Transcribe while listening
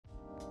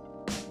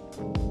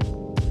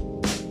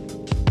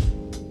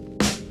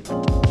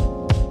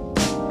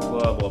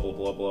blah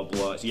blah blah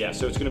blah. Yeah,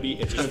 so it's gonna be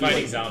Just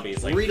fighting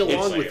zombies. Like, Read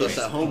along with anyways.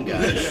 us at home,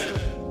 guys.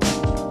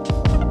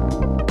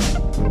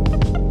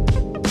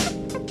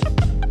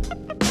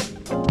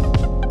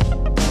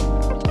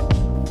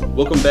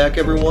 Welcome back,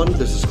 everyone.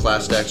 This is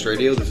Class Stacks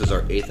Radio. This is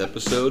our 8th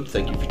episode.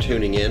 Thank you for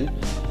tuning in.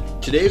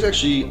 Today's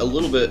actually a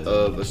little bit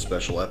of a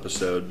special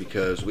episode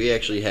because we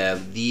actually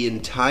have the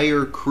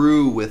entire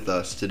crew with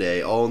us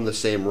today, all in the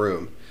same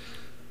room.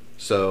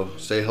 So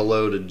say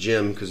hello to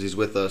Jim because he's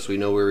with us. We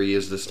know where he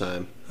is this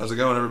time. How's it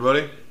going,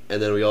 everybody? And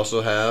then we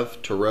also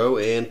have Taro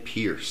and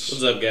Pierce.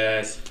 What's up,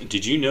 guys?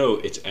 Did you know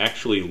it's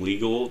actually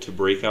legal to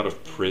break out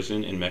of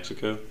prison in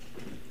Mexico?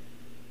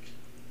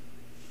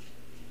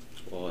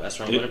 Well, that's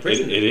where I'm going to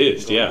prison. It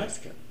is, I'm going to yeah.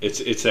 Mexico.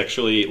 It's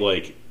actually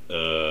like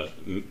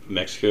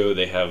Mexico.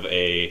 They have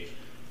a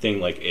thing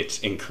like it's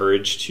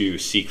encouraged to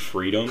seek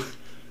freedom.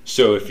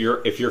 So if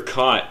you're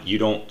caught, you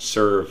don't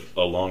serve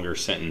a longer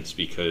sentence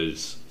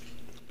because.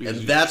 And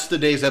that's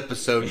today's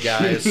episode,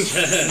 guys.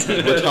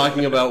 We're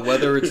talking about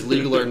whether it's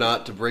legal or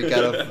not to break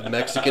out of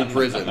Mexican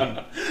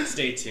prison.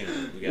 Stay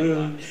tuned. We got a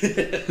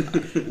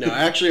lot. No,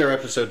 actually, our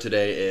episode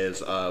today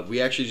is we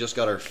actually just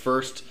got our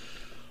first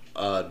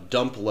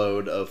dump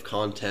load of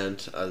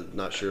content. I'm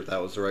not sure if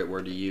that was the right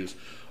word to use,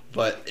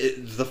 but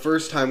it's the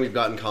first time we've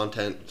gotten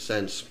content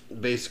since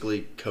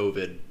basically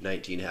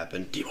COVID-19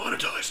 happened.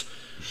 Demonetized.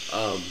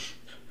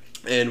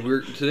 And we're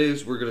going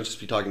to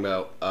just be talking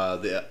about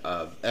the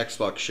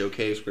Xbox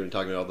Showcase. We're going to be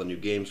talking about all the new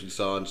games we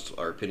saw and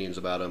our opinions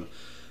about them.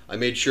 I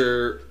made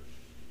sure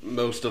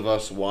most of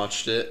us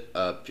watched it.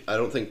 I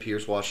don't think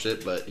Pierce watched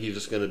it, but he's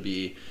just going to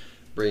be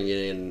bringing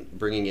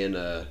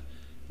in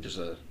just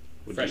a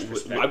Fresh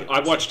perspective.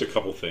 I watched a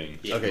couple things.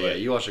 Yeah. Okay, but, yeah,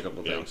 you watched a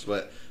couple yeah. things,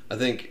 but I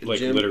think like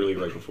Jim, literally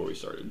right before we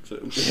started. So.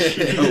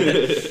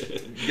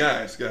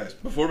 Guys,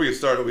 before we get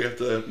started, we have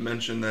to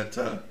mention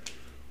that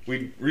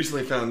we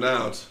recently found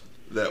out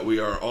that we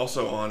are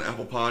also on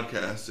Apple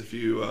Podcasts. If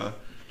you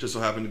just so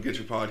happen to get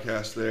your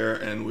podcast there,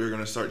 and we're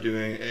going to start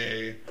doing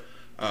a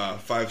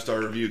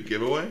 5-star review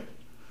giveaway.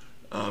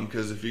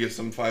 Because if you get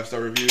some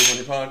 5-star reviews on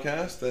your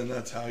podcast, then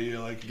that's how you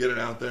like get it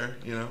out there,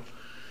 you know.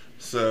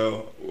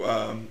 So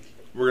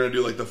we're going to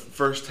do like the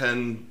first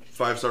 10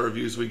 5-star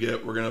reviews we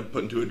get. We're going to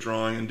put into a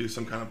drawing and do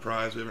some kind of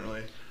prize. We haven't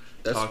really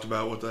talked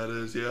about what that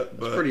is yet,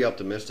 but that's pretty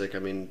optimistic. I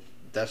mean,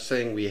 that's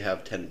saying we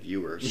have 10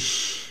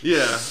 viewers.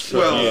 yeah.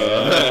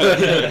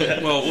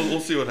 Well,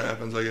 we'll see what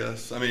happens, I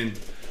guess. I mean,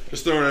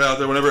 just throwing it out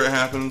there. Whenever it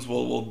happens,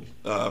 we'll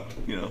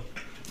you know,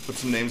 put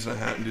some names in a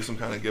hat and do some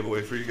kind of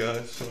giveaway for you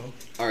guys. So.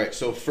 All right.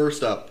 So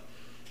first up,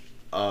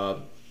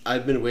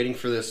 I've been waiting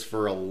for this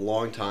for a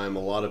long time.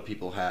 A lot of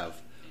people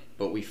have,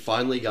 but we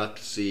finally got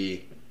to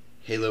see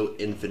Halo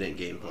Infinite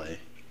gameplay,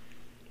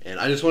 and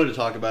I just wanted to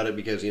talk about it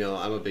because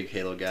I'm a big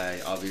Halo guy,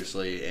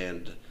 obviously,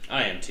 and.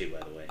 I am too,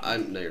 by the way.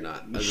 No, you're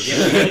not. We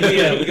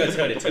go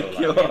toe to toe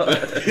a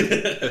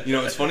lot. You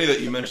know, it's funny that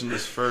you mentioned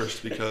this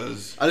first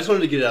because I just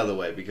wanted to get it out of the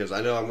way because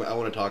I know I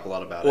want to talk a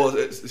lot about well,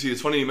 it.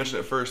 it's funny you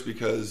mentioned it first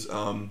because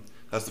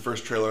that's the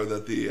first trailer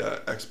that the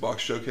Xbox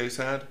Showcase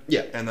had.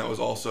 Yeah. And that was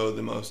also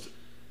the most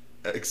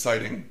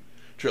exciting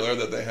trailer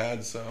that they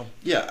had. So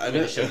Yeah, I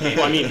know.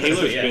 Well, I mean,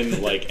 Halo's Yeah.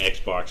 been like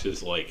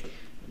Xbox's like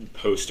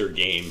poster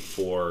game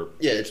for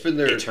Yeah, it's been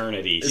their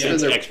eternity it's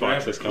since been their-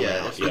 Xbox has come yeah,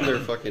 out. it's been their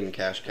fucking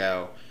cash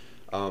cow.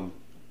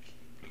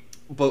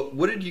 But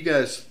what do you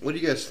guys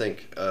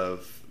think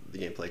of the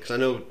gameplay? Because I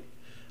know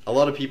a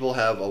lot of people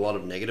have a lot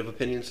of negative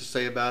opinions to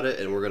say about it,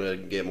 and we're gonna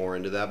get more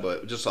into that.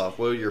 But just off,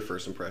 what are your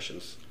first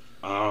impressions?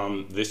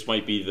 This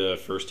might be the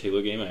first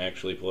Halo game I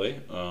actually play.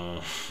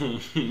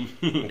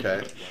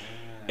 Okay.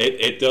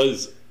 It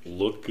does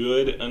look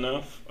good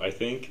enough, I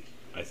think.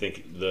 I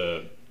think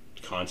the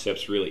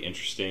concept's really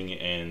interesting,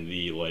 and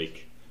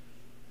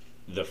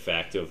the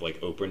fact of like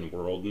open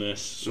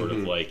worldness, sort of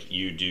like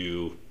you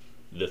do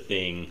the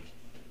thing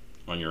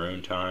on your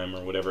own time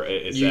or whatever.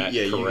 Is that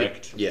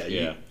correct?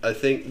 I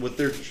think what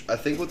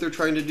they're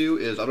trying to do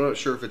is, I'm not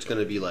sure if it's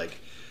going to be like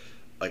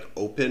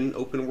open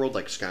world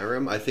like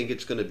Skyrim. I think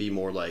it's going to be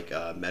more like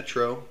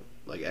Metro,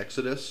 like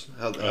Exodus.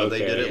 How they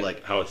did it,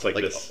 like how it's like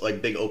this,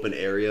 like big open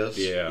areas.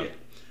 yeah.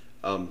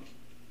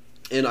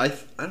 And I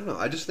don't know.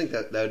 I just think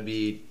that would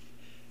be.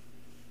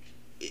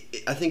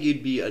 I think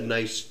it'd be a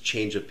nice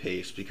change of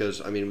pace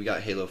because I mean we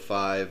got Halo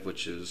 5,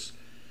 which is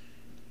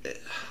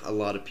a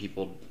lot of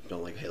people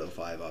don't like Halo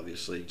 5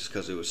 obviously just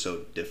because it was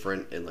so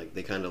different and like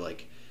they kind of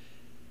like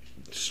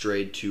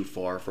strayed too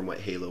far from what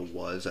Halo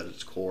was at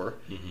its core,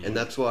 and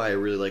that's why I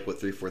really like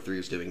what 343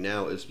 is doing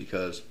now is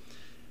because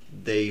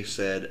they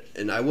said,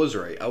 and I was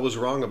right, I was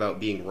wrong about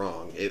being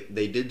wrong.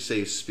 They did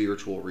say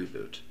spiritual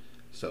reboot,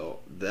 so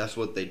that's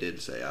what they did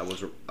say. I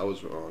was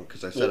wrong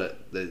because I said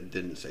they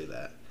didn't say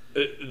that.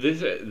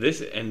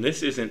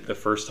 This isn't the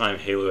first time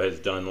Halo has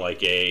done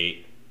like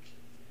a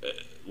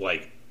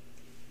like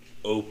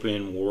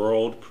open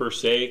world per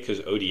se, because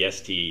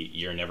ODST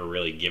you're never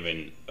really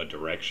given a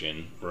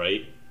direction,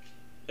 right?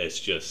 It's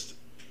just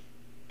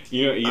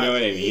you know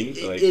what I mean.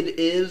 It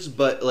is,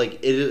 but like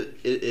it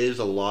is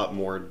a lot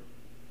more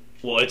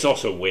Well, it's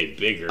also way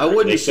bigger. I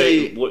wouldn't They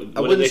say- What, I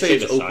what wouldn't did they say say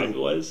it's the open. size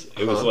was?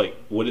 It was Huh? like,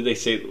 what did they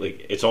say?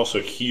 Like, it's also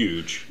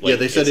huge. Like, Yeah,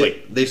 they said it's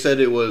it. They said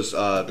it was.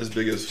 As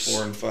big as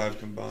 4 and 5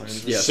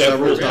 combined. Yeah,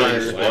 several several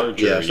times times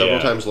larger. Yeah, several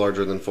times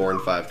larger than 4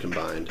 and 5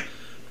 combined,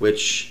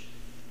 which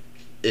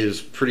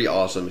is pretty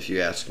awesome if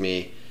you ask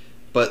me.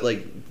 But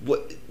like,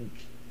 what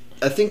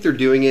I think they're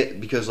doing it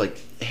because like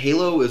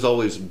Halo has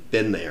always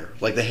been there,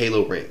 like the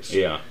Halo rings,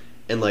 Yeah.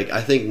 and like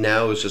I think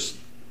now is just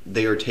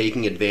they are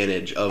taking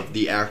advantage of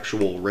the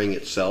actual ring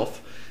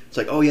itself. It's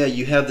like, oh yeah,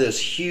 you have this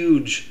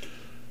huge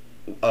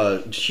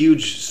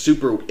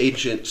super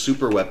ancient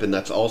super weapon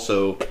that's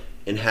also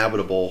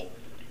inhabitable,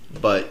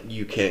 but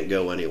you can't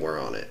go anywhere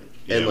on it.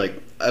 And Yeah.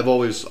 like I've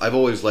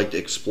always liked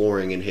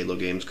exploring in Halo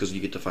games because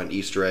you get to find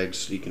Easter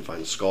eggs, you can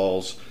find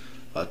skulls,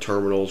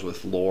 terminals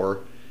with lore,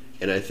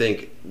 and I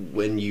think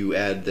when you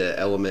add the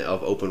element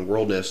of open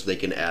worldness, they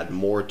can add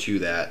more to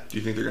that. Do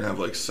you think they're gonna have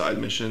like side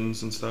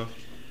missions and stuff?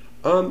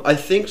 I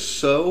think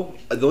so.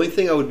 The only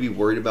thing I would be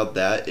worried about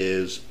that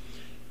is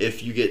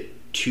if you get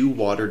too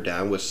watered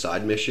down with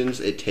side missions,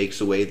 it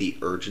takes away the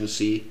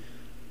urgency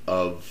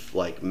of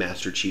like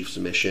Master Chief's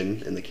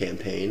mission in the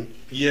campaign.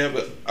 Yeah,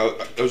 but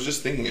I was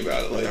just thinking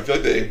about it. Like, I feel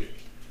like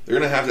they're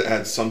gonna have to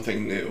add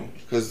something new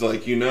because,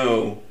 like, you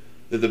know,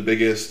 that the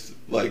biggest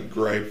like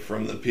gripe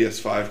from the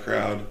PS5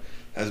 crowd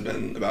has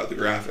been about the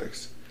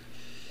graphics,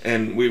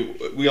 and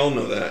we all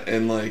know that.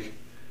 And like,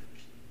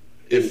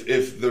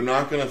 if they're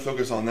not gonna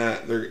focus on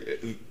that,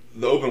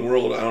 the open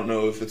world. I don't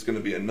know if it's gonna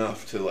be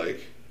enough to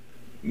like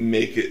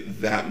make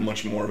it that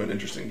much more of an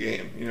interesting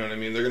game. You know what I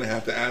mean? They're gonna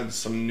have to add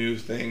some new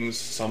things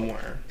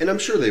somewhere. And I'm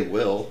sure they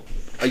will.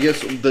 I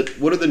guess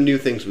what are the new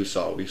things we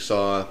saw? We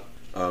saw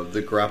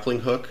the grappling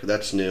hook.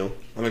 That's new.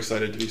 I'm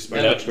excited to be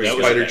That looks pretty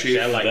was- Spider good. Chief.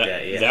 I like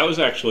that. Yeah. That was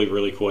actually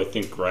really cool. I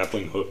think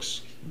grappling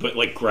hooks, but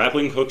like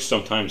grappling hooks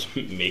sometimes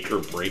make or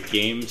break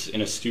games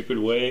in a stupid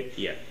way.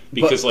 Yeah.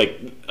 Because like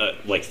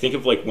think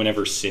of like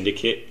whenever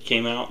Syndicate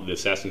came out, the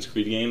Assassin's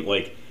Creed game,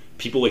 like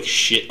people like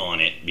shit on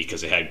it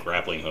because it had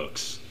grappling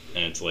hooks,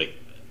 and it's like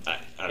I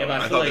Yeah, don't but know. I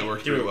feel thought they like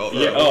worked through- pretty well.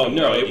 Yeah, though. oh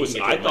no, you it was.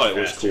 can get I much thought it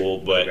was faster cool,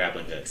 with but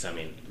grappling hooks. I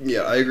mean,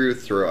 Yeah, I agree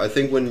with Thoreau. I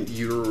think when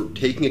you're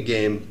taking a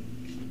game,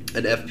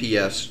 an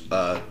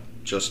FPS,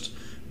 just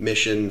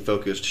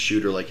mission-focused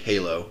shooter like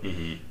Halo,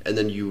 and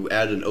then you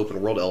add an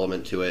open world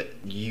element to it,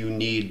 you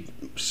need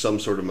some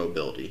sort of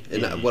mobility.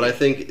 And what I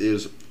think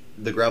is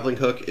the grappling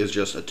hook is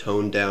just a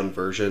toned-down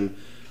version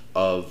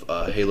of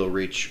Halo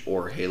Reach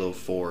or Halo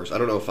 4's. I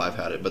don't know if 5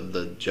 had it, but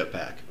the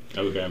jetpack.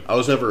 okay. I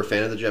was never a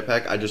fan of the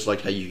jetpack. I just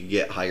liked how you could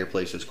get higher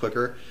places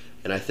quicker,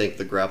 and I think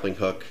the grappling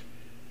hook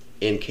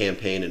in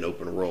campaign and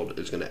open world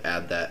is going to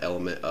add that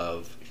element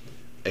of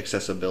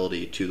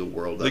accessibility to the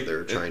world that Like,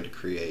 they're trying to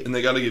create. And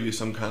they got to give you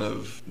some kind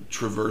of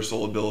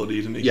traversal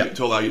ability to make Yeah. you,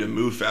 to allow you to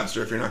move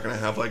faster if you're not going to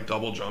have like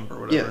double jump or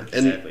Yeah, whatever.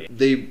 and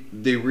Exactly.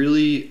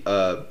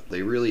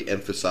 they really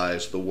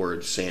emphasize the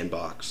word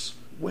sandbox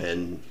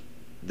when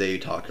they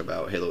talk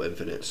about Halo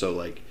Infinite. So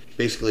like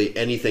basically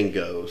anything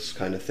goes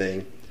kind of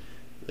thing.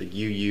 Like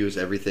you use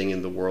everything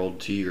in the world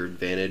to your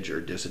advantage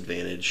or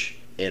disadvantage.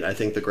 And I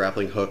think the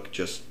grappling hook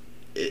just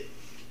it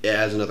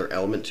adds another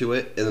element to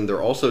it. And then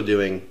they're also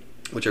doing,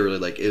 which I really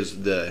like,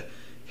 is the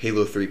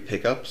Halo 3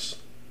 pickups.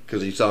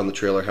 Because you saw in the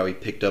trailer how he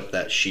picked up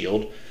that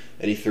shield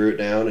and he threw it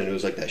down and it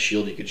was like that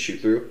shield you could shoot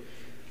through.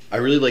 I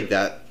really like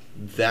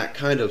that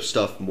kind of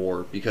stuff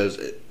more because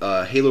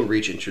Halo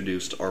Reach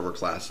introduced armor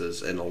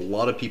classes and a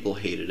lot of people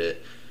hated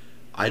it.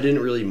 I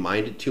didn't really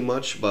mind it too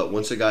much, but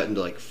once it got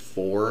into like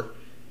 4,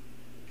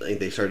 I think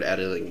they started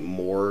adding like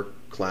more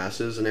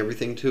classes and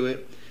everything to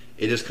it.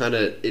 It just kind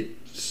of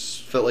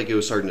felt like it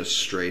was starting to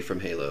stray from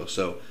Halo.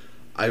 So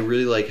I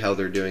really like how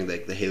they're doing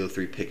like the Halo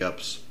 3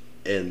 pickups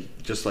and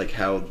just like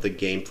how the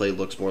gameplay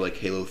looks more like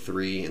Halo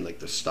 3 and like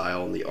the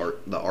style and the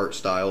art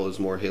style is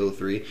more Halo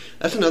 3.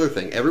 That's another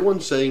thing.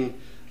 Everyone's saying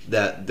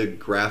that the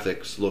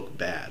graphics look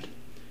bad.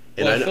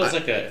 And well,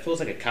 it feels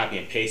like a copy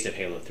and paste of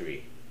Halo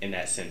 3 in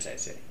that sense. I'd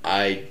say.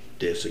 I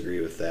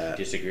disagree with that.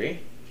 Disagree?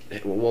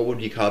 What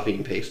would you copy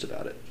and paste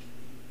about it?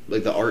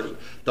 Like the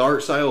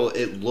art style,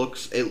 it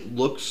looks I mean,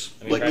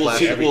 like practically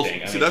classic.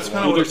 everything. I see, mean, that's for kinda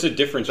one- Well, there's a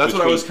difference. That's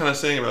what I between- was kind of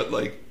saying about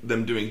like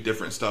them doing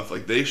different stuff.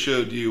 Like they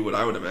showed you what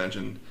I would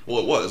imagine. Well,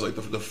 it was like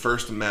the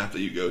first map that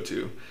you go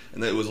to,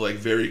 and it was like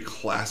very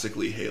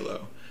classically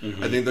Halo.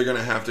 I think they're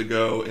gonna have to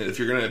go, and if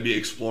you're gonna be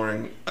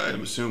exploring, I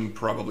assume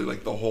probably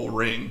like the whole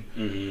ring.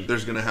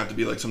 There's gonna have to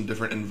be like some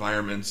different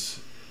environments,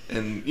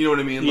 and you know what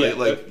I mean, Yeah,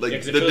 like yeah,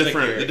 'cause it the feels like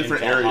different you're the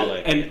different in Valhalla.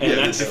 areas. And Yeah, the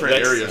that's, different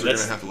that's, areas are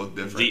that's gonna have to look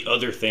different. The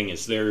other thing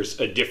is there's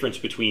a difference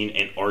between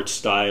an art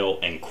style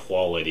and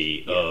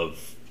quality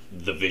of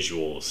the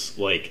visuals.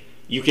 Like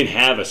you can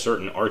have a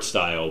certain art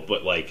style,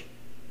 but like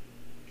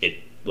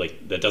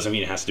that doesn't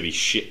mean it has to be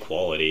shit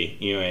quality.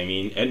 You know what I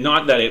mean? And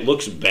not that it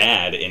looks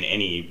bad in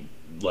any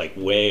like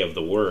way of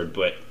the word,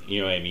 but you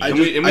know what I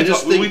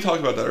mean. We talked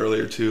about that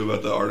earlier too,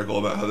 about the article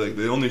about how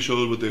they only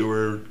showed what they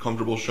were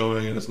comfortable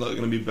showing, and it's not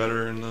going to be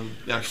better in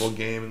the actual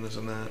game and this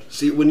and that.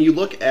 See, when you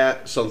look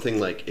at something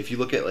like, if you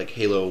look at like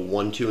Halo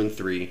 1, 2, and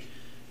 3,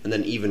 and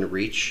then even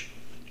Reach,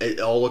 it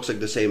all looks like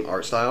the same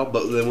art style,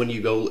 but then when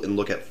you go and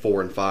look at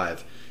 4 and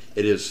 5,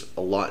 it is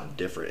a lot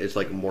different. It's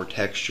like more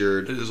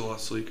textured. It is a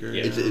lot sleeker.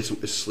 Yeah.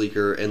 It's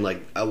sleeker, and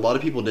like a lot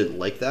of people didn't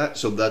like that,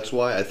 so that's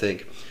why I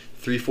think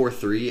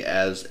 343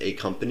 as a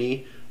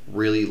company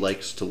really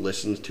likes to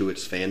listen to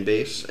its fan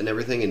base and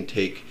everything and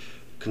take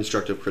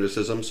constructive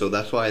criticism. So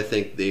that's why I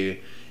think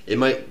it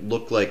might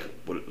look like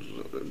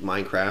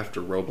Minecraft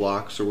or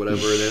Roblox or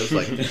whatever it is,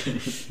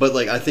 like, but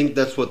like I think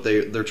that's what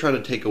they're trying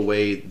to take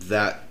away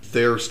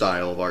their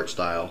style of art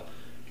style,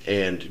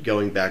 and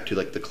going back to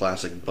like the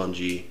classic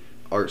Bungie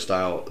art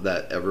style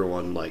that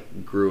everyone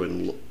like grew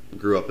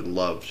up and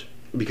loved,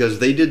 because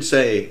they did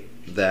say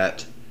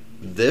that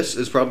this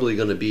is probably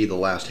going to be the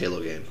last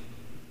Halo game,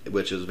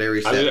 which is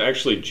very sad. I was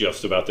actually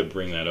just about to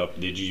bring that up.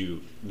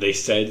 They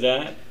said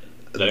that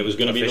it was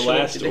going to be the Officially?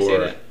 last, Did they say or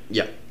that?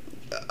 Yeah.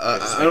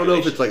 I don't know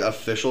if it's like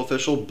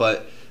official,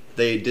 but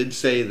they did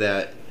say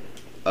that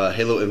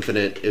Halo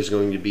Infinite is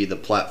going to be the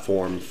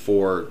platform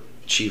for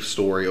Chief's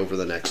story over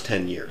the next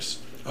 10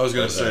 years. I was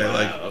gonna say, Wow,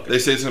 like, okay. they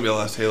say it's gonna be the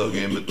last Halo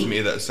game, but to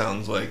me that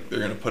sounds like they're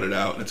gonna put it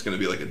out and it's gonna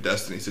be like a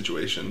Destiny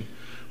situation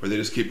where they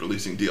just keep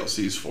releasing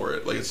DLCs for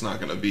it. Like, it's not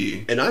gonna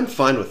be. And I'm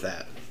fine with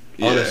that.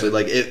 Yeah. Honestly,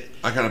 like it.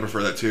 I kind of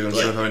prefer that too,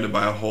 instead of having to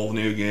buy a whole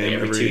new game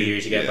Every 2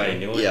 years, you got to buy a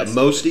new one. Yeah, That's-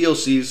 most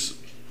DLCs,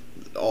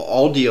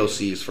 all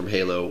DLCs from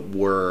Halo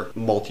were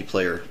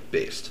multiplayer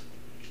based,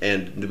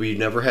 and we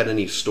never had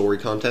any story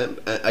content.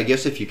 I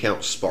guess if you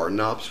count Spartan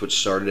Ops, which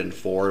started in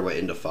 4 and went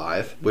into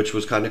 5, which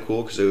was kind of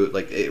cool because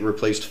it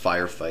replaced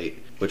Firefight,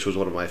 which was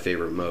one of my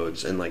favorite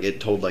modes, and like it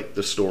told like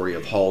the story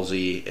of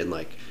Halsey and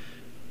like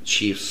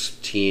Chief's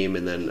team,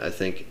 and then I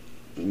think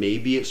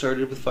maybe it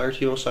started with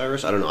Fireteam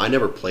Osiris. I don't know. I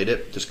never played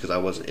it just because I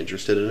wasn't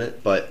interested in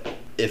it. But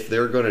if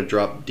they're going to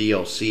drop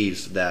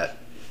DLCs that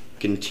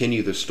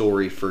continue the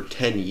story for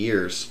 10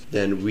 years,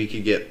 then we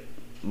could get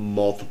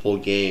multiple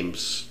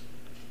games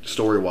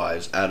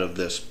story-wise out of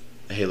this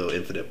Halo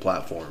Infinite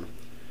platform.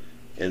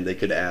 And they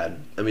could add,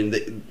 I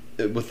mean,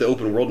 with the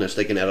open worldness,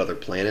 they can add other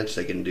planets.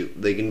 They can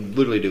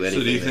literally do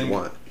anything they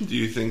want. Do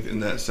you think in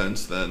that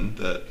sense then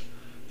that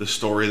the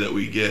story that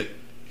we get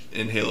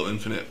in Halo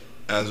Infinite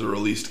as a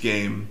released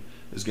game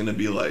is going to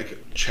be like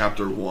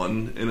chapter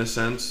 1 in a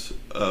sense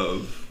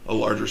of a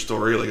larger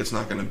story? Like, it's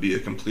not going to be a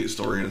complete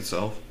story in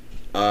itself?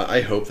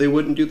 I hope they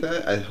wouldn't do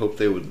that. I hope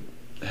they would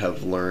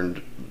have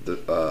learned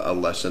a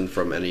lesson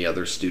from any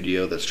other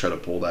studio that's trying to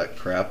pull that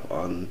crap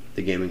on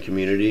the gaming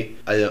community.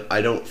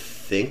 I don't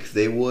think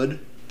they would,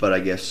 but I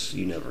guess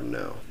you never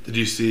know. Did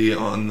you see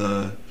on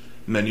the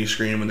menu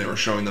screen when they were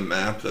showing the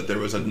map that there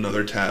was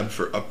another tab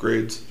for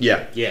upgrades?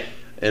 Yeah. Yeah.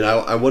 And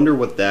I wonder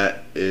what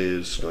that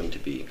is going to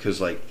be,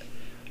 because like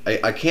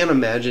I can't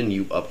imagine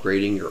you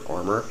upgrading your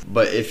armor.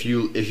 But if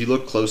you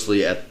look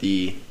closely at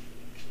the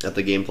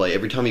gameplay,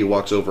 every time he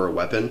walks over a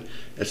weapon,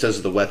 it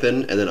says the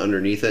weapon, and then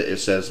underneath it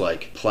says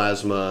like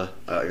plasma,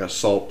 like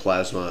assault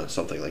plasma,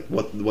 something like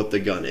what the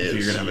gun is. So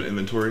you're gonna have an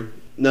inventory.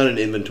 Not an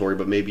inventory,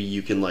 but maybe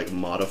you can like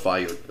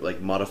modify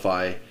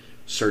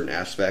certain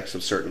aspects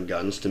of certain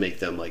guns to make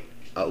them like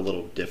a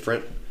little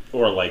different.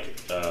 or like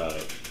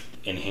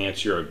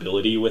enhance your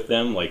ability with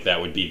them. Like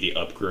that would be the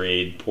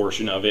upgrade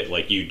portion of it.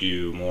 Like you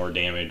do more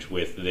damage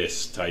with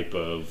this type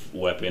of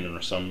weapon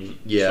or some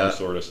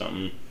sort of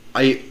something.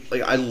 I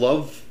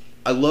love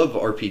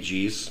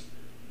RPGs,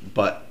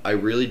 but I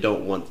really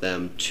don't want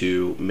them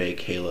to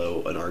make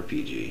Halo an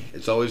RPG.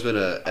 It's always been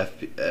a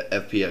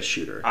FPS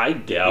shooter. I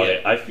doubt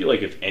it. I feel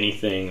like if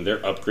anything,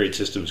 their upgrade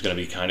system is going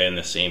to be kind of in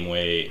the same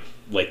way,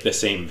 like the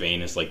same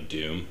vein as like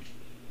Doom.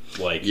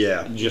 Like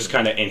just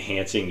kind of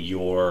enhancing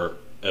your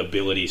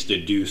abilities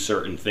to do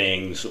certain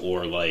things,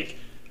 or like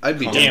I'd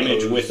be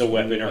damage with a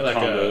weapon, or like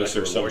combos,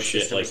 a or some reward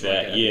shit system or like something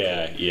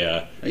that. like that.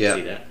 Yeah.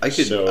 I can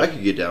see that. I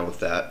could get down with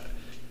that.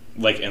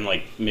 Like, and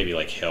like maybe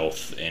like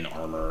health and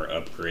armor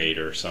upgrade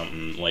or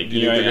something. Like, Do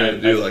you think they're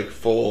gonna do like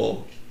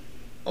full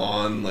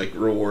on like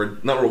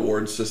not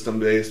reward system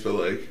based, but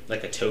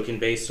like a token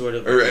based sort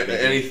of, or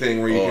anything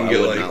where you Oh, can I get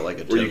would like, not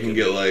like a where you token. can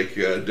get like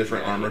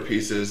different armor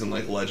pieces and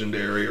like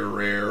legendary or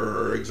rare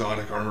or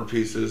exotic armor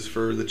pieces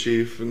for the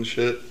chief and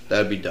shit.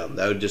 That'd be dumb.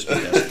 That would just be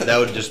that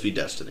would just be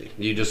Destiny.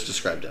 You just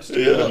described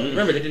Destiny. Yeah. Well,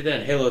 remember they did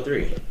that in Halo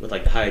 3 with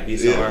like the high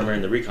Ibiza armor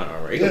and the recon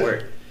armor. It could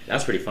work.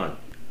 That's pretty fun.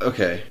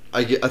 Okay,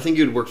 I think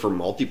it would work for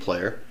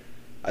multiplayer.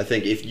 I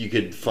think if you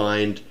could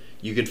find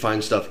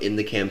stuff in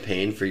the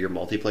campaign for your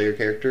multiplayer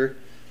character,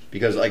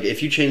 because like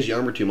if you change the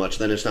armor too much,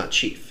 then it's not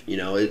Chief. You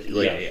know,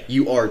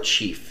 you are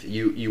Chief.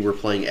 You were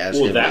playing as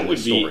him that in would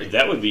the story.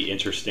 that would be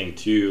interesting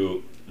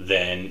too.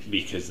 Then,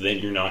 because then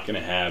you're not going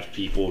to have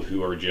people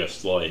who are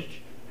just like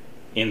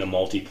in the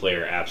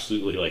multiplayer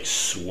absolutely like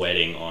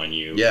sweating on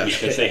you,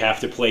 because they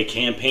have to play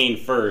campaign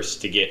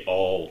first to get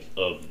all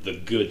of the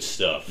good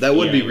stuff. That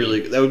would be You know what I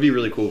mean? that would be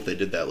really cool if they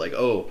did that. Like,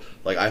 oh,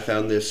 like I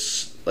found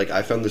this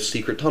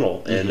secret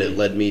tunnel and it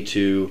led me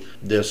to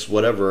this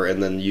whatever,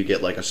 and then you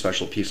get like a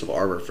special piece of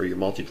armor for your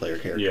multiplayer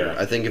character. Yeah.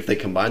 I think if they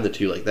combine the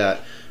two like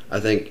that, I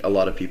think a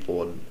lot of people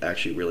would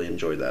actually really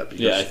enjoy that. Because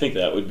Yeah, I think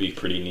that would be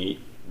pretty neat.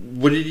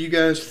 What did you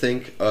guys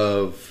think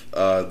of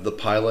the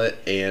pilot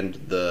and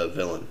the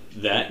villain?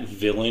 That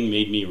villain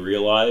made me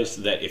realize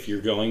that if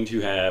you're going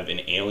to have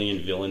an alien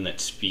villain that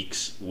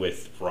speaks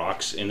with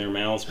rocks in their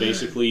mouths,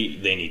 basically,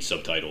 they need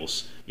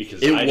subtitles.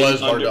 Because It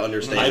was hard to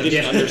understand. I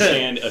didn't Yeah.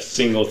 understand a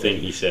single thing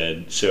he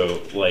said.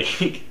 So,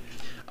 like,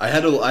 I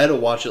had to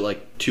watch it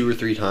like 2 or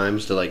 3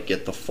 times to like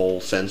get the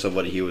full sense of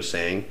what he was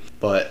saying.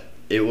 But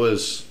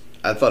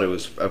I thought it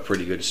was a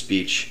pretty good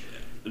speech.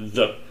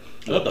 the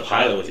I thought the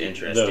pilot was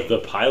interesting. The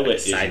pilot Like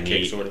is sidekick,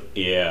 neat. sort of.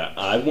 Yeah,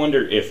 I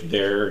wonder if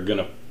they're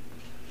gonna.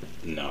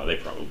 No, they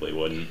probably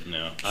wouldn't.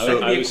 No,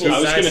 So- I was Cool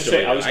side gonna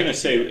story, say. I was though. I gonna can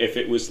say see that. if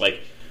it was like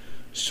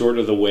sort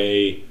of the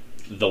way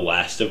The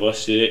Last of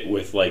Us did it,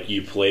 with like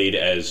you played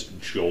as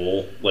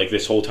Joel like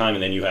this whole time,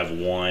 and then you have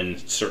one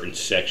certain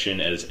section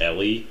as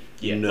Ellie.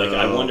 Yeah, No, Like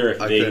I wonder if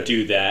I they couldn't-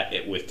 do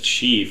that with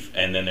Chief,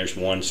 and then there's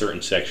one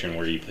certain section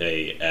where you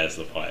play as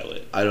the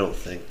pilot. I don't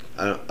think.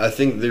 I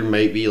think there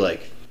might be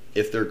like,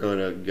 if they're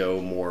gonna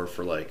go more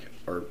for like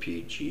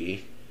RPG,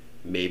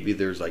 maybe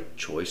there's like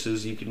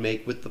choices you could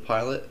make with the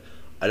pilot.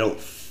 I don't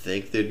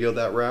think they'd go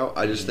that route.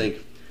 I just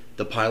think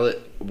the pilot.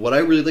 What I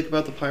really like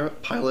about the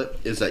pilot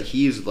is that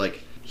he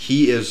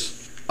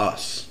is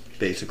us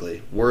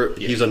basically.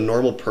 He's a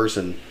normal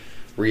person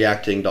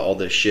reacting to all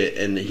this shit,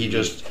 and he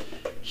just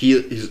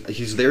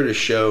he's there to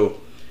show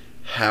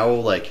how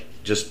like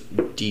just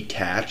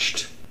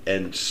detached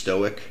and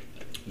stoic.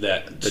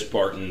 That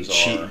Spartans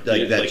Chief- are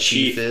like that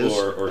Chief is.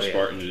 or yeah.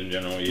 Spartans in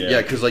general.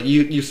 Yeah, because like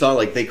you saw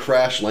like they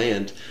crash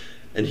land,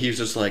 and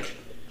he's like,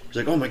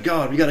 oh my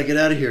god, we gotta get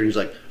out of here. And he's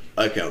like,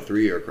 I count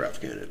 3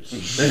 aircraft cannons.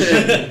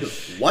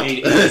 What?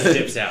 He just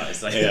dips out.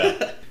 It's like,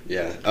 Yeah.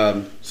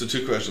 Yeah. So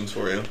 2 questions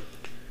for you.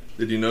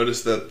 Did you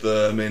notice that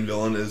the main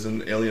villain is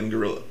an alien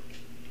gorilla?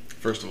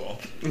 First of all.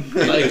 I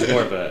thought he was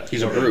more of a.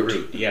 He's a more of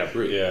brute. Yeah,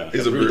 brute. Yeah.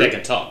 He's a brute brute. that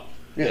can talk.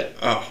 Yeah.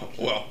 Oh,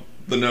 well,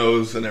 the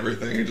nose and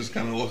everything, it just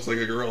kind of looks like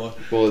a gorilla.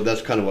 Well,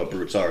 that's kind of what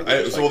brutes are.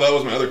 They're just So like- that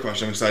was my other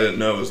question, because I didn't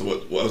know, is what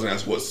I was going to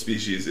ask, what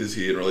species is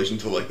he in relation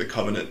to, like, the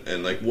Covenant,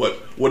 and, like,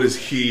 what is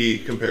he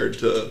compared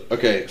to?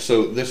 Okay,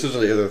 so this is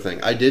the other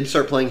thing. I did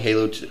start playing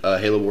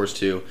Halo Wars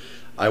 2.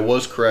 I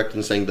was correct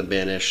in saying the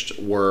Banished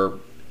were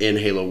in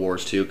Halo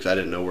Wars 2 because I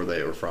didn't know where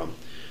they were from.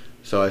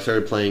 So I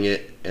started playing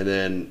it, and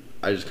then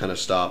I just kind of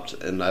stopped,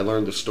 and I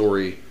learned the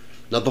story.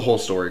 Not the whole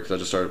story because I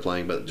just started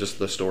playing, but just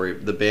the story.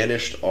 The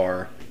Banished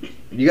are...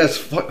 You guys,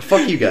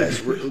 fuck you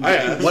guys. I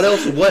asked.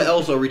 What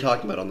else are we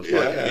talking about on this Yeah,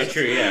 podcast? yeah. It's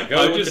true, yeah. Go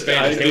I with just the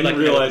band. I Stay didn't like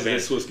realize the band.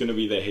 this was going to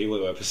be the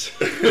Halo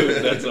episode.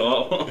 That's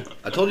all.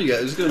 I told you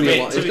guys, it's going to I be mean,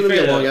 a long, to it's be going to be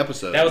fair, a long though,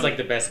 episode. That was like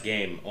the best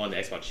game on the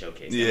Xbox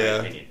Showcase, in Yeah.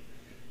 my opinion.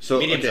 so,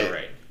 Medium's okay.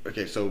 alright.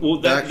 Okay, so Well,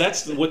 back,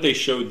 that's what they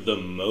showed the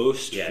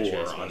most Yeah, for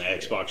Transformers, on the yeah.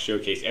 Xbox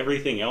Showcase.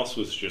 Everything else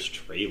was just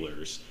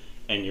trailers,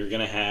 and you're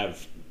gonna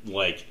have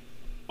like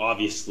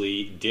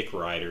obviously dick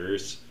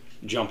riders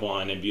jump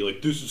on and be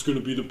like, "This is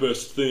gonna be the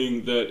best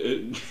thing that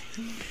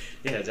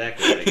Yeah,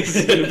 exactly. Like,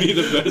 it's gonna be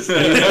the best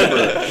thing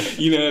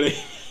ever." You know what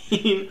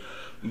I mean?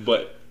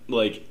 But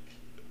like,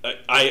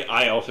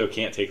 I also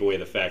can't take away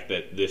the fact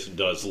that this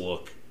does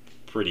look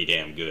pretty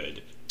damn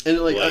good. And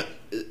like, Like-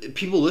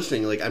 people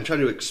listening, like I'm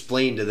trying to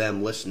explain to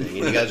them listening, and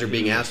you guys are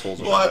being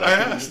assholes. Well, about I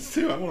it. asked,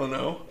 too. I want to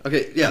know.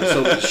 Okay, yeah.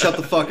 So shut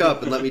the fuck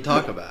up and let me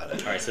talk about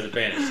it. All right, so the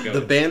Banished, go.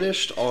 The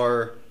Banished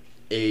are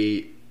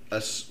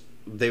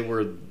they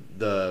were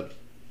the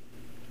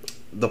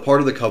part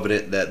of the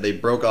Covenant that they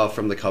broke off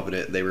from the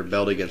Covenant. They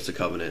rebelled against the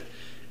Covenant,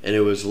 and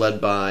it was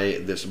led by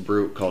this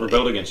brute called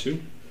Rebelled against who?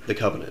 the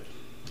Covenant.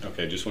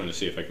 Okay, just wanted to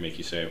see if I can make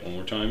you say it one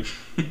more time.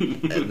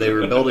 And they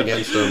rebelled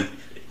against them,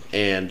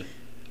 and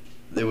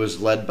it was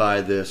led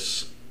by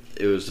this.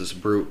 It was this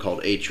brute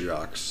called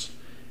Atriox,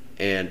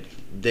 and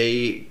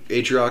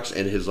Atriox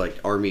and his like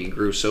army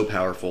grew so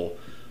powerful,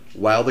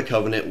 while the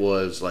Covenant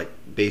was like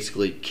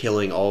basically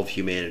killing all of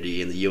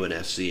humanity in the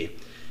UNSC.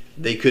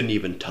 They couldn't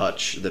even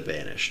touch the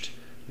Banished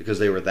because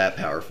they were that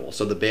powerful.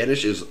 So the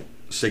Banished is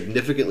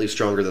significantly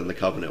stronger than the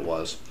Covenant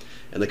was,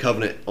 and the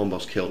Covenant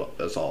almost killed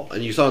us all.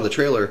 And you saw in the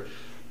trailer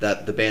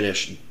that the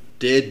Banished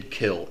did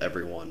kill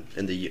everyone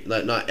in the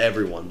not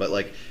everyone, but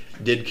like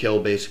did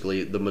kill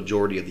basically the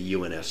majority of the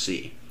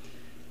UNSC.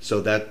 So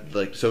that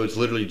like it's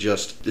literally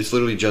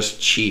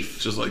just Chief.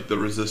 It's just like the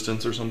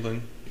Resistance or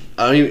something.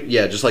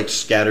 Just like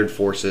scattered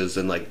forces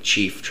and like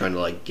Chief trying to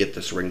like get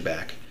this ring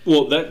back.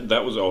 Well,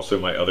 that was also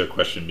my other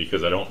question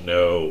because I don't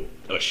know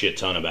a shit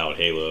ton about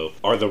Halo.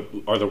 Are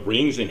the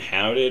rings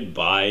inhabited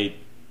by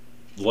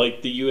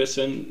like the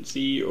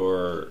USNC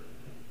or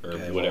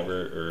Okay,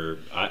 whatever?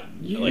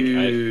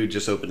 You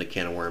just opened a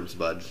can of worms,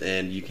 bud,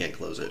 and you can't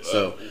close it.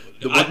 So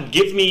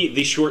give me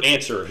the short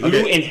answer. Who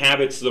Okay.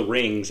 inhabits the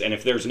rings? And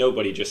if there's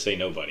nobody, just say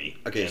nobody.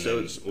 okay, and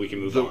so then we can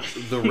move the, on.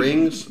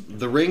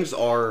 the rings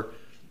are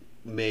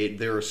made.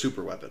 They're a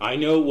super weapon. I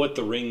know what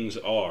the rings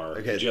are.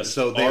 Okay, just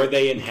so are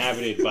they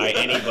inhabited by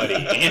anybody?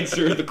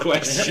 Answer the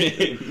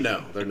question.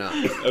 No, they're not.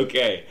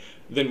 Okay,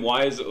 then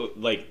why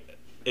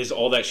is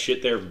all that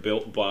shit there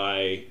built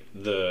by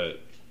the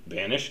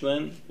Banished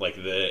then? Like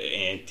the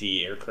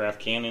anti-aircraft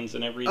cannons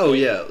and everything? Oh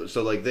yeah,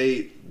 so like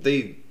they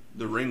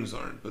The rings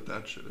aren't, but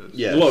that shit is.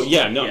 Yeah. Well,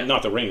 yeah, Yeah.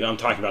 not the rings. I'm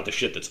talking about the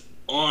shit that's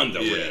on the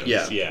rings.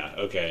 Yeah. Yeah.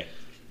 Okay.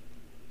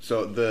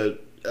 So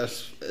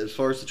as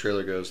far as the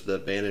trailer goes, the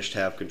Banished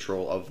have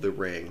control of the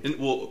ring.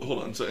 Well,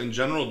 hold on. So in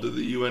general, did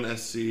the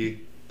UNSC?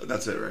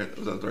 That's it, right?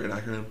 Was that the right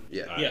acronym?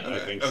 Yeah. Yeah. I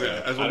Okay, think okay,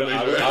 so. I just wanted to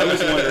make sure. I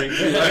was wondering.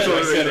 I just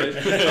wanted to I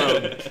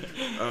make said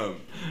sure.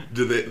 it.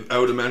 Do they? I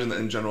would imagine that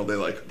in general they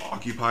like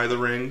occupy the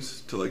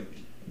rings to like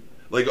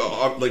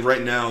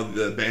right now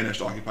the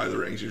Banished occupy the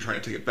rings. You're trying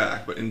to take it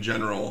back, but in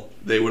general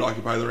they would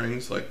occupy the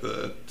rings, like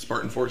the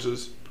Spartan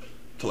forces,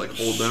 to like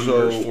hold them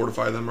or So-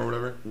 fortify them or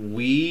whatever.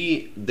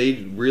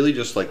 They really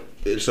just like,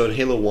 so in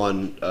Halo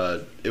 1,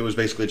 it was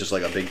basically just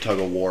like a big tug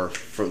of war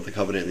from the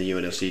Covenant and the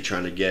UNSC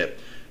trying to get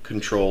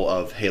control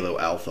of Halo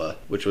Alpha,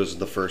 which was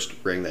the first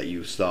ring that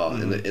you saw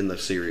in the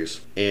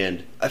series.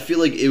 And I feel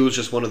like it was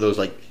just one of those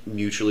like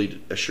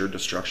mutually assured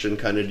destruction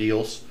kind of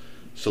deals.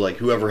 So like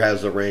whoever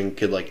has the ring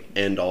could like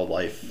end all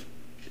life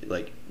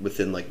like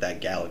within like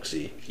that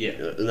galaxy.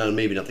 Yeah.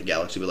 Maybe not the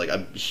galaxy, but like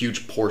a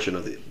huge portion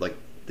of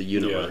the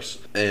universe.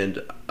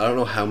 And I don't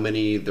know how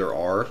many there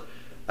are.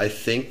 I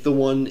think the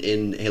one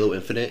in Halo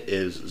Infinite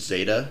is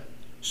Zeta.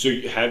 So,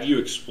 have you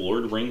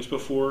explored rings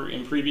before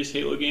in previous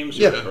Halo games?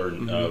 Yeah.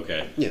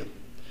 Okay. Yeah,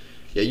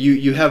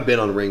 you have been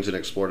on rings and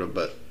explored them,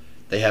 but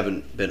they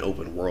haven't been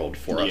open world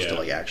for us to Yeah.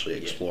 like actually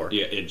explore.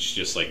 Yeah, it's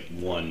just like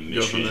one Go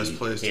mission. from this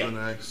place to Yeah. the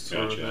next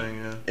sort Gotcha. of thing.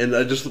 Yeah.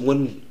 And just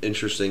one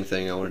interesting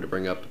thing I wanted to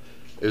bring up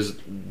is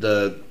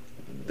the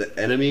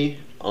enemy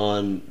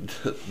on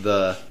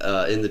the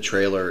in the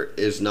trailer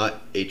is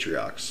not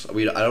Atriox. I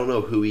mean, I don't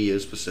know who he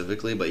is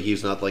specifically, but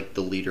he's not like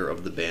the leader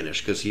of the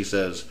Banished because he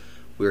says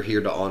we're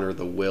here to honor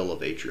the will of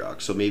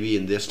Atriox. So maybe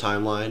in this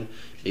timeline,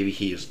 maybe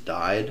he has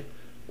died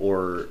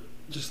or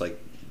just like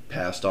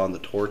passed on the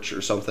torch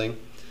or something.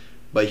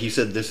 But he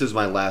said this is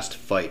my last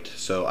fight.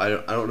 So I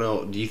don't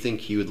know. Do you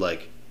think he would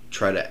like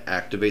try to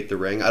activate the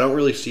ring? I don't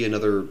really see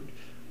another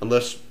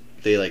unless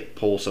they like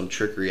pull some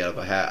trickery out of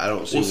a hat. I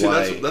don't see Well, see,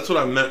 why. that's what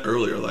I meant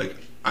earlier. Like,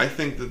 I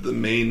think that the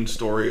main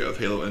story of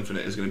Halo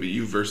Infinite is going to be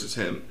you versus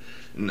him,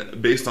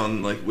 and based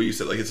on like what you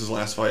said, like it's his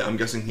last fight. I'm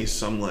guessing he's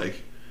some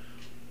like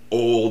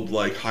old,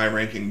 like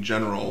high-ranking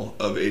general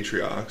of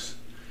Atriox,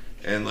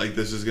 and like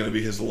this is going to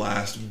be his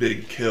last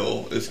big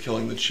kill, is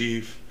killing the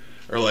chief,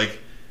 or like.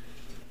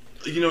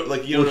 Well, he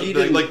the,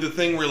 didn't- like the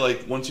thing where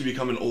like once you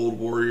become an old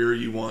warrior,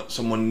 you want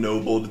someone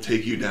noble to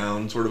take you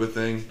down, sort of a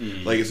thing.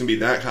 Like it's gonna be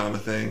that kind of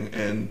a thing,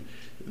 and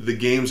the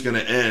game's gonna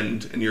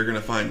end, and you're gonna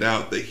find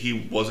out that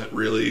he wasn't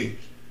really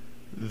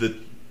the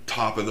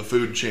top of the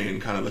food chain,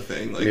 kind of a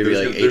thing. Like Maybe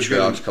like there's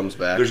Atriox comes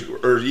back. there's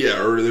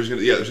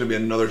gonna be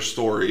another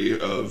story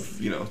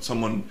of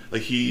someone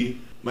like he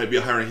might be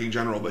a high-ranking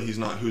general, but he's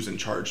not who's in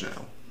charge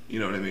now. You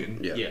know what I mean?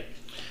 Yeah. Yeah.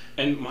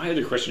 And my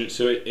other question is,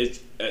 so it's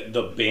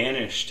the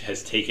Banished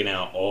has taken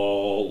out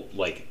all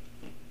like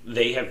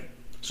they have.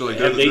 So like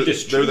Have they they're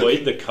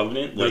destroyed the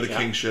Covenant? They're Like, the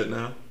king shit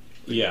now.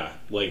 Yeah,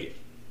 like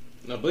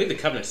No, I believe the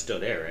Covenant's still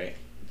there, right?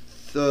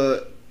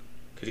 The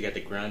Because you got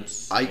the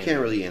grunts. I and-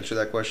 can't really answer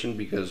that question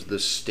because the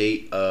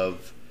state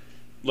of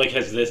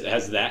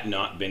has that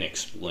not been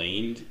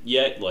explained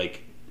yet?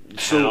 Like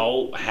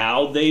So-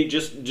 how they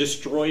just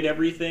destroyed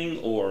everything,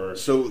 or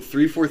so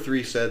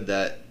 343 said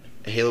that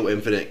Halo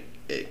Infinite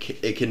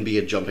it can be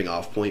a jumping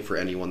off point for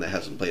anyone that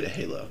hasn't played a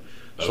Halo.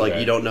 So like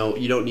Okay. you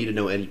don't need to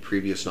know any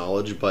previous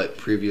knowledge, but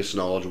previous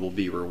knowledge will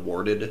be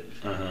rewarded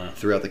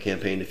throughout the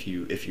campaign if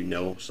you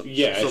know something.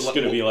 yeah, So it's le-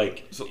 going to well, be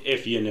like so-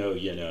 if you know,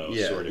 you know,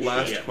 Yeah, sort of.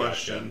 Last shit. Yeah,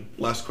 question.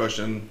 Last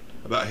question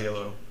about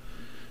Halo.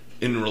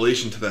 In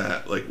relation to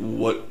that, like,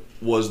 what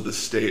was the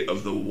state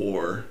of the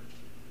war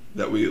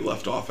that we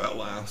left off at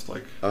last?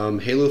 Like,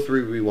 Halo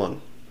 3 we won.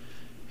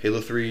 Halo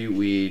 3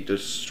 we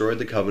destroyed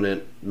the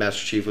Covenant.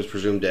 Master Chief was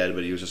presumed dead,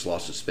 but he was just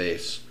lost to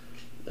space.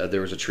 There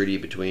was a treaty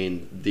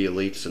between the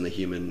elites and the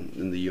human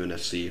and the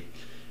UNSC.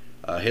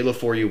 Halo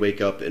 4 you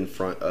wake up in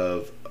front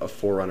of a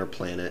Forerunner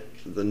planet.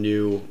 The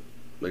new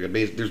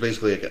there's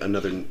basically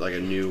like a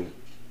new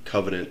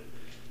Covenant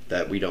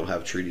that we don't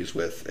have treaties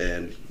with,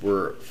 and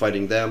we're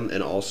fighting them,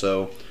 and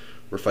also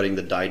we're fighting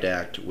the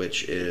Didact,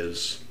 which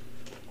is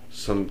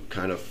some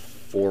kind of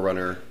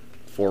Forerunner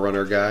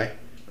guy.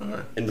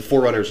 okay. And the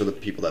Forerunners are the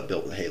people that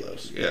built the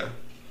Halos. Yeah.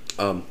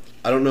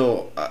 I don't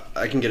know.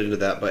 I can get into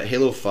that, but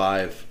Halo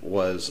 5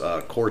 was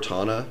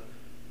Cortana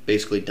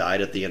basically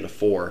died at the end of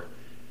 4,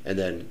 and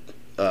then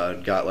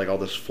got like all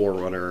this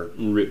Forerunner.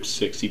 Rip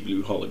sexy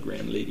blue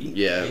hologram lady.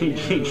 Yeah,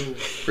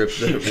 rip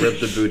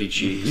the booty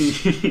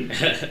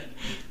cheeks.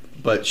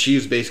 But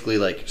she's basically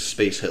like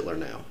Space Hitler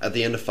now. At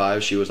the end of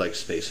 5, she was like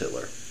Space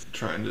Hitler,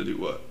 Trying to do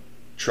what?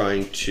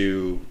 trying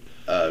to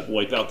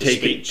Wipe out the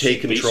take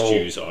space control.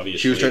 Jews, obviously.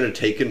 She was trying to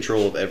take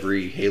control of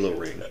every Halo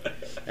ring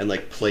and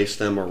like place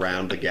them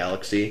around the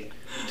galaxy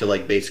to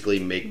like basically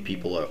make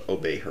people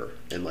obey her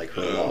and like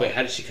her law. Wait,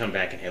 how did she come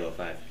back in Halo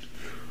 5?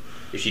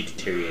 If she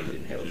deteriorated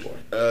in Halo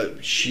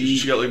 4?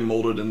 She got like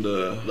molded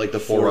into Like the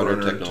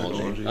Forerunner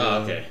technology.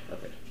 Oh, okay.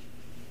 Okay.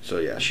 So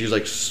yeah, she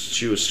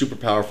was super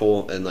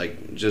powerful and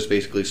like just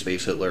basically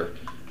Space Hitler.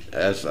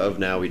 As of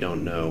now, we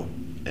don't know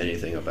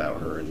anything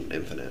about her in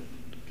Infinite.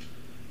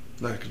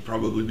 That could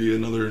probably be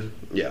another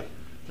Yeah,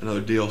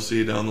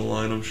 DLC down the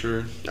line, I'm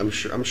sure. I'm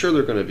sure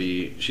they're gonna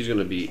be. She's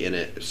gonna be in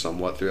it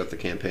somewhat throughout the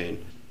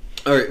campaign.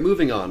 All right,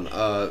 moving on.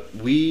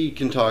 We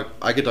can talk.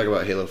 I could talk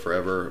about Halo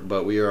forever,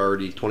 but we are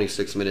already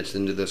 26 minutes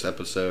into this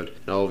episode,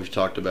 and all we've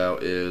talked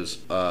about is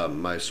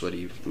my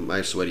sweaty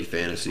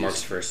fantasies.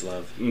 Mark's first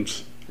love.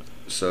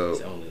 So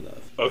His only love.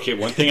 Okay,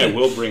 one thing I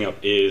will bring up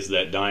is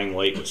that Dying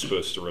Light was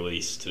supposed to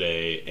release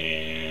today,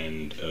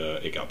 and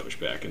it got pushed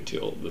back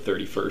until the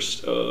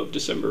 31st of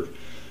December.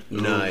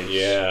 nice.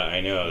 Yeah,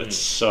 I know. That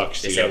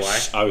sucks, They dude. said why?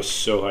 I was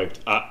so hyped.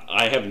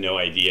 I have no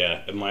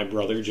idea. My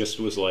brother just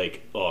was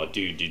like, "Oh,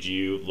 dude, did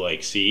you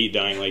like see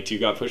Dying Light 2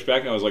 got pushed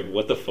back?" And I was like,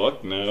 "What the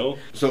fuck? No."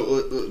 So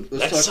let's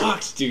That talk.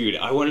 sucks, dude.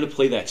 I wanted to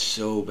play that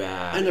so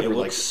bad. I It never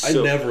looks liked.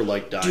 so- I never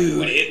liked Dying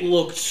Dude, Light. it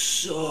looked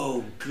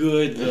so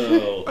good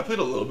though. I played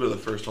a little bit of the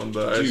first one,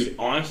 but Dude,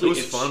 honestly, it was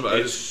it's fun, but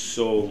it's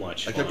so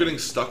much I fun. kept getting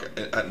stuck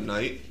at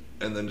night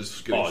and then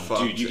just getting Oh,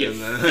 fucked. dude, you get and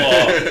fucked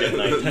then... at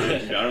nighttime.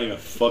 Dude, I don't even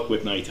fuck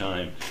with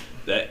nighttime.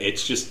 That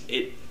it's just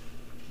it.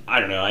 I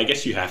don't know. I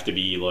guess you have to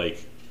be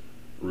like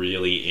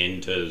really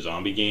into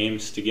zombie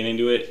games to get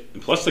into it.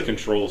 And plus, the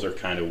controls are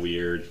kind of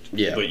weird.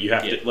 Yeah. But you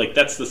have to like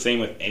that's the same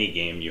with any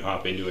game. You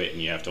hop into it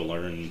and you have to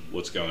learn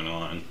what's going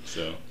on.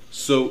 So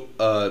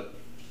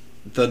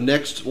The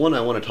next one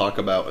I want to talk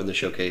about in the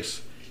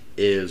showcase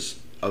is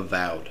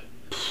Avowed.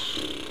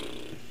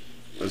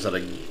 Is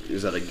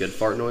that a good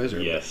fart noise?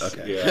 Or yes.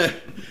 Okay. Yeah.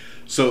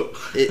 So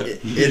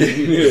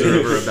Is there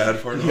ever a bad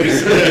fart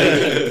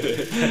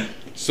noise?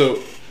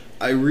 So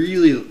I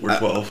really We're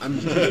 12. I'm,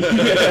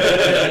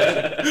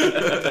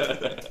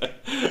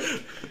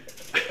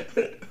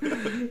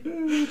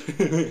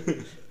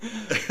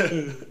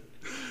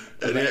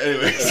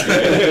 Anyways.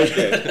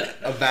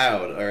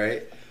 Avowed. All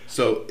right.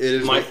 So it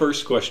is My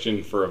first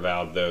question for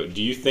Avowed, though,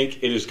 do you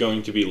think it is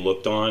going to be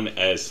looked on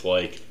as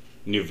like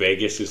New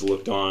Vegas is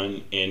looked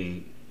on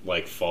in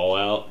like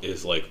Fallout?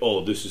 Is like,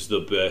 oh, this is the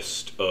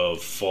best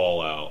of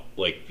Fallout.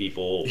 Like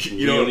people,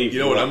 You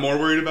know what I'm more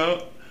worried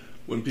about?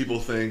 When people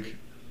think,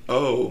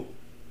 oh,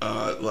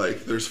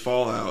 like there's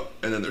Fallout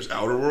and then there's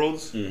Outer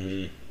Worlds,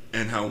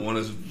 and how one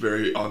is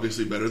very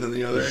obviously better than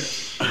the other.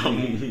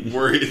 I'm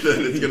worried that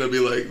it's gonna be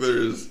like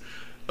there's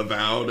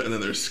Avowed and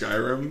then there's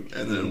Skyrim,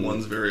 and then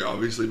one's very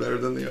obviously better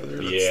than the other.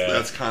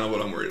 That's kind of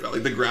what I'm worried about.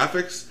 Like the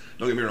graphics,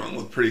 don't get me wrong,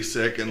 look pretty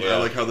sick, and I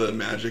like how the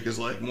magic is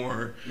like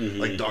more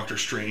like Doctor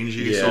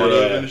Strangey sort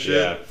of and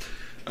shit.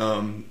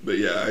 Yeah. But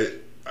yeah,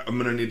 I'm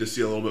gonna need to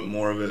see a little bit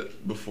more of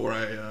it before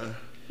I.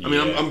 I mean,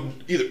 I'm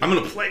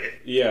gonna play it.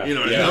 Yeah. You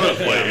know what I yeah, mean? I'm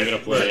gonna play I'm it. gonna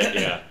play it.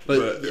 Yeah.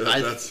 But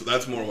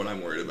that's more what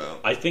I'm worried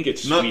about. I think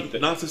it's Not sweet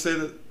that not to say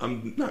that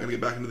I'm not gonna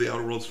get back into the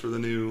Outer Worlds for the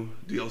new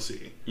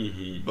DLC.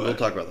 But we'll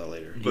talk about that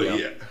later. But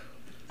yeah.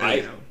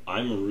 Anyhow.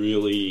 I'm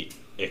really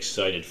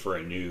excited for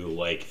a new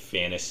like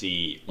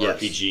fantasy Yes.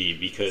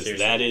 RPG because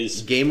Seriously. that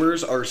is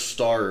Gamers are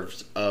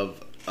starved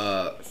of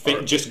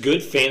just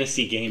good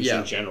fantasy games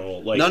Yeah. in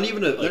general. Like not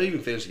even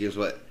fantasy games,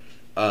 but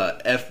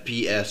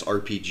FPS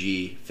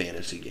RPG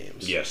fantasy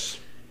games. yes.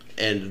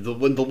 And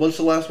what's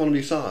the last one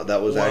we saw?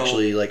 That was Well-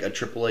 actually like a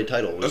AAA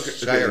title. It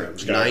was Okay, Skyrim.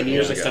 Skyrim, 9 He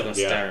years was ago. stuck on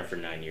Yeah. Skyrim for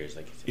 9 years.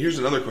 Like Here's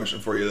another question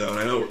for you though, and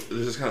I know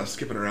this is kind of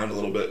skipping around a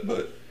little bit,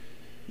 but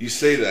you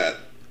say that,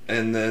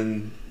 and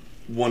then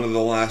one of the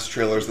last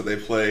trailers that they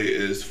play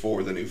is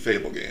for the new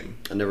Fable game.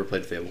 I never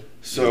played Fable. Never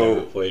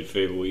So played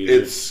Fable either.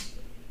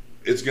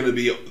 it's going to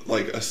be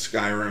like a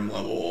Skyrim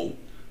level,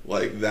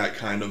 like that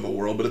kind of a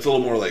world, but it's a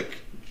little more like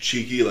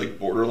cheeky, like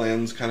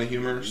Borderlands kind of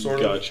humor, sort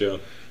of. Gotcha.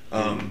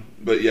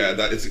 But yeah,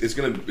 that it's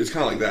kind of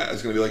like that.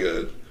 It's gonna be like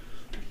a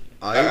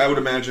I would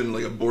imagine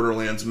like a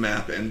Borderlands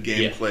map and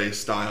gameplay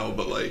style,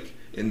 but like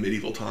in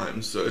medieval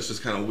times. So it's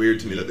just kind of weird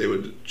to me that they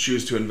would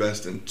choose to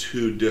invest in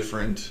two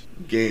different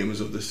games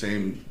of the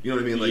same, you know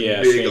what I mean, like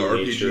Yeah, big same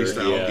RPG nature,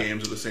 style yeah.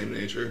 games of the same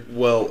nature.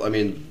 Well, I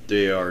mean,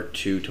 they are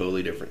two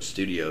totally different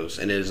studios,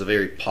 and it is a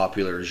very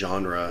popular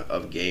genre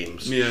of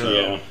games. Yeah. So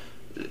Yeah.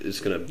 it's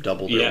going to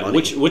double their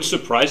money. which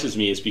surprises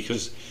me is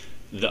because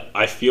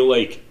I feel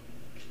like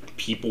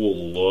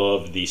people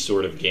love these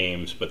sort of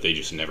games, but they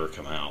just never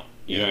come out.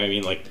 You know what I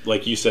mean?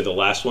 Like you said, the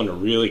last one to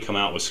really come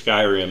out was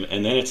Skyrim,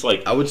 and then it's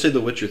like I would say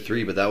The Witcher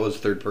 3, but that was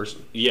third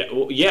person.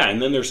 yeah,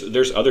 and then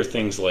there's other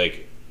things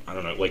like I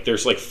don't know, like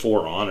there's like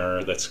For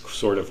Honor that's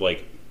sort of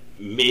like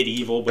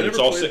medieval, but I it's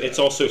never also played that. it's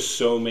also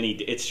so many.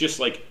 It's just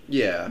like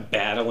Yeah.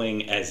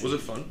 battling as Was it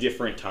fun?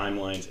 different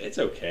timelines. It's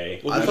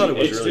okay. I thought it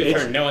was really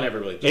it's, fun. no one ever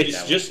really played it's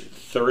that just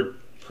third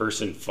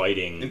person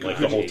fighting And like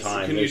could the whole you-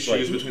 time. Can you There's,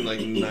 choose like, between like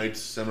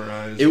knights,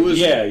 samurais? It was.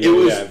 yeah, It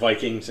was.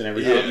 Vikings and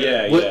everything.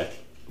 Yeah, What- yeah.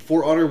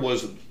 For Honor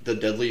was the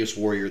deadliest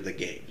warrior of the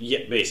game. Yeah,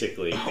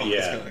 basically. that's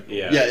yeah, kinda cool.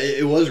 yeah. Yeah,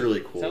 it was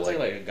really cool. Sounds like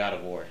a God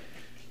of War.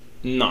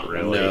 Not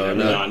really. No,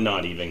 no.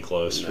 Not even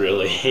close, No.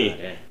 really.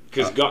 Yeah.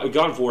 Because God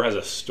of War has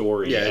a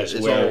story yeah, as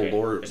it's well. all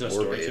lore, There's no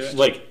lore story to based. it?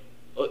 Like,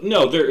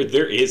 no, there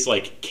is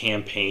like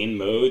campaign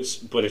modes,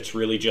 but it's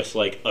really just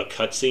like a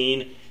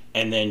cutscene,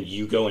 and then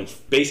you go and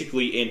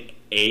basically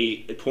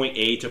in point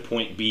A to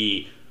point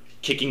B,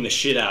 kicking the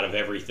shit out of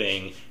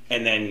everything,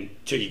 and then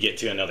till you get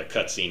to another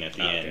cutscene at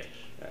the end.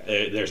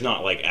 Okay. There's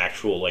not like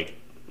actual like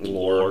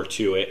lore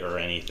to it or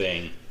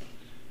anything.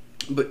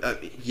 But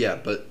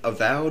but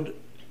Avowed.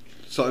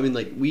 So I mean,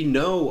 like, we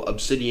know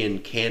Obsidian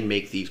can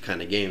make these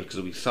kind of games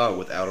because we saw it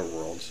with Outer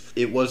Worlds.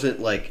 It wasn't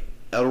like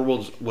Outer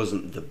Worlds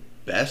wasn't the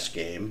best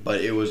game,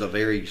 but it was a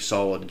very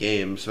solid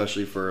game,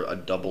 especially for a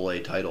AA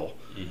title.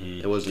 Mm-hmm.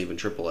 It wasn't even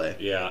AAA.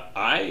 Yeah,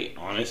 I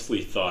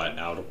honestly thought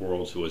Outer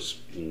Worlds was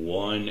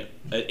one.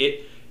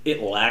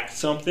 It lacked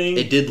something.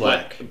 It did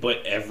lack,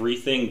 but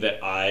everything that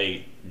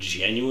I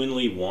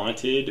genuinely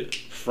wanted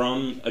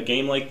from a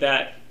game like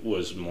that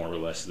was more or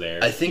less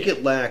there. I think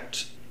it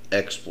lacked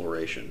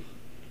exploration.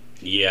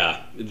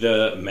 Yeah,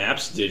 the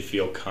maps did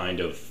feel kind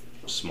of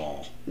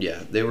small.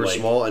 Yeah, they were Like,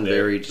 small and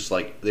very just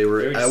like they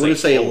were. I want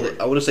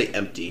to say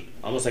empty.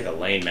 Almost like a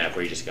lane map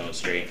where you're just going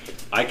straight.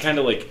 I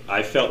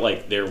felt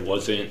like there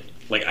wasn't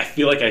like I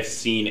feel like I've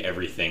seen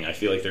everything. I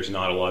feel like there's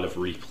not a lot of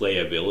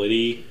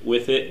replayability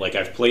with it. Like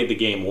I've played the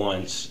game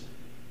once,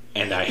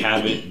 and I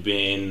haven't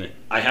been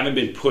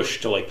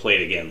pushed to like play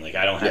it again. Like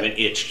I don't have an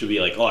itch to be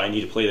like, oh, I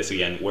need to play this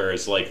again.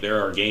 Whereas like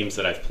there are games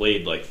that I've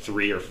played like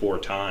 3 or 4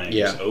 times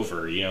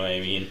over. You know what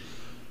I mean?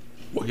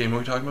 What game are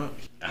we talking about?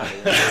 Outer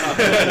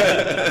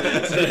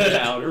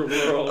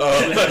Worlds.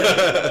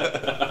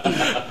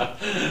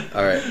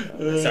 All right.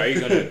 So are you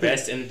going to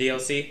invest in the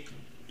DLC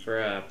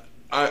for?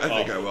 I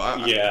think I will. I'm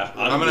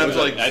gonna have to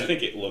like. I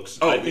think it looks.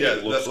 Oh, I think yeah,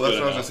 it looks that's what I good was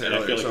gonna enough, say and I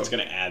feel earlier, like so- it's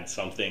going to add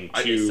something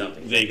I- to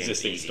something the to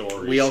existing gameplay.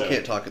 story. We all so-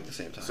 can't talk at the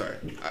same time. Sorry,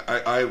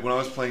 I when I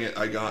was playing it,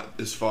 I got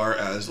as far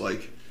as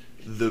like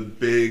the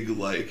big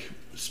like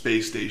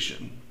space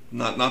station,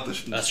 not the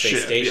space ship,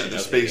 station? yeah, the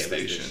Okay, space yeah,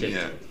 that's the station,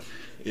 ship.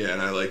 yeah,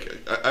 and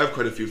I have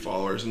quite a few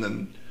followers, and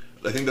then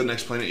I think the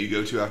next planet you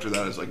go to after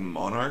that is like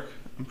Monarch.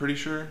 I'm pretty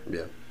sure.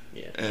 Yeah.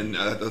 Yeah. And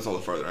that's all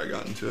the farther I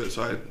got into it,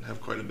 so I have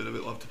quite a bit of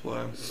it left to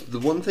play. The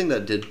one thing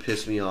that did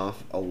piss me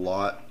off a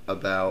lot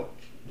about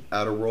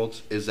Outer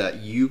Worlds is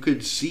that you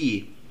could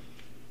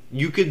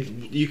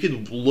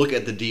look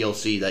at the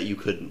DLC that you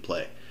couldn't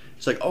play.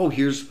 It's like, oh,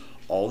 here's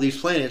all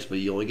these planets, but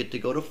you only get to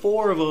go to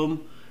 4 of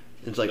them.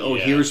 It's like, oh,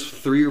 here's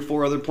 3 or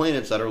 4 other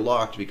planets that are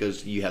locked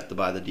because you have to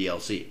buy the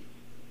DLC.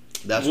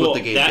 That's what the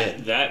game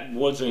did. That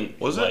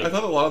wasn't. Was it? I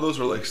thought a lot of those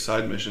were like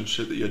side mission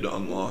shit that you had to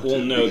unlock. Well,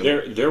 no,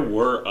 there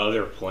were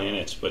other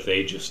planets, but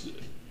they just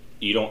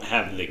you don't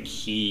have the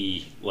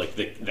key, like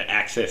the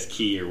access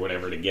key or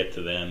whatever to get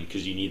to them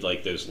because you need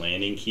like those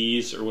landing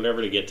keys or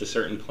whatever to get to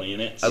certain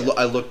planets.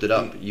 I looked it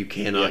up. You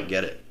cannot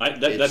get it.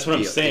 That's what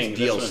I'm saying. It's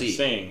That's DLC. what I'm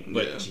saying.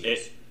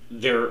 But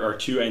there are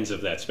 2 ends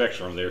of that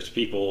spectrum. There's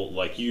people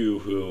like you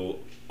who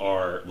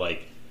are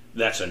like,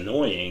 that's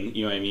annoying,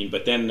 you know what I mean?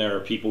 But then there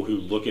are people who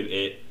look at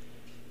it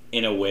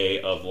in a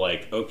way of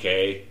like,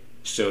 okay,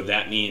 so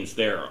that means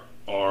there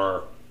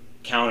are,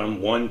 count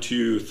them, 1,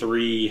 2,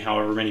 3,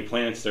 however many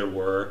planets there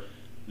were,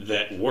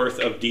 that worth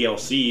of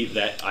DLC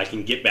that I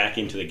can get back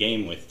into the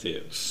game with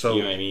too. So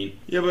you know what I mean?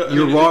 Yeah, but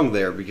you're wrong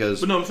there because.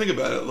 But no, think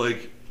about it.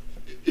 Like,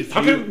 if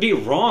How you, can it be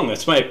wrong?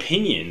 That's my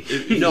opinion.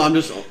 No, I'm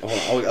just.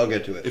 Hold on, I'll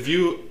get to it. if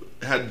you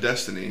had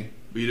Destiny,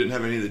 but you didn't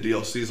have any of the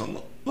DLCs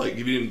on, like,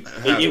 if you didn't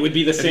have, It would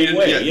be the if you same didn't-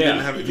 way. If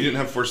you didn't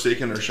have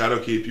Forsaken or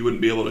Shadowkeep, you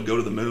wouldn't be able to go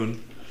to the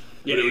moon.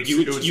 Yeah, But it would-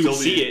 you it would would still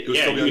see be- it. it would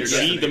Yeah, still be you on would your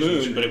see the destination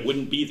moon, screen. but it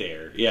wouldn't be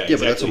there. Yeah, Yeah, but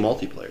that's a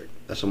exactly. multiplayer.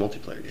 That's a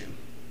multiplayer game.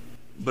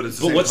 But it's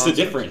the But same what's concept.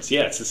 the difference?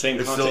 Yeah, it's the same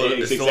It's concept. still,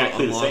 It's still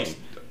exactly an the unlocked same.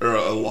 or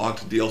a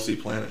locked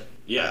DLC planet.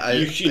 Yeah,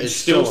 you can it's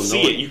still still see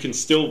annoying. it. You can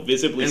still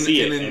visibly And,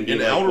 see and it in, and be in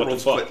like, Outer what the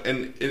Worlds, fuck?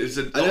 and it's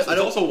I don't-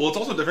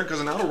 also different because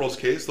in Outer Worlds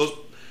case,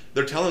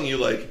 they're telling you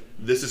like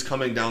this is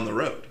coming down the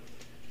road.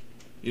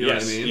 You know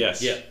yes, what I mean?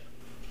 yes. Yeah.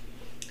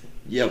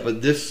 Yeah,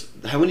 but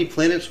how many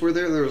planets were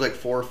there? There was like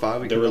 4 or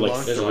 5. There were like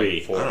unlock? There's 3. only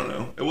 4. I don't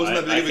know. It wasn't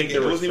I- that I big of a think game.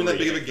 there It were wasn't even that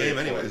 3, big of a game,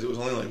 like 4. anyways. It was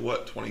only like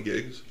what 20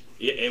 gigs.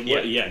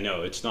 Yeah,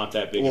 no, it's not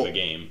that big Well, of a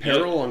game.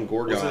 Peril on Was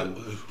Gorgon.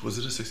 was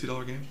it a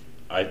 $60 game?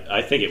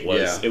 I think it was.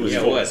 Yeah. It was Yeah,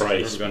 full it was.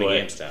 price. We're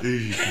going to But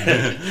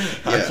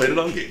GameStop. I Yeah. played it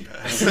on Game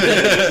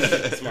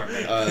Pass. Smart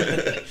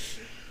man.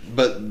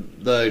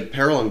 But the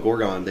Peril on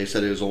Gorgon, they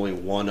said it was only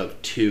one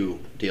of 2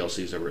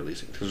 DLCs they're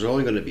releasing. Because there's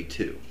only going to be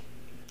 2.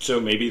 so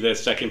maybe the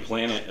second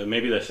planet,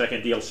 maybe the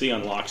second DLC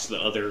unlocks the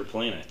other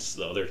planets,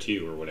 the other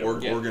 2 or whatever. Or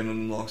Gorgon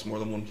unlocks more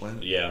than one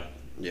planet. Yeah.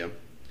 Yeah.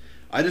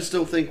 I just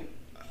don't think.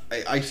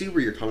 I see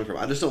where you're coming from.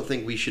 I just don't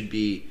think we should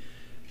be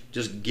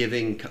just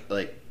giving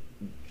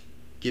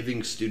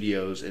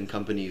studios and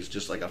companies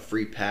just like a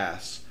free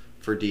pass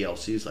for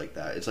DLCs like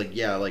that. It's like,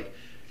 yeah, like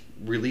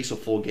release a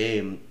full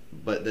game,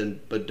 but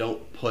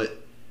don't put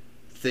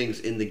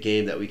things in the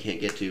game that we can't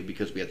get to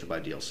because we have to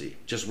buy DLC.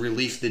 Just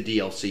release the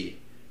DLC,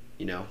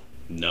 you know?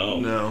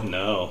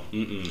 No.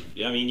 Mm-mm.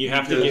 Yeah, I mean, you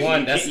have to. Because give,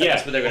 one, that's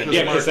what they're gonna do.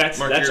 Yeah, because that's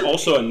Mark,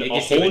 also it a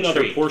gets you whole a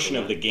other treat portion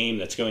for of the one. game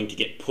that's going to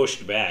get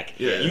pushed back.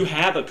 Yeah. You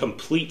have a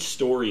complete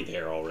story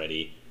there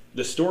already.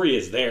 The story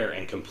is there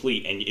and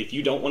complete, and if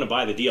you don't want to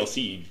buy the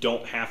DLC, you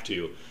don't have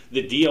to.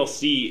 The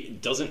DLC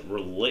doesn't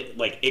relate,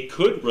 like, it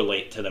could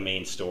relate to the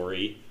main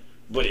story,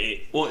 But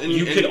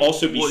you could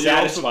also be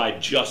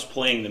satisfied just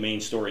playing the main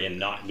story and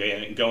not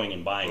going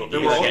and buying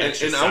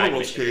it. In Outer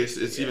Worlds' case,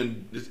 it's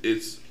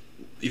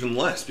even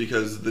less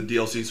because the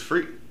DLC is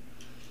free.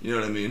 You know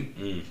what I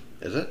mean?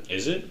 Is it?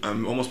 Is it?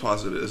 I'm almost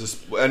positive it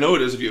is. I know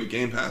it is if you have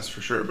Game Pass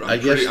for sure, but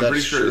I'm guess pretty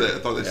sure true. that I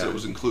thought they said it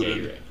was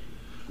included. Right.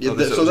 Yeah,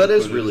 so that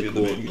is really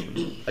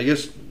cool. I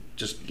guess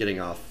just getting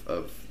off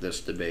of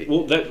this debate.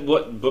 Well,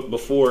 but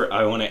before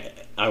I want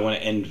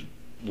to end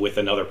with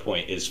another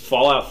point is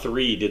Fallout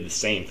 3 did the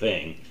same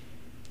thing,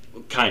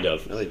 kind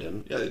of. No, they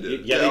didn't. Yeah, they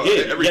did. Yeah, they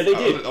did. They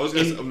did. I was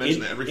going to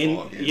mention every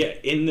Fallout game. Yeah,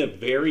 in the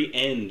very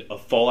end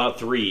of Fallout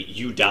 3,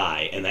 you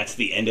die, and that's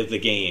the end of the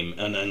game.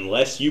 And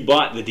unless you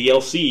bought the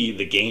DLC,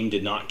 the game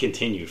did not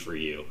continue for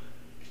you.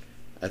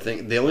 I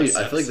think they only.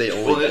 I feel like they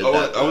only. Did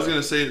that, I was going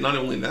to say not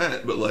only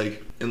that, but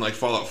like in like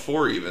Fallout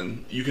 4,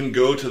 even you can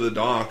go to the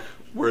dock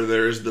where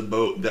there is the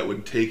boat that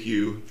would take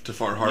you to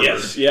Far Harbor.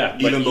 Yes, yeah.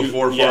 Even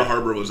before Far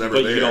Harbor was ever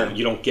there. But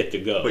you don't get to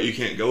go. But you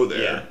can't go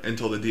there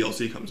until the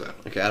DLC comes out.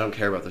 Okay, I don't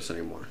care about this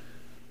anymore.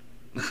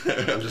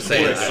 I'm just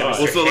saying.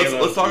 Well, so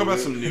let's talk about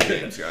some new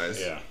games,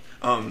 guys. Yeah.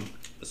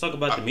 Let's talk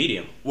about the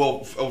medium.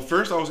 Well,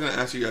 first I was going to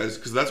ask you guys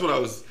because that's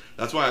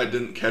why I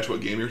didn't catch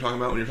what game you were talking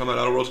about when you were talking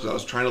about Outer Worlds because I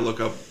was trying to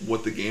look up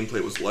what the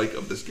gameplay was like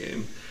of this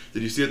game.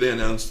 Did you see that they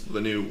announced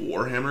the new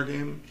Warhammer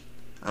game?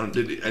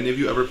 Did any of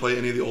you ever play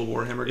any of the old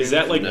Warhammer games? Is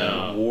that like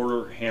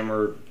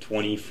Warhammer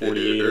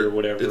 2048 or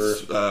whatever?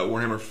 It's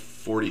Warhammer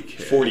 40K.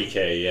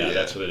 40K, yeah,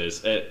 that's what it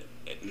is.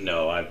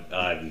 No,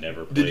 I've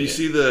never played it. Did you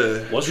see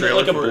the Wasn't it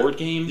like a board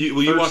game?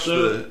 You watched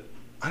the...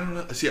 I don't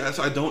know. See,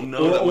 I don't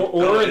know.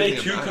 Or are they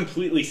two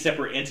completely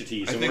separate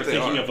entities? And we're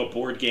thinking of a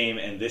board game,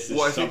 and this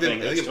is something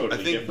that's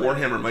totally different.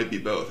 Warhammer might be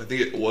both. I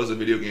think it was a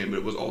video game, but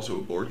it was also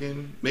a board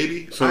game.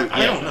 Maybe. So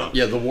I don't know.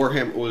 Yeah, the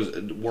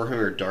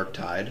Warhammer Dark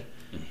Tide.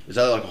 Is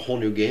that like a whole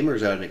new game, or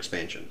is that an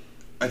expansion?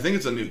 I think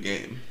it's a new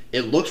game.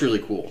 It looks really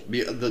cool.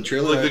 The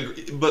trailer,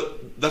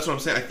 but that's what I'm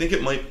saying. I think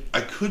it might.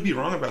 I could be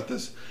wrong about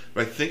this,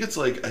 but I think it's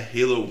like a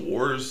Halo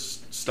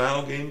Wars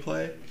style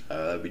gameplay.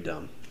 That'd be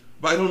dumb.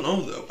 But I don't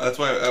know though. That's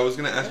why I was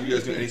going to ask you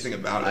guys to do anything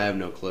about it. I have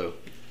no clue.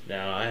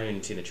 No, I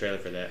haven't seen the trailer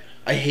for that.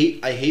 I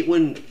hate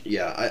when.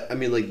 Yeah, I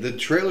mean, like the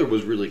trailer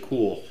was really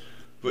cool.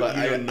 But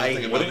you know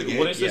nothing about the game.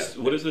 What is this?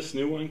 What is this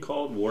new one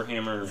called?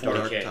 Warhammer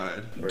Dark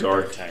Tide.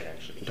 Dark Tide,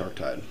 actually. Dark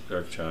Tide.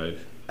 Dark Tide.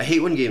 I hate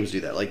when games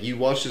do that. Like you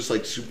watch this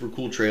like super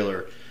cool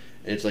trailer,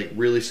 and it's like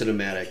really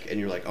cinematic, and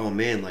you're like, oh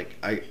man,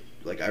 I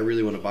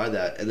really want to buy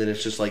that, and then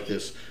it's just like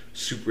this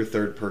super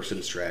third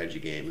person strategy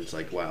game. It's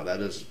like, wow,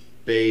 that is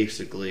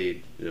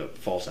basically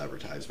false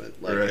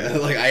advertisement. Like, right.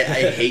 Like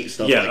I hate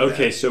stuff. Yeah. Like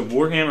Okay. that. So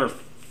Warhammer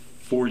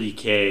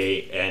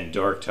 40K and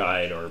Dark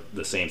Tide are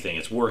the same thing.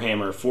 It's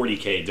Warhammer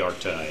 40K Dark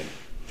Tide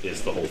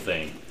is the whole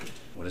thing.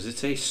 What does it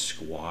say?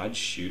 Squad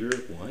shooter?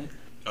 What?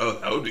 Oh,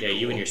 that would be cool. Yeah,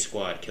 you and your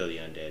squad kill the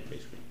undead,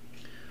 basically.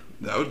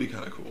 That would be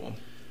kind of cool.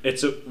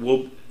 It's a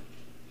well.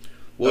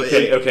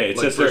 Okay. It like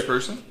says first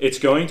person? It's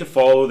going to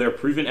follow their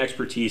proven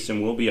expertise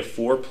and will be a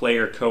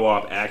 4-player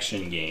co-op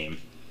action game.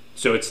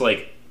 So it's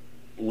like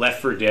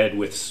Left 4 Dead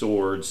with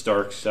swords.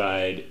 Dark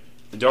Tide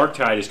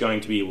is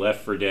going to be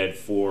Left 4 Dead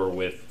 4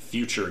 with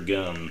future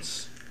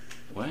guns.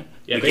 What?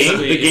 Yeah, the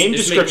game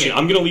it's description.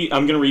 I'm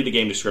gonna read the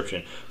game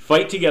description.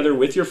 Fight together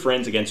with your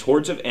friends against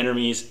hordes of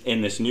enemies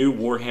in this new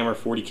Warhammer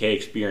 40K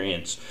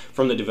experience.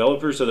 From the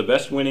developers of the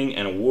best-selling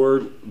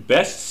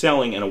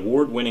and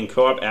award-winning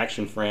co-op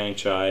action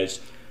franchise,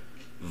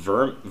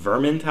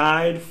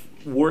 Vermintide,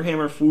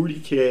 Warhammer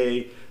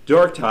 40K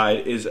Dark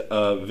Tide is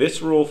a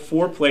visceral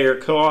 4-player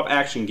co-op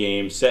action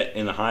game set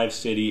in the hive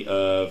city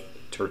of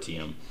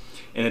Tertium.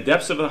 In the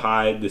depths of the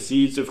hive, the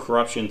seeds of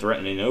corruption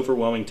threaten an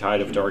overwhelming tide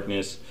of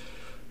darkness.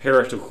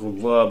 Heretical,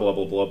 blah blah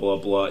blah blah blah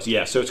blah.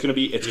 Yeah, so it's gonna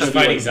be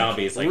fighting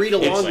zombies. Like read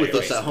along with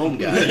us at home,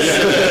 guys.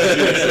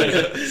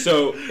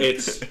 So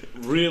it's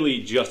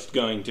really just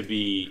going to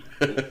be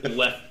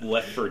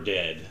Left 4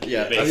 Dead.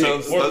 Yeah, that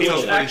sounds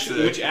pretty sick.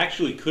 Which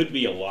actually could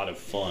be a lot of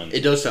fun. It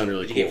does sound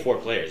really cool. You get 4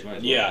 players. Might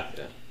as well. Yeah.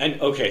 And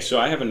okay,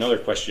 so I have another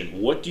question.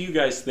 What do you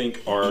guys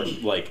think are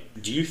like?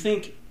 Do you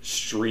think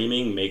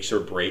streaming makes or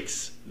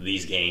breaks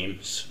these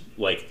games?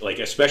 Like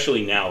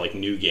especially now, like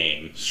new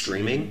games.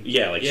 Streaming?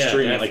 Yeah, Yeah,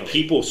 streaming. definitely. Like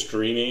people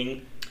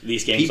streaming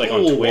these games People like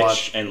on will Twitch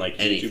watch and like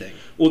anything. YouTube.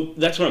 Well,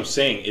 that's what I'm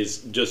saying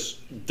is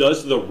just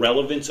does the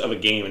relevance of a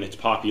game and its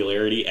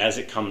popularity as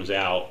it comes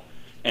out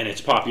and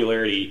its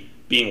popularity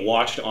being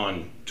watched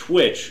on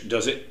Twitch,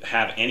 does it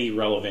have any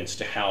relevance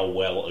to how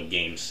well a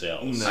game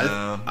sells?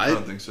 No, I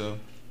don't think so.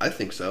 I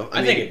think so.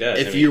 I think it does.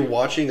 If you're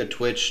watching a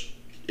Twitch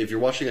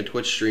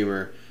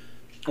streamer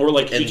Or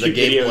like and YouTube the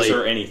gameplay videos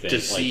or anything to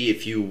like, see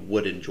if you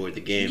would enjoy the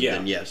game, Yeah.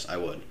 then yes, I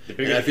would. The And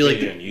bigger I feel like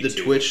the the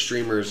YouTube, Twitch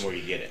streamers, the more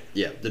you get it.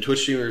 yeah, the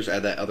Twitch streamers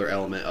add that other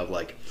element of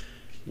like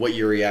what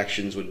your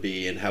reactions would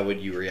be and how would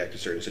you react to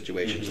certain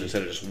situations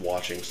instead of just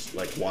watching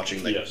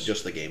Yes.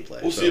 just the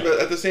gameplay. Well, So- see,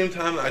 but at the same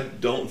time, I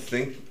don't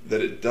think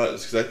that it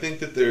does because I think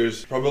that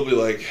there's probably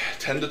like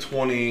 10 to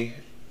 20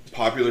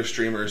 popular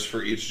streamers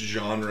for each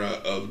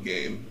genre of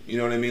game. You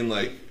know what I mean?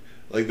 Like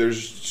Like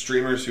there's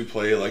streamers who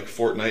play like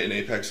Fortnite and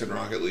Apex and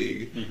Rocket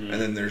League, and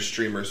then there's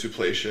streamers who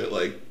play shit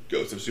like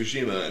Ghost of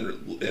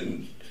Tsushima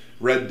and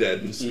Red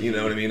Dead, and you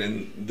know what I mean.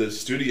 And the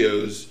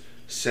studios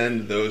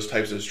send those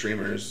types of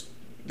streamers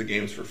the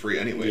games for free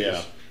anyways.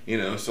 Yeah. You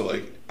know, so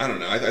like I don't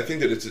know. I think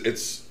that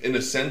it's in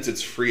a sense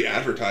it's free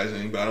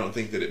advertising, but I don't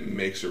think that it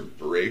makes or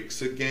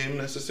breaks a game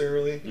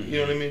necessarily. You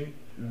know what I mean?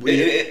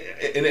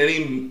 In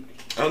any,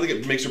 I don't think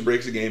it makes or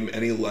breaks a game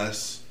any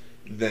less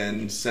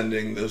than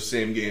sending those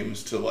same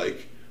games to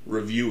like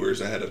reviewers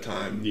ahead of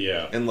time.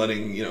 Yeah. And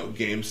letting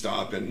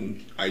GameStop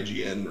and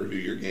IGN review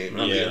your game. I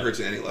don't think it hurts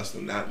it any less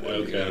than that way.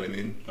 Okay. You know what I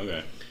mean?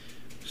 Okay.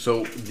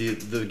 So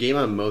the game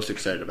I'm most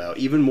excited about,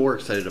 even more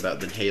excited about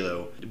than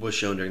Halo, was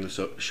shown during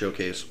the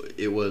showcase.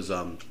 It was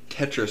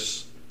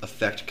Tetris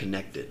Effect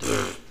Connected.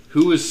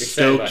 Who was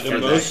stoked about for The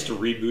that? most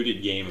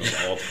rebooted game of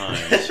all time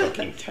is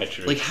fucking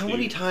Tetris. Like how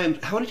many dude.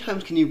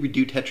 times can you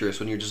redo Tetris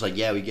when you're just like,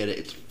 yeah, we get it,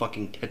 it's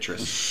fucking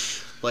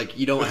Tetris. Like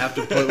you don't have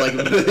to put like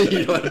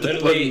you don't have to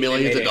put Literally,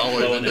 millions of they glow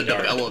dollars in the into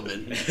dark.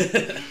 development.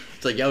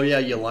 It's like, oh yeah,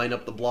 you line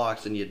up the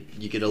blocks and you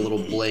get a little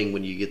bling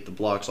when you get the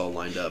blocks all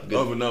lined up. Good.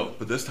 Oh, but no.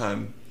 But this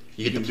time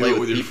You get can to play do it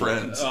with with your people.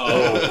 friends.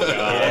 Oh,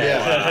 God.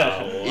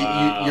 Yeah.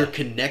 Wow. You're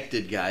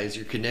connected, guys.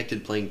 You're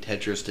connected playing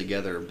Tetris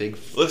together. Big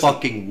Listen,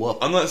 fucking whoop.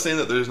 I'm not saying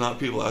that there's not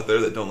people out there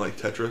that don't like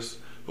Tetris,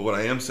 but what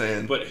I am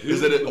saying But who,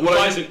 is that who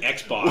buys an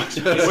Xbox?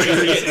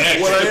 Series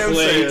X what I to am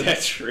play saying-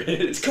 Tetris.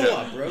 It's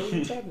co-op, bro. What are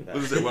you talking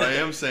about? what I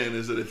am saying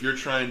is that if you're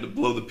trying to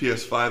blow the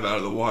PS5 out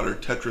of the water,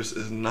 Tetris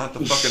is not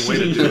the fucking way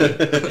to do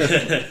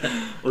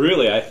it.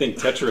 Really, I think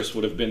Tetris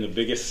would have been the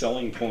biggest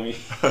selling point.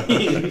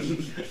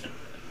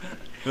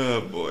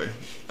 Oh boy.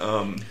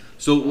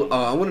 So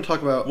I want to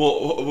talk about.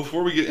 Well,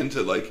 before we get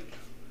into like,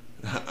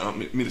 I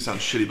don't mean to sound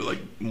shitty, but like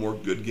more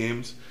good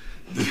games.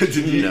 Did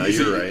you, No,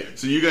 you're right.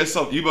 So you guys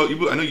saw you both.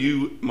 I know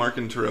you, Mark,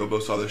 and Taro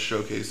both saw the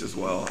showcase as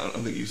well. I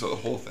don't think you saw the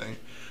whole thing,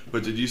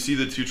 but did you see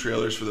the two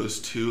trailers for those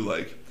two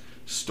like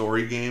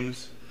story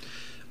games?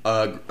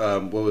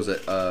 What was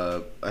it?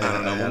 I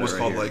don't know. had One was it right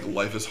called here. like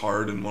Life is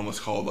Hard, and one was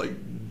called like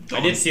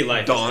Dawn, did see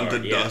Life is Dawn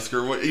Hard, to yeah. Dusk,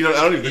 or what? You know,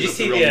 I don't even Did think you that's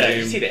see the the real Did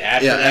you name. see the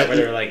ad Yeah, for that where I-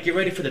 they were like, "Get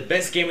ready for the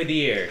best game of the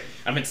year"?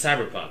 I'm in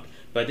Cyberpunk,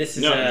 but this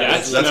is No,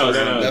 that's that's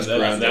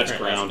grounded. That's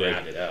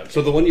grounded. Oh,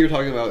 So the one you're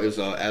talking about is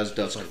As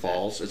Dusk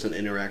Falls. It's an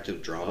interactive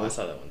oh, drama. I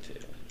saw that one too.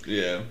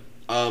 Yeah.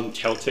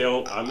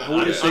 Telltale. I'm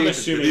say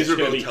assuming these it's are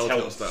going to both be Telltale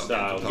Telltale style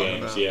style games I'm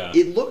games. talking Yeah.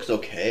 It looks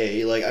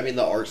okay. Like I mean,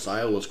 the art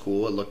style was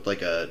cool. It looked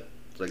like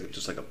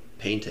just like a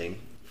painting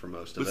for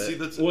most of But it. see,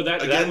 that's Well,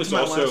 that again, was to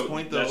my also last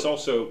point, though. that's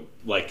also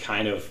like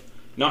kind of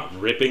not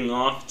ripping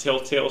off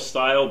Telltale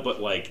style,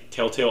 but like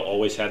Telltale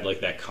always had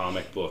like that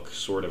comic book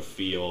sort of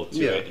feel to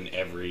Yeah. it in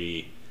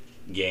every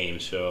game.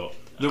 So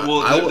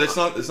I- It's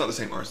not the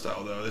same art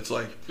style though. It's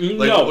like,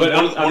 No,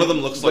 but one of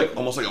them looks but- like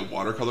almost like a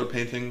watercolor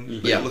painting.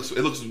 Like, Yeah. it looks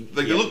like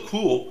they Yeah. look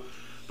cool,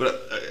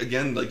 but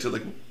again, like to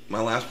like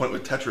my last point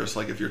with Tetris,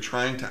 like if you're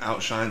trying to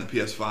outshine the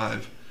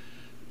PS5,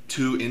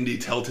 two indie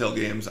Telltale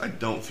games, I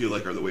don't feel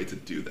like are the way to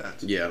do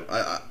that. Yeah,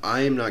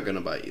 I am not gonna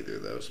buy either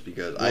of those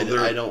because Well, they're-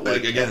 I don't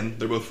like again,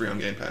 they're both free on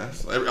Game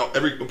Pass.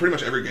 Pretty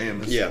much every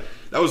game. Is, Yeah.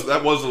 that was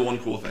the one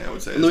cool thing I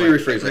would say. Let me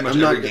rephrase Pretty that. much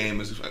I'm not every g-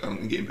 game is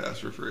on Game Pass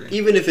for free.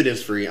 Even if it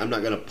is free, I'm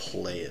not gonna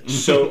play it.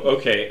 So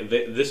okay,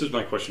 this is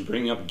my question.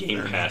 Bringing up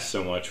Game Pass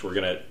so much,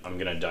 I'm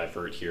gonna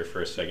divert here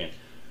for a second.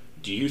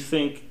 Do you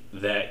think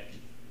that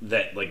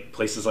like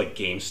places like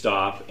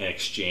GameStop and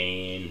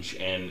Exchange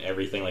and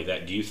everything like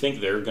that, do you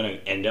think they're gonna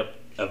end up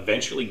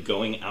eventually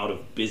going out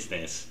of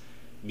business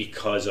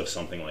because of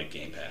something like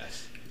Game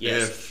Pass?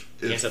 Yes, If-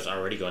 GameStop's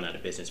already going out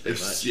of business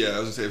pretty much. Yeah, I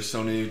was gonna say if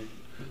Sony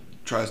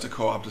tries to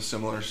co-opt a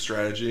similar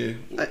strategy,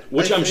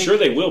 Which I'm think- sure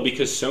they will,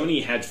 because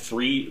Sony had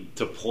free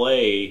to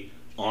play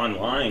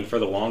online for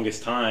the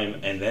longest time,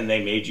 and then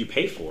they made you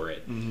pay for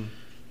it. Mm-hmm.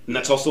 And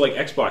that's also like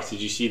Xbox.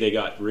 Did you see they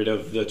got rid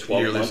of the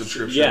 12 Yearly months?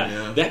 subscription, Yeah,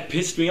 yeah. that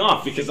pissed me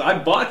off because I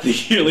bought the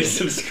yearly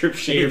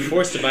subscription. You're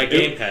forced to buy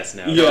Game Pass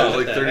now. Yeah. it was What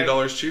like the heck?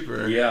 $30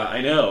 cheaper. Yeah,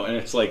 I know, and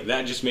it's like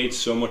that just made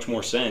so much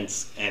more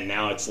sense. And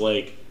now it's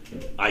like,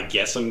 I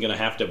guess I'm gonna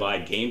have to buy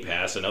Game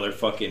Pass, another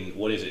fucking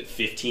what is it,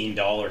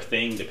 $15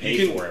 thing to pay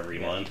You can- for every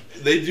month.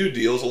 They do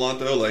deals a lot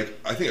though. Like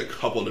I think a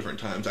couple different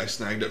times I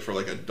snagged it for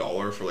like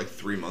 $1 for like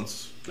 3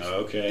 months.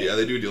 Okay. Yeah,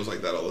 they do deals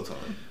like that all the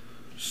time.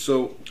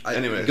 So,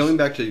 Anyways, going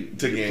back to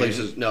games,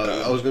 places. No,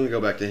 I was going to go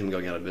back to him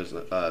going out of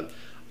business.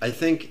 I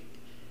think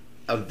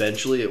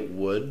eventually it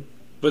would.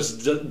 But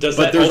does But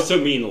that there's-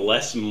 also mean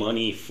less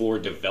money for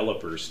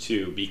developers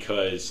too?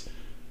 Because,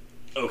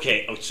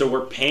 okay, so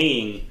we're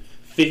paying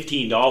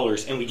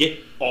 $15 and we get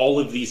all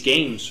of these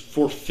games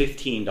for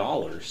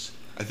 $15.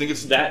 I think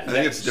it's That- I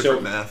think it's that- different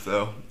so- math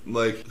though.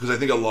 Like because I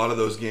think a lot of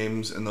those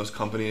games and those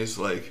companies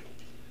like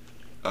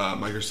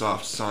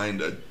Microsoft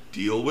signed a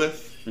deal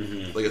with.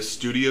 Like a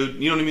studio,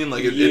 you know what I mean?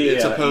 Like it's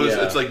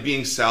Yeah. it's like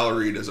being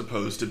salaried as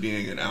opposed to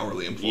being an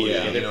hourly employee.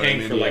 Yeah, you They're know what I paying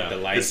mean? for like Yeah. the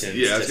It's- license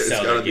Yeah, to it's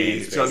sell gotta their be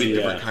games. it's gotta be basically.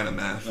 different Yeah. kind of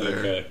math there.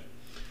 Okay.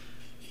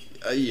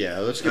 Yeah,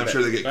 let's And get I'm back.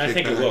 sure they get But kickbacks. I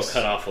think it will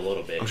cut off a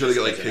little bit. I'm sure they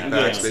get like just 'cause of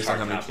kickbacks that. based on how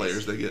Hard many copies.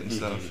 players they get and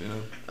stuff. You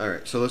know. All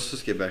right, so let's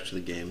just get back to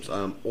the games.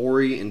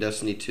 Ori and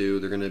Destiny 2,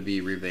 they're going to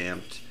be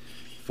revamped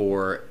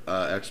for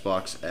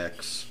Xbox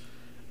X.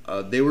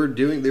 They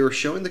were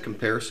showing the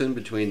comparison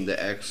between the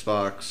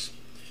Xbox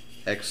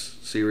X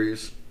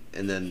series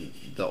and then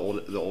the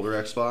older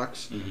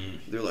Xbox.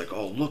 They're like,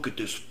 "Oh, look at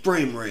this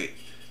frame rate."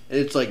 And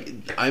it's like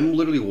I'm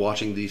literally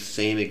watching the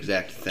same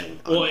exact thing.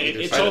 on Well, either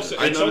it's side of also-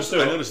 it. I It's noticed.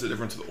 also- I noticed the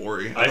difference with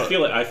Ori. I feel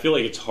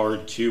like it's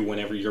hard too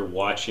whenever you're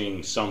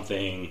watching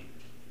something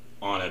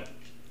on a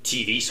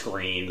TV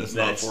screen That's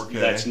not 4K.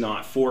 that's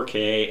not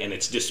 4K and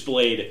it's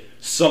displayed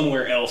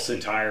somewhere else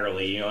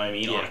entirely. You know what I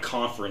mean? On a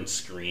conference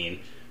screen.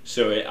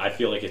 So I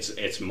feel like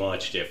it's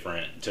much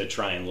different to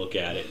try and look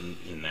at it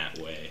in that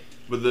way.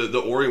 But the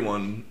Ori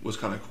one was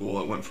kind of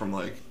cool. It went from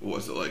like, what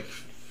was it, like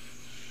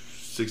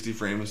 60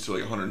 frames to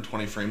like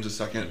 120 frames a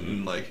second,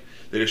 and like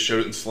they just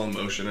showed it in slow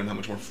motion and how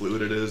much more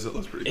fluid it is. It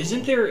looks pretty cool.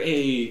 Isn't there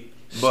a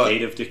But-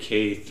 State of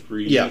Decay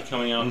 3 Yeah.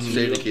 coming out soon?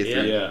 State of Decay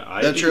 3. Yeah,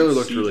 I That didn't trailer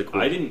looked see- really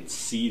cool. I didn't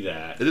see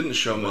that. It didn't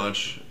show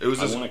much. It was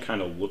I just want to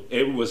kind of look.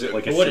 Was it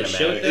like a What it cinematic?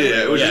 showed there?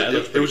 yeah, it was Yeah, it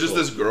looks just, it was pretty just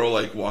cool. this girl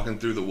like walking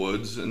through the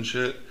woods and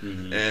shit,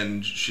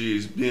 and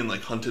she's being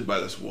like hunted by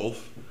this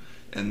wolf,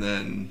 and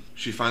then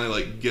she finally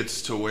like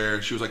gets to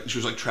where she was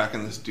like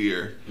tracking this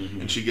deer,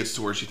 and she gets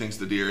to where she thinks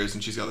the deer is,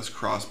 and she's got this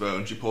crossbow,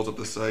 and she pulls up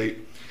the sight,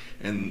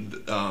 and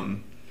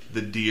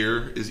the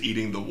deer is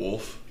eating the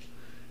wolf,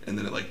 and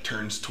then it like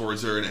turns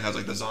towards her, and it has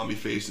like the zombie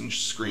face and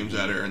screams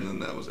at her, and then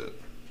that was it.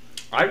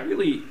 I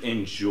really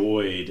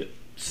enjoyed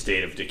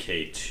State of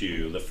Decay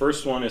 2. The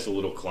first one is a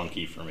little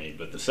clunky for me,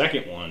 but the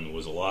second one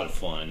was a lot of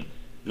fun.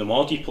 The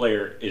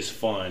multiplayer is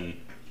fun.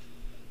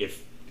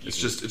 If It's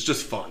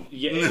just fun.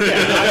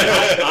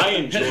 I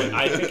enjoy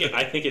it.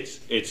 I think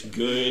it's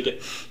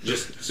good.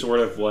 Just sort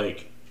of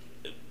like,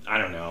 I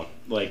don't know,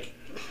 like,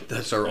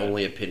 That's our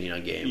only opinion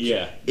on games.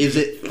 yeah. Is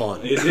it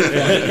fun? Is it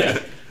fun? Yeah.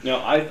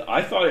 No,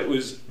 I thought it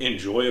was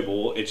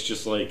enjoyable. It's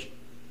just like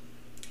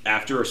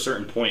after a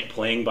certain point,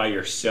 playing by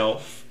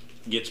yourself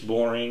gets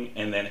boring,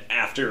 and then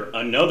after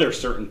another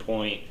certain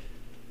point,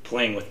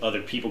 playing with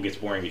other people gets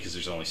boring because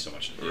there's only so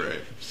much to do. Right.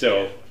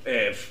 So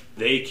if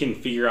they can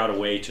figure out a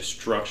way to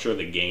structure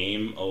the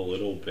game a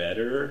little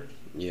better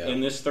Yeah.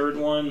 in this third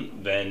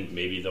one, then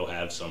maybe they'll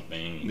have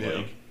something Yeah.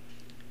 like.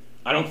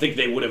 I don't think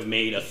they would have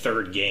made a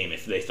third game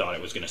if they thought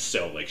it was going to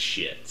sell like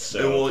shit.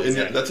 So Well, and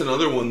that's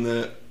another one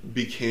that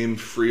became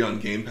free on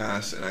Game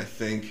Pass, and I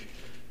think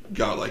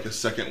got like a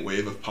second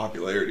wave of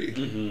popularity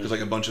because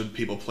like a bunch of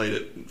people played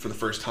it for the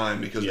first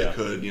time because Yeah. they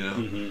could, you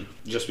know.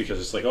 just because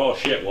it's like, oh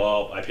shit,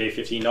 well, I pay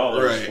 $15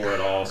 Right, for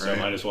it all, so right.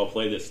 I might as well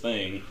play this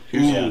thing.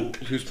 Ooh.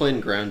 Who's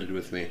playing Grounded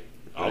with me?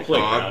 I'll play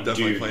Oh, I'm Grounded.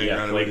 definitely Dude, playing yeah,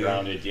 Grounded play with you.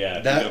 Grounded. Yeah,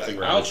 if That- you don't play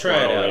Grounded, I'll try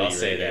it out. already I'll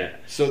say right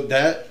that. So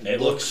that It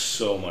looks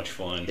so much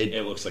fun.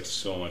 It looks like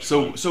so much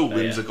fun. So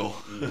whimsical.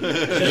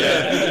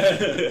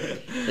 I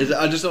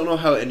just don't know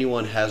how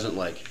anyone hasn't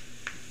like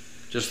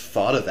just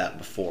thought of that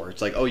before.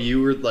 It's like, oh,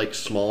 you were like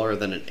smaller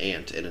than an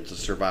ant, and it's a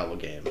survival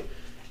game.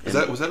 was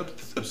that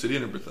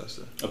Obsidian or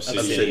Bethesda?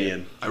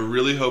 Obsidian. I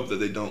really hope that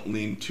they don't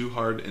lean too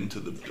hard into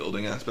the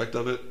building aspect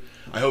of it.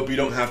 I hope you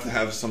don't have to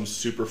have some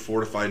super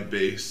fortified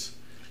base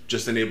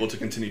just able to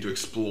continue to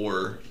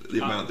explore the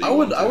amount that you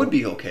want to. I would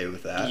be okay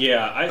with that.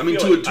 Yeah, I mean,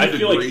 feel to like, a I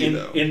feel like degree,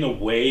 though. in the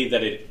way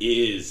that it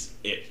is,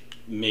 it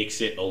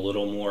makes it a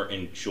little more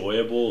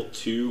enjoyable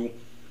to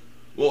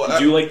Well,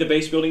 do like the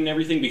base building and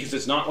everything, because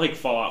it's not like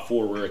Fallout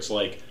 4 where it's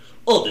like,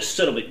 oh, this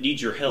settlement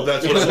needs your help.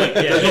 That's what It's I'm-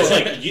 like,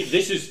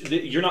 it's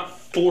like you're not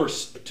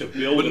forced to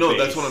build. But a no,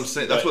 base, that's what I'm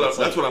saying. That's but it's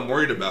that's like- what I'm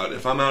worried about.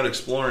 If I'm out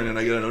exploring and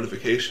I get a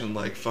notification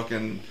like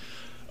fucking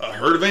a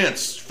herd of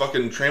ants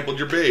fucking trampled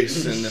your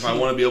base, and if I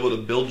want to be able to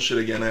build shit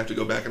again, I have to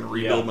go back and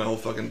rebuild Yeah. my whole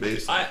fucking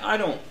base. I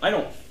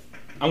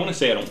want to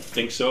say I don't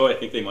think so. I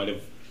think they might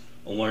have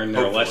learned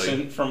their Hopefully.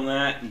 lesson from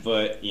that,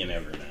 but you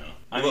never know.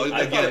 I well, mean,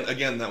 I thought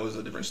again, that was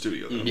a different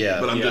studio. Though.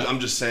 Yeah. but Yeah. I'm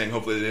just saying.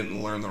 Hopefully, they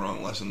didn't learn the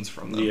wrong lessons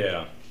from them.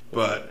 yeah.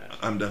 But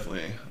I'm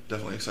definitely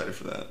excited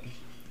for that.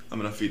 I'm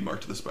gonna feed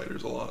Mark to the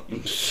spiders a lot.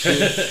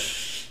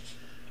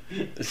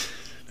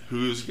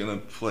 Who's gonna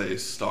play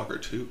Stalker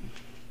 2?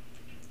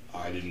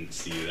 I didn't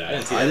see that. I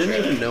didn't see I didn't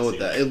trailer. even know what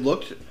that. It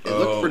looked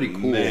pretty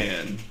cool.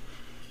 Man.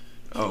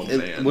 Oh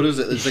man. What is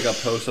it? It's like a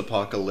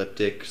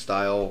post-apocalyptic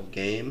style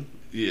game.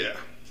 Yeah,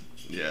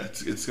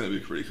 it's gonna be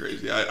pretty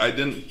crazy. I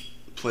didn't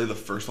play the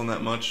first one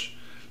that much,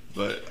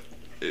 but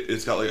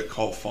it's got like a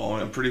cult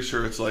following. I'm pretty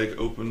sure it's like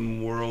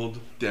open world.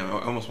 Damn,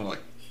 I almost want to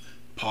like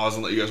pause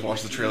and let you guys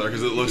watch the trailer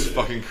because it looks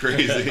fucking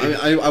crazy.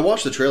 I mean, I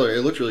watched the trailer.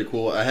 It looked really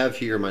cool. I have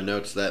here in my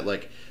notes that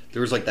like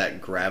there was like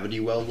that gravity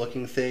well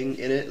looking thing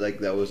in it, like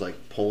that was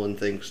like pulling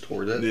things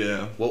toward it.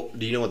 Yeah. Well,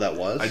 do you know what that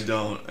was? I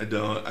don't.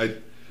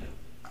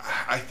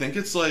 I think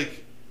it's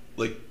like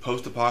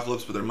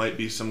post-apocalypse, but there might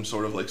be some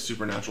sort of like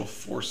supernatural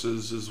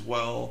forces as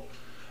well.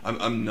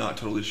 I'm not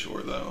totally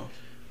sure though.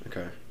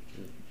 Okay.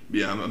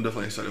 Yeah, I'm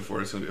definitely excited for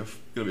it. It's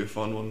gonna be a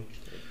fun one.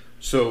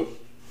 So,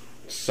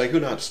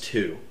 Psychonauts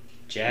 2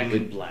 Jack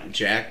Black.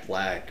 Jack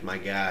Black, my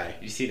guy.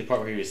 You see the part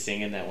where he was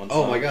singing that one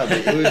Oh song? my god,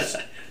 it was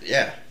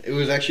it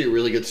was actually a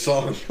really good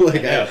song.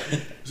 Like Yeah.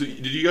 So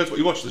did you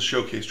watched the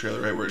showcase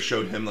trailer, right, where it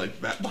showed him like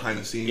behind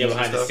the scenes? Yeah, and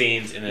behind the stuff?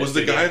 scenes. In Was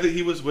the guy that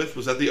he was with?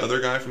 Was that the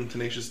other guy from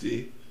Tenacious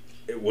D?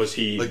 Was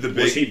he Like the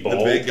was he big, bald?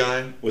 the big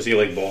guy? Was he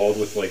like bald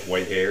with like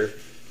white hair?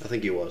 I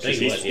think he was. I think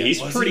he He's, was, yeah.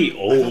 he's Was pretty he?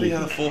 old. I thought he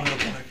had a full head of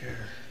black hair.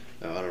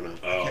 Oh, I don't know.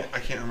 Oh. I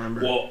can't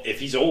remember. Well, if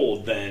he's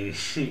old, then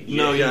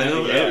no, yeah, I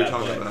know what you're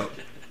talking but- about.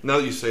 Now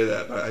that you say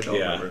that, but I don't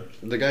Yeah. remember.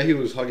 The guy he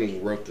was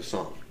hugging wrote the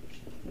song,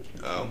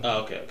 Oh. Oh,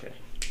 okay.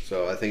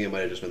 so I think it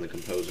might have just been the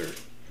composer.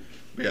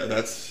 But yeah,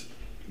 that's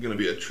gonna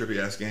be a trippy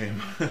ass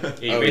game. Yeah,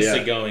 you're Oh, basically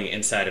yeah. going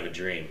inside of a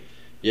dream.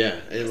 Yeah,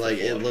 and like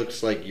the it floor.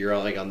 looks like you're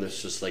like on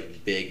this just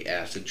like big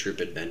acid trip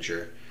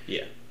adventure,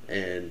 Yeah.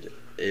 and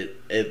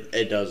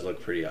it does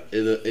look pretty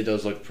it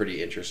does look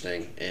pretty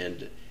interesting,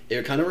 and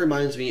it kind of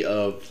reminds me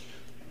of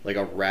like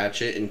a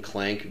Ratchet and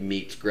Clank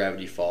meets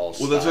Gravity Falls.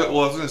 Well, that's style. what,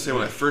 well, I was gonna say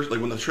when I first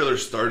when the trailer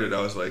started,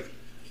 I was like,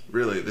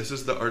 really, this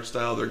is the art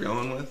style they're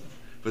going with?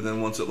 But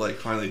then once it like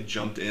finally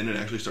jumped in and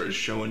actually started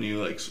showing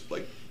you like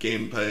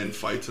gameplay and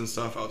fights and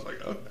stuff, I was like,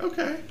 oh,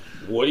 okay.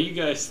 What do you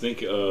guys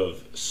think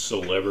of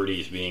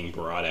celebrities being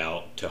brought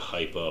out to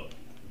hype up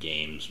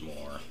games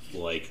more?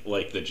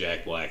 Like the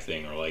Jack Black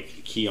thing, or like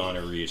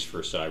Keanu Reeves for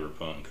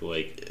Cyberpunk.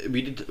 Like,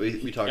 we talked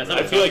Yeah, about.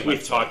 I it. feel like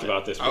we've talked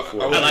about this I-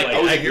 before. I was-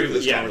 I was here for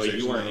this yeah, but conversation,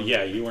 you weren't. though.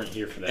 Yeah, you weren't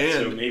here for that.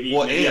 So And- maybe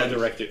well, I'll and-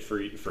 direct it for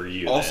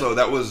you. Also, then.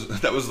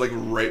 that was like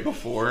right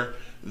before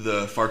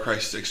the Far Cry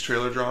 6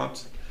 trailer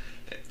dropped.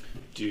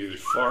 Dude,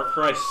 Far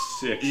Cry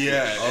 6.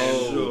 Yeah,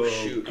 Oh, and-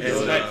 shoot. I'm And,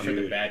 excited uh, for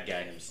the dude. bad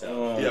guy himself.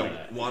 Oh, Yeah,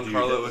 Juan dude,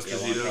 Carlo that-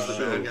 Esposito's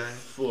the bad guy.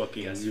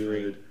 Fucking That's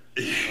good.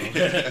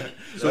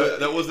 So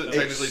that wasn't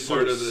technically so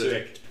part of the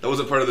sick. that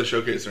wasn't part of the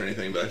showcase or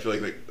anything, but I feel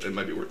like it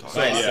might be worth talking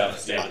By about. yeah.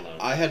 itself, standalone.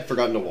 I had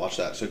forgotten to watch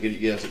that, so could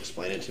you guys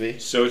explain it to me?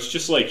 So it's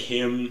just like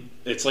him.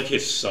 It's like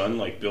his son,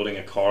 like building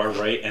a car,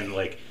 right? And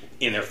like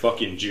in their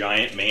fucking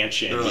giant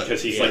mansion They're like-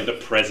 because he's yeah. like the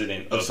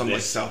president Of of some like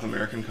this. South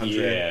American country.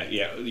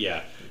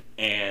 Yeah.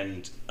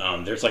 And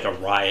there's like a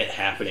riot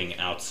happening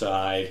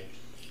outside,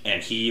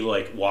 and he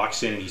like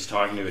walks in and he's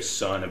talking to his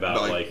son about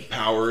About, like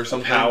power or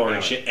something. power Yeah.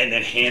 and shit, and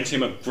then hands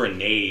him a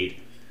grenade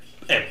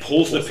and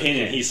pulls the pin,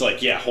 and he's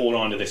like, "Yeah, hold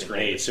on to this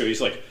grenade." So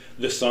he's like,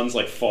 the son's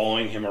like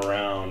following him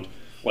around,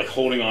 like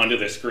holding on to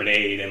this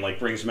grenade, and like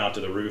brings him out to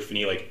the roof, and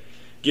he like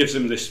gives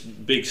him this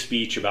big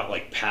speech about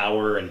like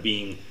power and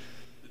being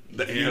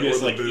The viewed animal as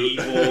in the like boot.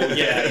 evil,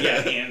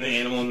 and the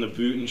animal in the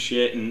boot and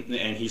shit,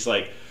 and he's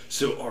like,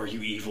 "So are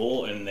you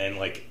evil?" And then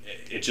like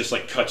it just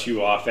like cuts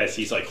you off as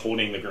he's like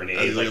holding the grenade,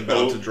 As he's, like,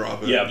 about to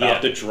drop it. Yeah,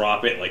 about Yeah. to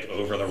drop it like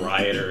over the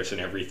rioters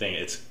and everything.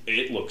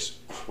 It looks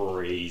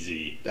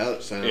crazy.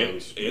 That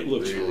sounds. It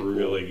looks really cool.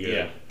 really good.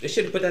 Yeah. They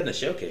should have put that in the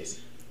showcase.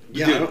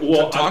 Yeah, Dude, I don't-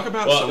 Well, talk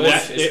about Well, someone.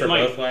 that- it's it for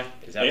might- both, why?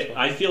 Is that what's going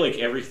on? I feel like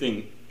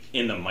everything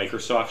in the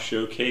Microsoft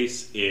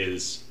showcase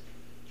is,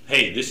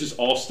 hey, this is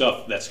all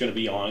stuff that's going to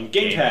be on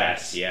Game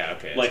Pass. Yeah,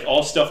 okay. Like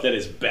all stuff that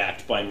is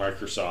backed by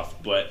Microsoft,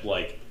 but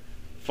like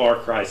Far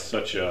Cry is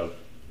such a,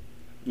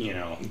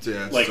 Yeah, it's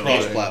like so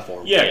cross big.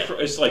 platform. yeah,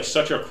 it's like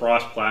such a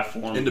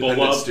cross-platform, Independent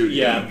beloved,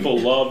 studio. yeah,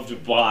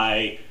 beloved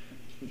by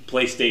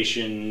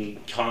PlayStation,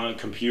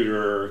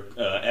 computer,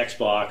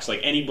 Xbox. Like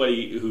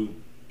anybody who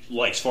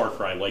likes Far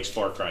Cry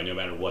no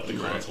matter what the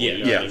Right. console. Yeah, you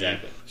know what I mean?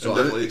 exactly. So I'm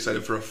I- definitely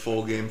excited for a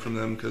full game from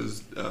them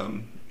because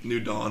New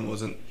Dawn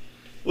wasn't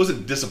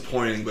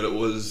disappointing, but it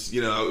was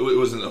it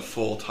wasn't a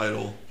full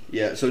title.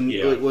 Yeah, so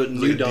Yeah. what It was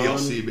New like a Dawn?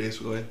 DLC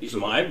basically.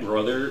 My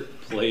brother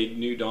played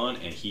New Dawn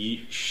and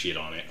he shit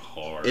on it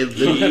hard. It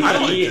he, literally- I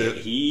liked he, it.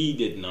 he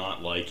did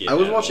not like it. I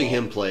was at watching all.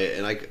 him play it,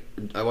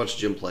 and I watched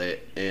Jim play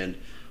it, and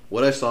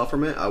what I saw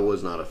from it, I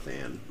was not a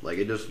fan. Like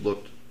it just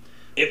looked.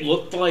 It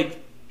looked like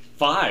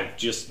 5,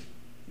 just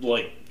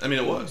like I mean,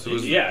 it was. It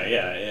was.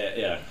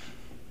 yeah.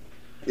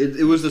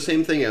 It was the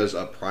same thing as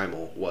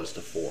Primal was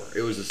to 4.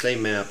 It was the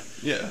same map.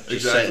 Yeah, set in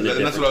exactly. a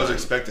And that's what I was different time.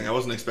 expecting. I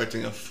wasn't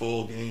expecting a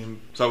full game,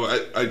 so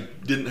I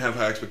didn't have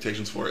high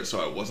expectations for it, so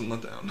I wasn't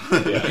let down.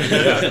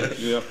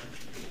 Yeah.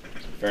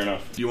 Fair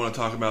enough. Do you want to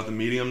talk about the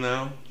medium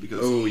now? Because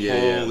Oh,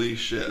 yeah, holy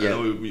shit! Yeah. I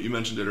know you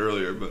mentioned it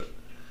earlier, but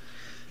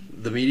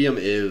The Medium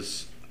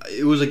is.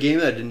 It was a game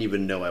that I didn't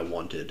even know I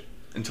wanted.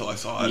 until I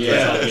saw it,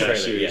 Yeah, the yeah, trailer,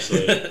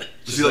 seriously. yeah.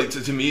 See, like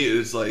to me,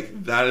 it's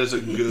like that is a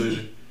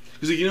good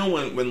because you know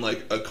when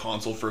like a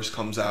console first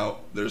comes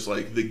out, there's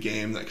like the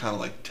game that kind of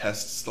like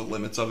tests the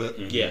limits of it.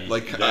 Yeah.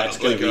 Like That's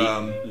gonna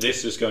like be.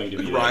 This is going to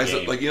be like that Rise,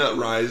 game. like that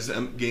Rise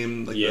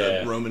game, like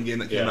Yeah. the Roman game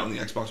that came Yeah. out when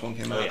the Xbox One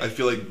came Oh, out. yeah. I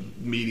feel like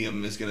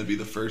Medium is going to be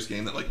the first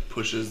game that like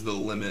pushes the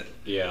limit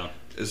yeah.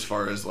 as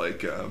far as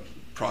like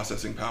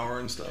processing power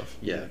and stuff.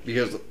 Yeah,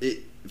 because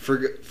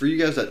for you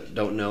guys that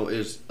don't know,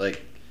 is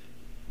like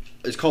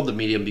it's called the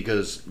Medium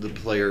because the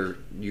player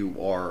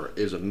you are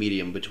is a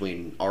medium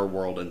between our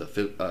world and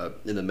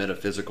in the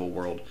metaphysical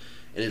world,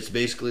 and it's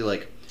basically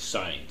like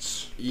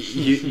Science.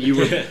 you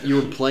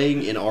were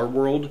playing in our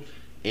world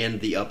and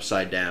the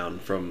upside down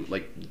from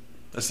like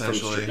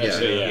Essentially, Yeah,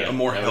 So, yeah. a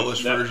more that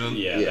hellish that- version.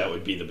 Yeah, Yeah. that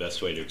would be the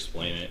best way to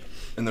explain it.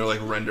 and they're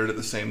like rendered at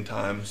the same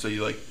time. So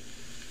you like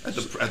at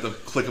the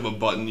click of a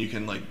button, you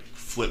can like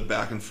flip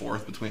back and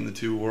forth between the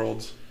two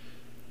worlds.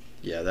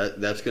 Yeah,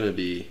 that's gonna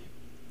be.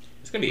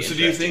 It's gonna be. So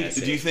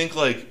interesting, do you think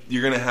like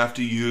you're gonna have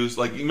to use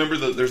like, you remember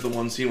there's the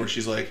one scene where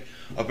she's like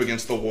up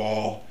against the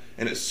wall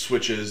and it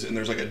switches and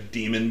there's like a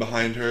demon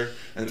behind her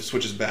and it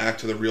switches back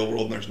to the real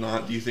world and there's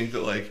not. Do you think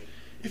that like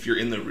if you're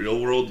in the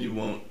real world you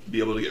won't be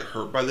able to get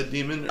hurt by the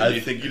demon, or do you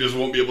think you just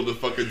won't be able to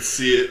fucking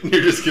see it and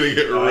you're just gonna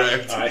get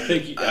wrecked? I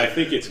think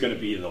it's going to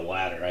be the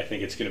latter. I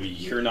think it's going to be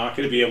you're not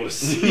going to be able to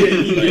see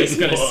it. It's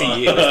gonna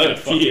see you. It's gonna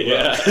fuck you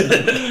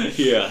up.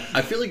 Yeah.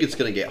 I feel like it's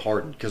gonna get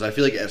hard because I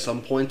feel like at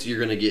some point you're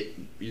gonna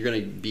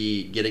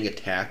be getting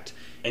attacked,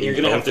 And you're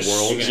going to have to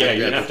worlds. you're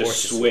going to have to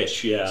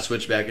switch. Yeah.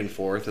 switch back and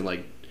forth and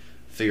like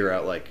figure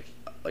out like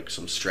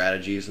some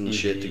strategies and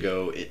shit to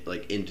go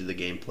into the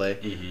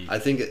gameplay. I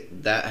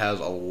think that has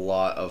a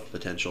lot of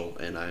potential,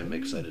 and I'm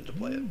excited to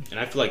play it. And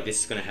I feel like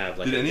this is gonna have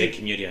like a big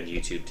community on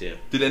YouTube too.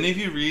 Did any of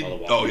you read? All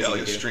the Oh yeah, walkthroughs like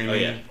you a do.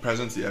 streaming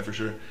presence. Yeah, for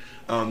sure.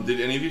 Did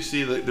any of you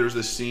see that there's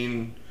this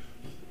scene?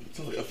 It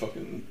sounds like a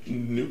fucking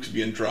nuke's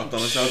being dropped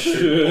on us out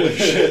there. Holy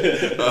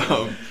shit.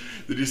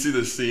 Did you see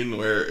this scene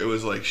where it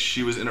was like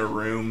she was in a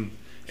room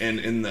and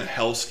in the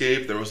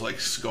hellscape there was like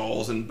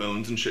skulls and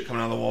bones and shit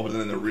coming out of the wall, but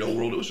then in the real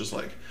world it was just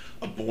like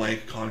a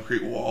blank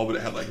concrete wall, but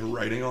it had like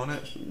writing on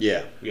it.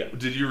 Yeah. Yeah.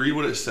 Did you read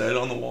what it said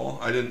on the wall?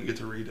 I didn't get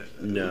to read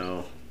it.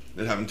 No.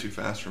 It happened too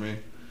fast for me.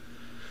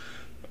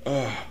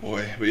 Oh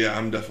boy, but yeah,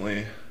 I'm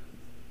definitely.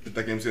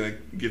 That game's gonna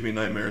give me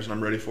nightmares, and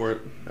I'm ready for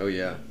it. Oh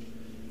yeah.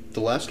 The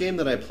last game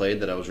that I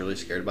played that I was really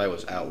scared by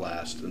was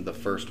Outlast, the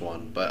first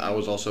one. But I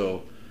was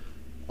also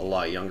a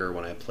lot younger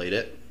when I played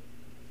it.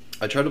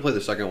 I tried to play the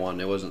second one.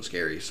 It wasn't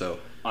scary, so.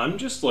 I'm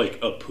just like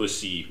a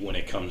pussy when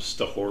it comes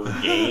to horror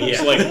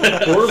games. Like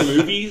horror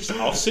movies,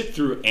 I'll sit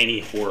through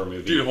any horror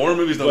movie. Dude, horror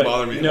movies don't But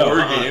bother me. No,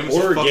 Horror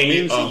horror games,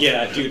 games, fuck me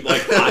up. yeah, dude.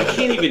 Like I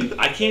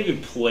can't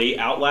even play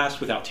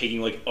Outlast without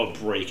taking like a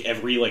break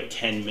every like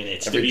 10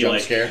 minutes Every to be jump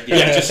like, scare?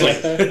 yeah, just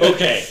like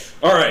okay,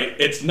 all right,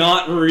 it's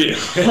not real.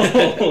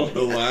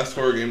 The last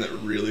horror game that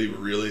really,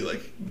 really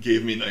like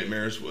gave me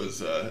nightmares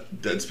was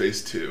Dead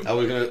Space 2. I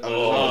was gonna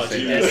Oh, say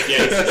dude, that.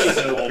 it's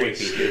so creepy,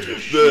 scared dude. the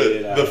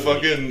shit out The of me.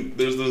 fucking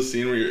there's the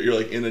scene where you're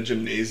like in a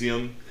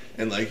gymnasium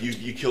and like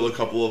you kill a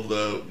couple of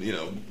the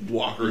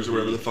walkers or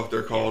whatever the fuck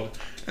they're called,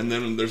 and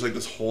then there's like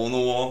this hole in the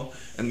wall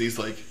and these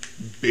like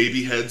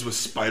baby heads with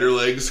spider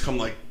legs come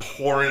like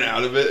pouring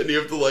out of it and you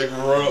have to like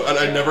run, and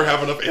I never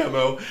have enough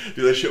ammo.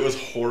 Dude, that shit was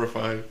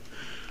horrifying.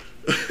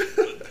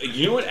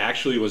 You know what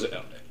actually was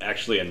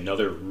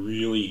another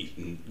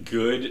really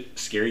good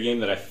scary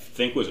game that I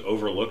think was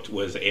overlooked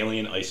was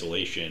Alien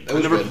Isolation. That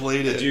was never good.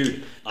 played it.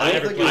 Dude, I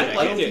don't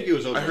think it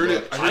was I heard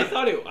it.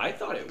 overlooked. I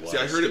thought it was. See,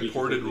 I heard to be it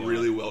ported completely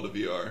really honest. well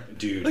to VR.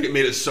 Dude. Like it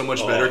made it so much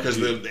better because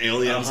dude. the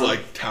aliens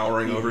like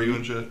towering over you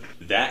and shit.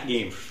 That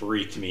game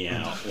freaked me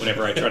out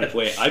whenever I tried to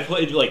play it. I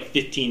played like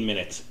 15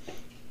 minutes,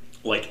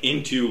 like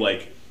into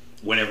like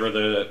whenever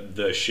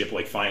the ship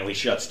like finally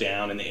shuts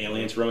down and the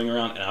aliens roaming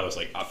around, and I was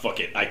like, oh, fuck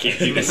it, I can't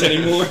do this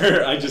anymore.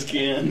 I just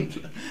can't.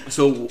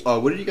 So,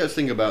 what did you guys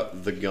think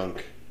about the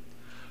gunk?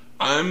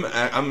 I'm.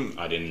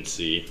 I didn't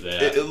see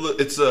that.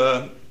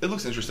 It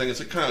looks interesting. It's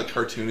like kind of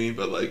cartoony,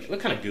 but like. It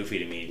looked kind of goofy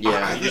to me. Yeah,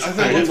 I You just think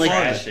find it looks fun.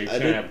 trash. You're I trying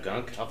to didn't- have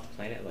gunk off the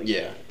planet. Like,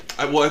 Yeah.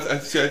 I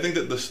think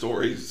that the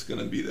story's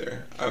gonna be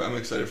there. I'm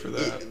excited for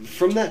that.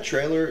 From that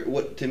trailer,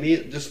 what to me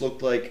it just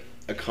looked like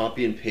a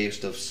copy and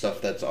paste of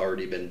stuff that's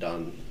already been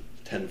done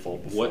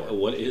tenfold before.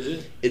 What is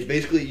it? It's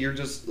basically you're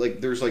just like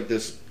there's like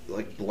this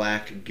like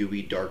black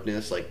gooey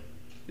darkness like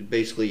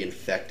basically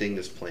infecting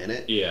this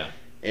planet, Yeah.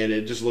 and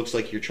it just looks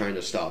like you're trying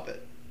to stop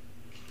it.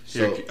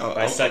 So Here,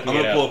 by I'm sucking gonna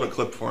it pull up. up a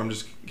clip for him.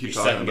 Just keep You're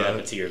talking sucking it about up it.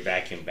 into your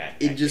vacuum backpack.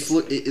 it just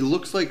it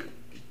looks like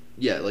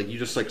like you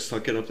just like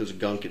sucking up this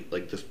gunk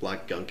like this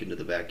black gunk into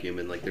the vacuum,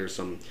 and like there's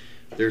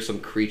some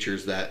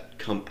creatures that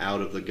come out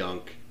of the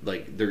gunk,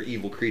 like they're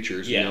evil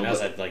creatures. Yeah, you know, and that was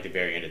but- at like the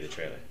very end of the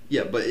trailer.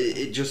 Yeah, but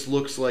it just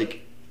looks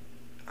like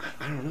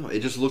I don't know. It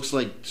just looks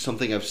like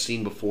something I've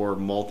seen before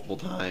multiple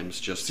times.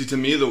 Just See, to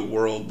me, the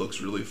world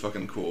looks really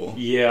fucking cool.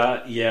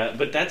 Yeah,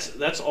 but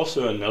that's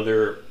also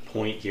another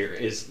point here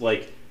is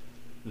like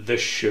the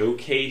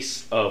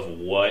showcase of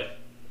what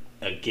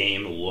a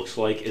game looks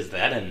like. Is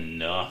that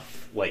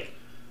enough? Like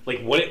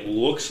what it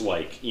looks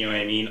like, you know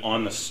what I mean,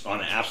 on the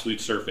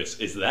absolute surface,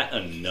 is that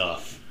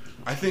enough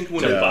I think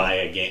when to buy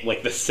a game?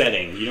 Like the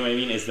setting, you know what I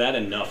mean? Is that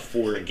enough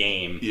for a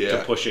game Yeah.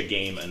 to push a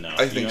game enough?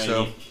 I You think know what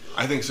so. mean?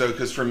 I think so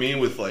because for me,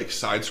 with like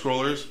side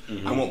scrollers,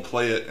 I won't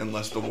play it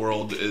unless the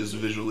world is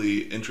visually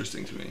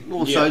interesting to me.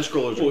 well, Yeah. side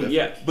scrollers. are Well, different.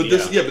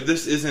 yeah, But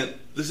this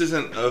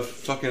isn't a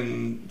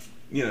fucking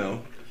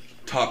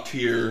top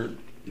tier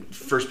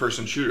first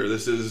person shooter.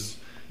 This is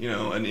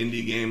an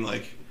indie game.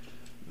 Like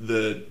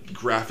the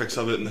graphics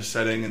of it and the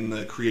setting and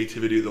the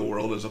creativity of the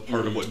world is a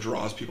part of what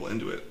draws people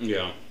into it.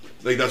 Yeah.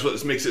 Like that's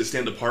what makes it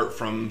stand apart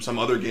from some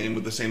other game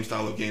with the same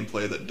style of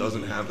gameplay that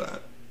doesn't have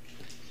that.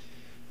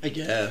 I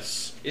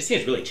guess. It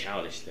seems really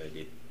childish though,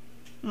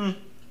 dude.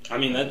 I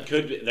mean, that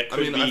could be I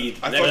mean,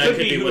 I that fucking- could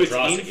be who what it's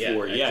draws aimed it, yeah,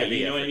 for. that Yeah, could be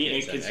you know it what I for mean?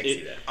 kids, Because I can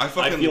see that. I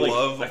fucking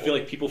love. I feel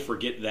like people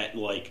forget that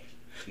like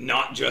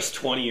not just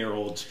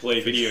 20-year-olds play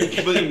video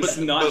games,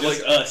 But- not but,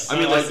 just like, us. I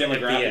mean, our like,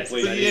 demographic PS,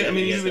 plays But yeah, I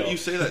mean, video games you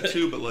still. say that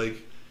too, but like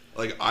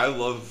I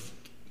love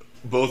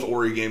both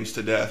Ori games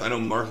to death. I know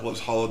Mark loves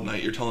Hollow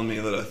Knight. You're telling me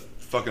that a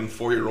fucking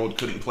 4-year-old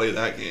couldn't play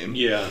that game.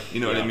 Yeah, You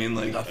know what I yeah. mean?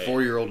 Like, A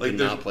 4-year-old Like,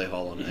 cannot there's- play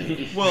Hollow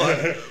Knight.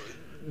 well,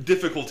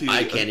 difficulty.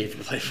 I can't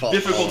even play Hollow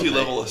Difficulty Knight.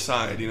 level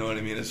aside, you know what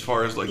I mean? As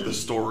far as like the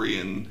story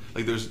and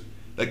like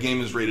that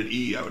game is rated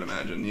E, I would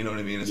imagine. You know what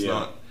I mean? It's Yeah.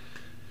 not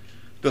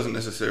doesn't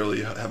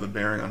necessarily have a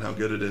bearing on how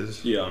good it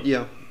is. Yeah.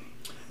 Yeah.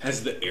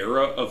 Has the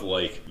era of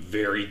like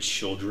very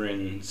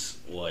children's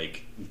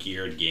like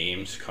geared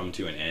games come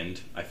to an end?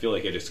 I feel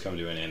like it has come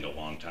to an end a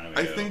long time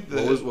ago. I think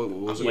that What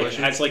was the like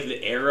question? has like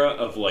the era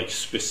of like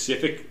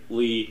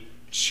specifically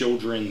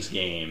children's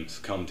games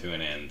come to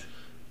an end?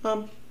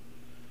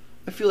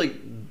 I feel like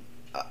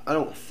I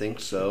don't think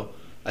so.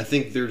 I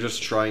think they're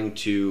just trying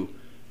to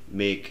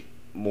make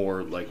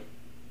more like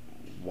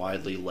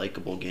widely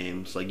likable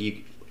games. Like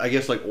I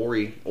guess like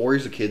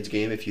Ori's a kids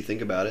game if you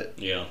think about it,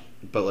 Yeah.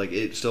 but like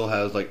it still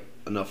has like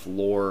enough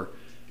lore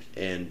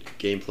and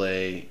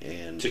gameplay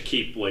and To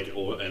keep like an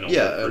older an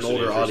person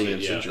older interested,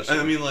 audience yeah. interested.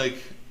 I mean, like,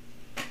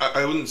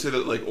 I wouldn't say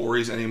that like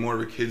Ori's any more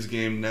of a kids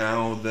game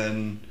now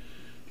than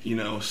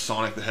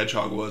Sonic the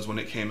Hedgehog was when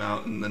it came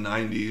out in the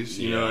 '90s.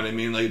 You know Yeah. what I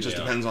mean? Like, it just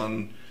Yeah. depends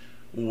on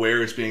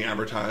where it's being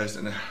advertised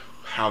and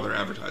how they're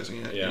advertising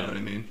it. You Yeah. know what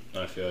I mean?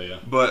 I feel you.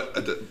 But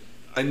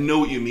I know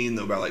what you mean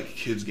though about like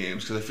kids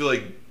games because I feel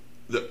like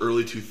the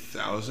early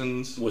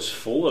 2000s Was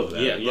full of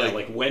that. Yeah, Yeah,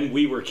 like when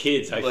we were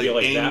kids, I like feel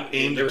like that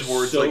aimed there's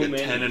towards so like a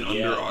many, 10 and under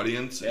yeah.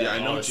 audience. Yeah, Yeah, I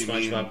know all what the you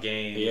mean. SpongeBob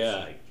games.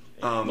 Yeah.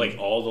 Like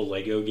all the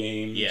Lego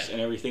games Yeah.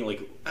 and everything.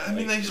 Like I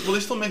mean, they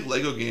still make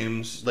Lego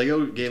games,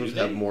 Lego games Do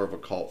have they? more of a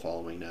cult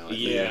following now. I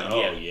think. yeah, oh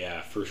Yeah.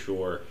 yeah, for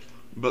sure.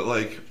 but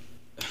like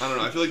I don't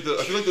know. I feel like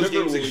those Remember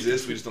games when we-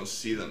 exist. We just don't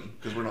see them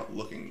because we're not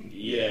looking.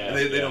 Yeah, and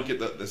they yeah. don't get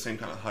the same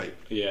kind of hype.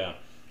 Yeah.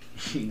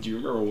 Do you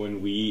remember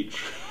when we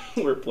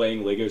were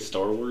playing Lego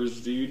Star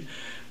Wars, dude?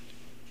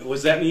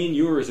 Was that me and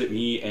you, or is it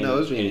me and? No, it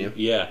was me and you.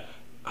 Yeah.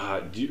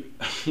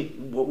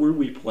 What were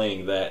we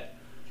playing? That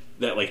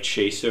like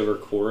chase over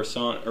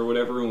Coruscant or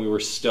whatever, and we were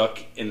stuck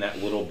in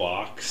that little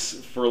box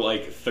for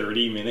like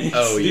 30 minutes.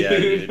 Oh yeah,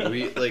 dude.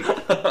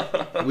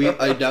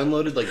 I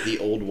downloaded like the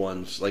old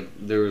ones. Like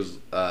there was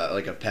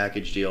like a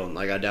package deal, and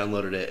like I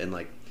downloaded it, and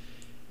like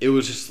it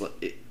was just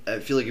I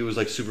feel like it was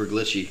like super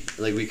glitchy.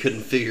 Like we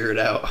couldn't figure it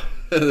out.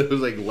 It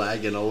was like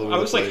lagging all over. I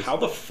was the like, place. how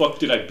the fuck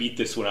did I beat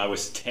this when I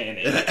was 10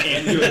 and I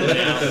can't do it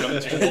now when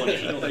I'm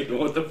 20? Like,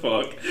 what the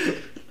fuck?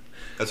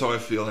 That's how I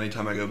feel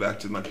anytime I go back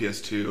to my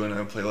PS2 and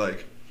I play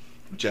like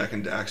Jack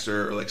and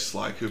Daxter or like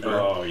Sly Cooper.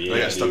 Oh, yeah, I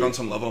get stuck dude. on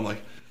some level. I'm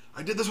like,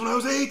 I did this when I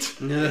was 8.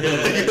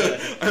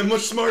 I'm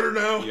much smarter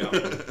now.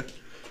 Yeah.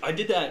 I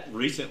did that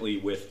recently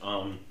with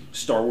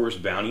Star Wars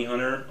Bounty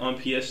Hunter on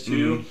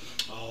PS2.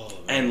 Oh,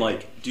 And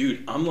like,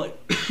 dude, I'm like,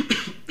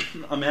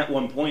 I'm at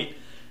one point,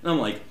 and I'm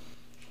like,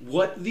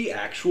 what the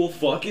actual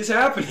fuck is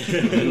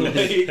happening?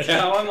 Like,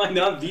 how am I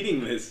not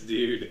beating this,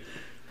 dude?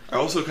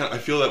 I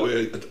feel that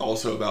way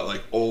also about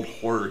like old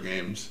horror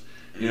games.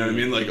 You know what I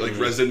mean? Like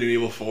Resident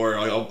Evil 4.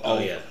 Like,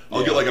 I'll yeah.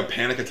 get like a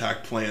panic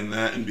attack playing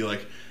that and be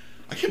like,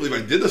 I can't believe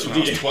I did this when I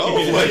was Yeah.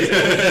 12.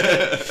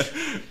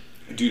 Like,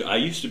 Dude, I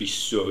used to be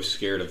so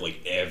scared of like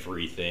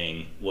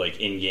everything, like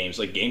in games,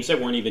 like games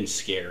that weren't even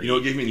scary. You know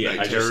what gave me night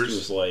I just terrors?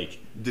 was like,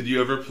 did you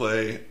ever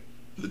play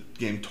the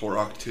game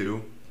Turok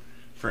 2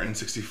 for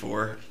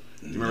N64?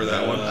 Do you remember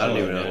that one? I don't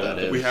even know what that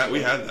is. We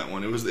had that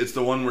one. It's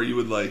the one where you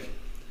would like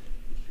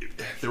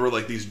there were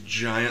like these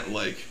giant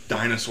like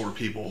dinosaur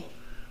people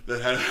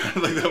that had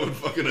like that would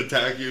fucking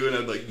attack you and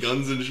had like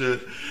guns and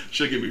shit.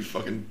 Shit gave me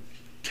fucking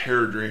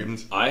terror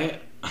dreams.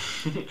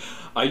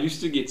 I used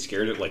to get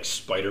scared of like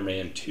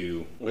Spider-Man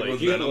 2. Like Like,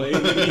 with you Venom?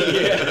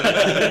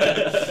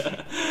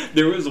 yeah.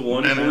 There was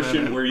one No.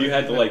 portion where you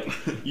had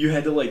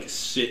to like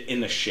sit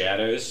in the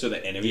shadows so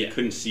the enemy Yeah.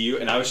 couldn't see you,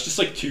 and I was just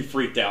like too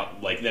freaked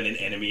out like that an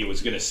enemy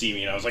was gonna see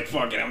me, and I was like,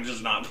 fuck it, I'm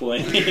just not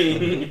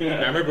playing.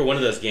 I remember one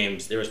of those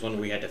games. There was one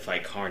where we had to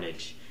fight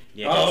Carnage.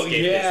 You had to Oh,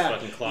 escape yeah. this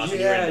fucking closet.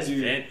 Yeah, You were in this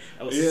dude. vent.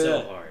 That was Yeah.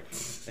 so hard.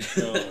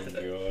 Oh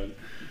my god.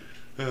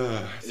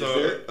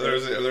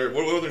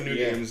 What other new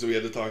Yeah. games do we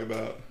have to talk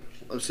about?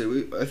 Let's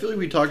see. I feel like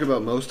we talked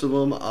about most of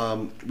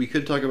them. We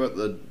could talk about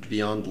the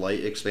Beyond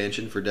Light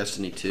expansion for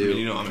Destiny 2. I mean,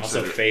 you know, I'm Also,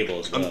 excited. Fable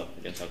as well.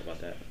 We can talk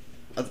about that.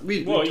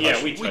 We Well, yeah,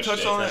 touched- we we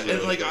touched on it,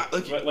 and like, but, I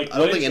don't what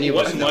think is- any of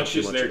us what know much too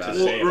is much there about to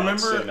it. say Well, about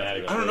remember,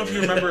 cinematic I don't know if you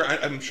upgrades? remember.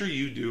 I'm sure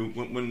you do.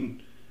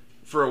 When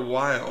for a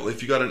while,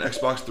 if you got an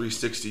Xbox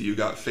 360, you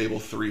got Fable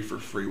 3 for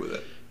free with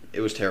it.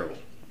 It was terrible.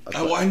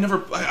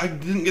 I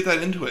didn't get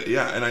that into it.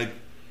 Yeah, and I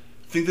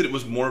think that it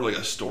was more of like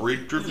a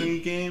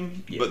story-driven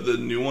game, Yeah. but the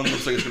new one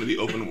looks like it's going to be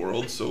open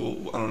world.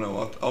 So I don't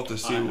know. I'll have to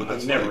see what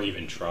that's I've never like.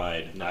 even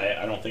tried.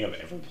 I don't think I've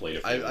ever played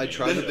it. I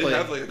tried They, to they play.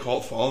 have like a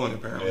cult following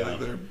apparently.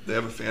 Yeah. They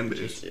have a fan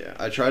base. Yeah,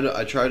 I tried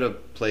to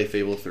play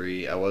Fable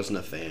 3. I wasn't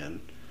a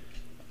fan.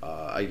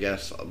 I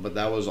guess, but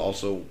that was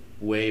also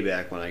way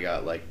back when I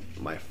got like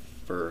my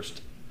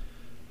first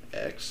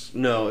X.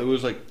 No, it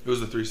was like It was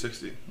the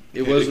 360.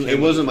 it wasn't. came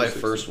It with wasn't the my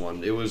 360. first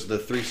one. It was the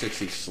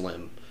 360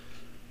 Slim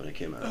when it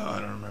came out. Oh, I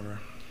don't remember.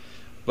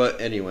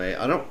 But anyway,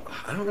 I don't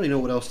really know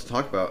what else to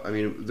talk about. I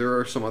mean, there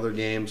are some other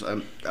games.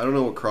 I don't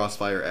know what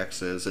Crossfire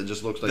X is. It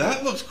just looks like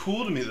That looks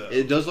cool to me though.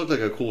 it does look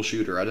like a cool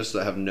shooter. I just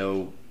have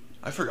no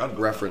I forgot about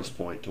reference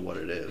point to what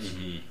it is.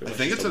 Mm-hmm. I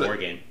think it's a a war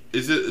game.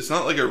 Is it? It's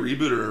not like a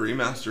reboot or a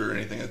remaster or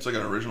anything. It's like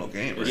an original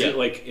game, right?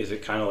 Is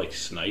it kind of like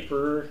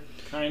Sniper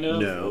kind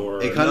of? No.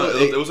 Or It kinda- No,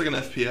 it was like an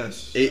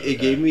FPS. It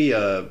gave me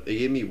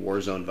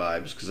Warzone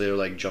vibes because they were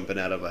like jumping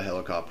out of a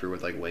helicopter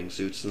with like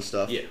wingsuits and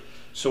stuff. Yeah.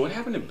 So what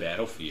happened to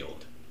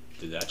Battlefield?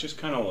 Did that just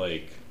kind of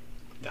like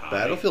die?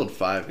 Battlefield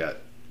 5 got.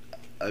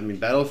 I mean,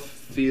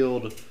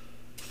 Battlefield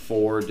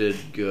 4 did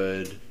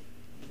good.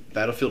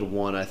 Battlefield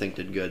 1 I think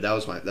did good.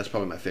 That's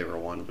probably my favorite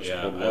one. Was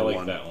Yeah, World I War like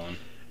I. that one.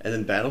 And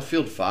then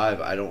Battlefield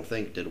 5 I don't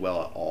think did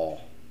well at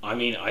all. I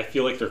mean, I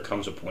feel like there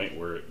comes a point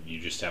where you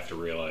just have to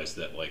realize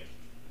that like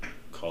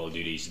Call of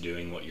Duty's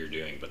doing what you're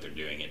doing, but they're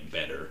doing it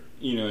better.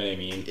 You know what I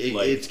mean?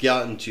 It's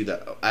gotten to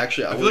that.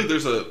 Actually, I feel like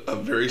there's a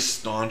very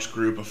staunch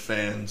group of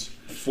fans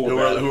For who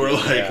are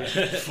like,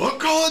 yeah. fuck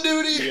Call of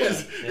Duty!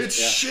 Yeah. It's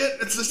Yeah. shit!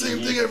 It's the same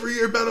thing every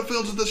year,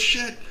 Battlefield's the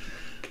shit!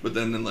 But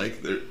then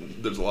like,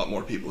 there's a lot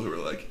more people who are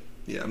like,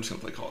 yeah, I'm just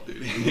gonna play Call of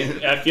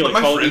Duty. I feel like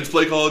my Call of friends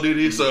play Call of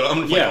Duty, so I'm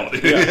gonna play Call Yeah, of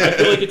Duty. yeah. I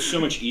feel like it's so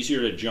much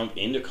easier to jump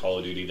into Call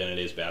of Duty than it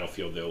is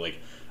Battlefield, though. Like,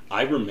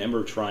 I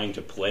remember trying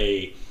to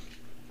play,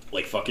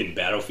 like, fucking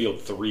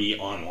Battlefield 3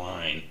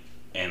 online,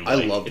 and I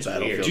like, love it's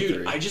Battlefield weird. 3.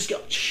 Dude, I just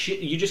got shit.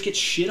 You just get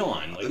shit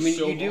on. Like, I mean,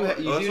 so you do hard.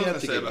 You Well, that's do what I have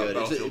was to gonna get say good.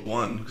 about Battlefield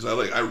 1 because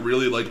I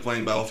really liked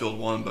playing Battlefield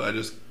 1, but I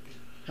just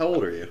How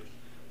old are you?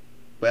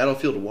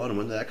 Battlefield 1,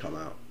 when did that come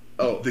out?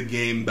 Oh, the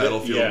game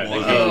Battlefield yeah, 1.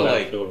 the game Oh.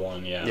 Battlefield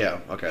 1, yeah. yeah,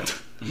 okay.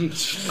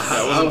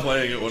 I wasn't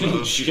playing it when I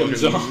was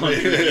Jim's fucking- on.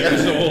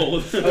 Years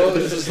old. Oh,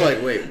 it's just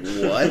like, wait,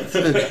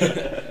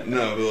 what?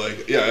 No, but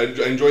like, yeah, I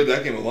enjoyed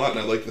that game a lot, and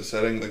I liked the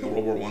setting, like the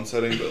World War One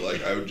setting. But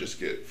like, I would just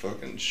get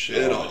fucking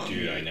shit Oh, on.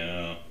 dude, I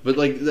know. But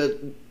like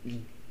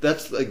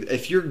that's like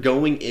if you're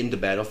going into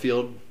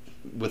Battlefield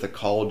with a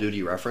Call of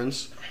Duty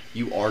reference,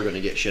 you are going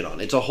to get shit on.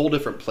 It's a whole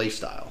different play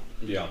style.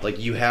 Yeah. Like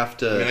you have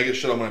to. I mean, I get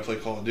shit on when I play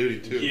Call of Duty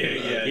too.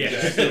 Yeah,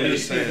 I'm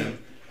just saying.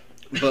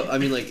 But I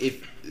mean, like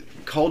if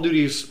Call of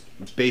Duty's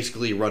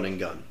basically run and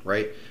gun,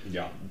 right?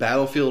 Yeah.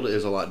 Battlefield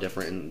is a lot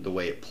different in the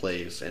way it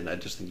plays, and I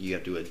just think you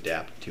have to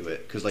adapt to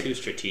it because like Too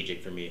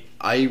strategic for me.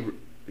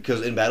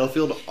 because in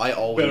Battlefield I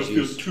always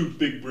use. too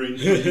big brain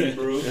for me,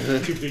 bro.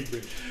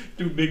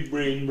 Too big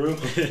brain, bro.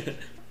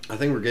 I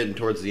think we're getting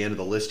towards the end of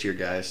the list here,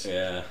 guys.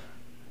 Yeah.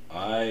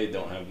 I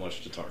don't have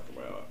much to talk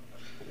about.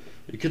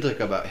 You could talk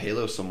about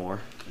Halo some more.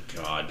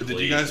 God, Did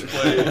please. you guys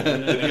play?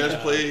 Did you guys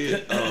play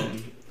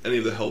any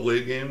of the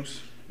Hellblade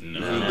games? No.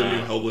 The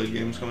new Hellblade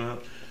games coming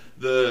out.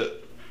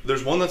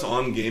 There's one that's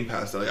on Game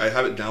Pass. That I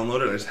have it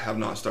downloaded. I just have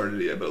not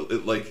started it yet. But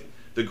it like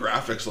the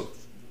graphics look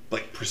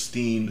like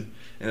pristine,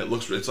 and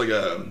it's like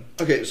a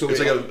Okay, so it's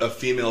like a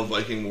female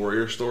Viking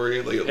warrior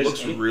story. Like it Has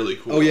looks any- really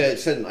cool. Oh yeah,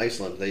 it's set in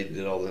Iceland. They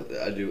did all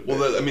the. I do.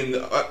 Well, I mean,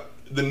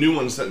 the new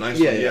one's set in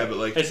Iceland, Yeah, yeah, yeah. but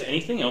like Has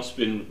anything else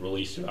been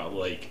released about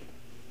like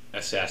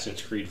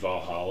Assassin's Creed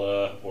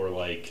Valhalla or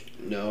like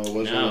no, it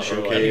wasn't No, a or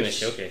showcase. I think the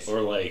showcase. or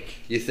like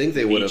You think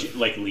they would Legion, have?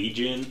 like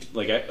Legion?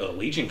 Like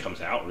Legion comes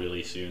out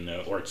really soon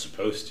though, or it's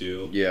supposed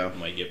to. Yeah. It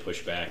might get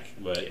pushed back,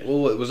 but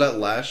Well, was that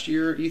last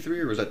year E3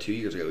 or was that 2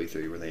 years ago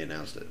E3 where they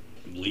announced it?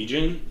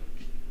 Legion.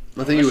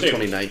 I think it was wanna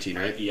say 2019,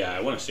 right? Yeah,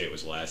 I want to say it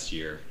was last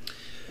year.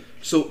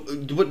 So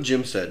what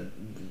Jim said,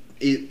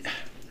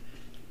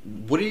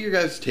 what are your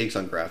guys' takes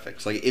on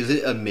graphics? Like, is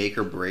it a make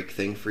or break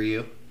thing for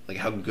you? Like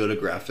how good the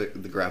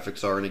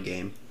graphics are in a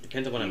game?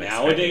 Depends on what I'm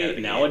expecting out of the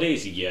game.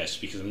 Nowadays, yes,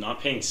 because I'm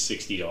not paying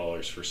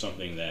 $60 for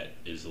something that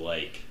is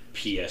like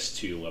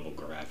PS2 level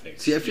graphics.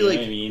 See, I feel You know like-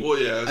 what I mean, well,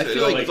 yeah, I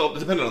feel like- it's all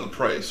dependent on the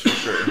price for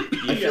sure.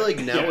 I feel like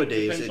Yeah,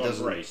 nowadays depends it on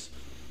doesn't. price.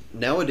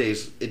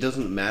 Nowadays it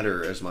doesn't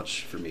matter as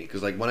much for me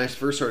because like when I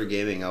first started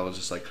gaming, I was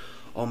just like,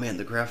 oh man,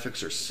 the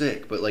graphics are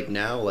sick. But like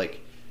now,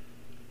 like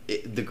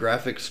the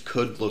graphics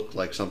could look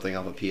like something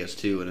off a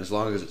PS2, and as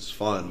long as it's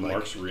fun, like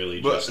Mark's really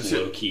But- just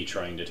low key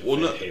trying to defend Well,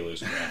 no-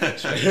 Halo's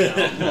graphics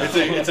right now.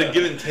 it's a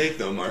give and take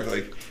though, Mark.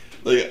 Like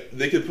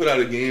they could put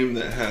out a game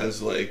that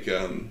has like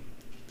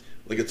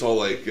it's all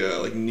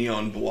like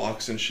neon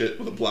blocks and shit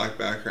with a black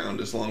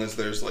background, as long as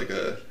there's like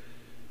a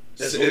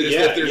That's- if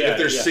yeah,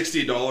 there's yeah.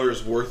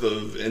 $60 worth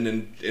of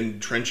an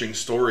entrenching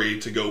story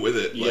to go with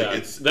it. Yeah, Like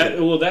it's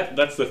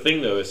that's the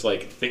thing though. It's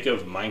like think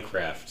of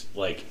Minecraft.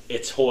 Like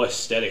its whole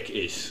aesthetic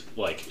is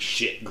like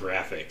shit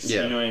graphics.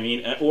 Yeah. You know what I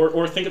mean?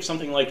 Or think of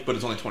something like but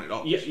it's only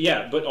 $20.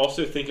 yeah. But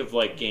also think of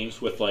like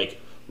games with like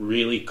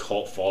really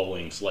cult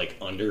followings, like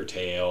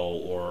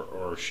Undertale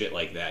or shit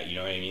like that. You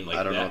know what I mean? Like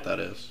I don't know what that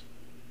is.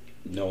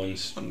 No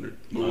one's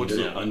What's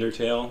the,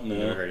 Undertale. No,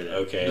 Never heard of that.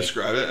 Okay,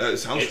 describe it? It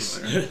sounds it's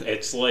familiar.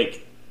 it's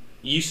like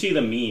you see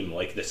the meme,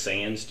 like the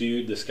Sans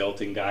dude, the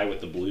skeleton guy with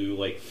the blue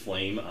like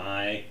flame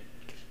eye.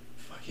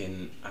 Fuck,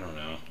 fucking, I don't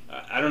know.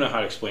 I don't know how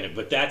to explain it,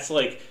 but that's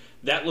like,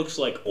 that looks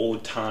like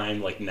old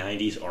time, like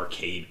 90s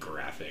arcade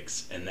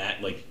graphics. And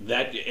that,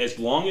 as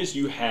long as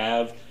you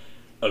have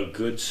a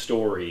good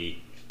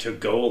story to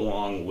go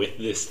along with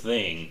this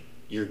thing,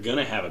 you're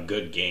gonna have a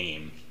good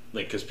game.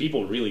 Like, because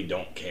people really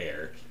don't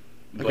care.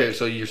 Okay, But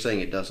so you're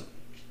saying it doesn't.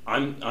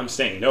 I'm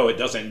saying no, it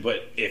doesn't.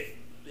 But if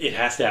it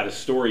has to have a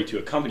story to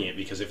accompany it,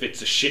 because if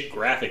it's a shit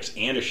graphics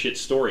and a shit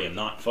story, I'm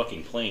not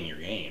fucking playing your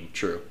game.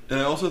 True. And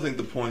I also think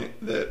the point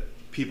that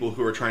people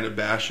who are trying to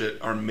bash it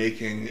are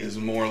making is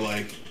more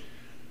like,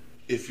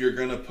 if you're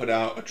going to put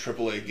out a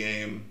AAA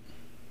game,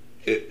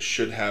 it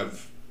should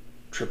have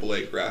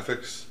AAA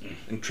graphics,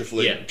 and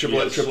AAA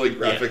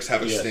graphics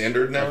have a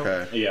standard now.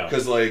 Okay. Yeah.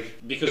 Because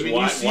Because I mean,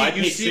 why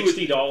pay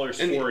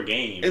 $60 for a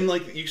game? And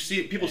like you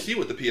see, people see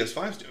what the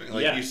PS5's doing.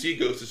 Like Yeah. you see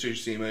Ghost of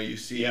Tsushima, you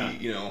see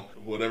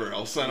whatever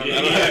else. I don't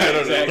know.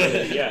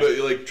 Exactly. Yeah. But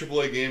like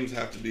AAA games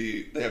have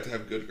to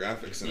have good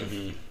graphics,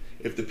 and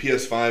if the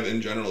PS5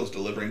 in general is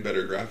delivering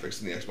better graphics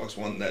than the Xbox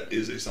One, that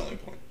is a selling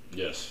point.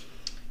 Yes.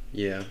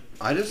 Yeah.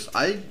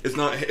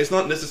 It's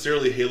not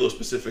necessarily Halo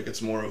specific.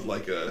 It's more of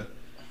like the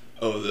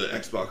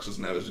Xbox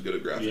doesn't have as good a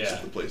graphics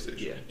as the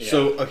PlayStation.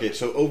 Yeah.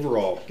 So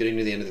overall, getting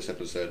to the end of this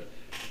episode,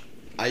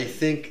 I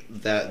think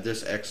that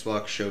this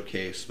Xbox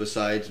showcase,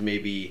 besides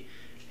maybe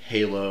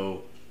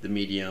Halo, The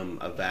Medium,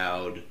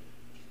 Avowed,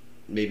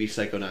 maybe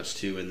Psychonauts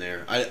 2 in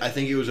there, I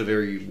think it was a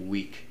very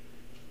weak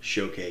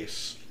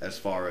showcase as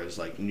far as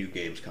like new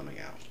games coming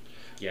out.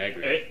 Yeah, I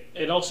agree.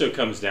 It also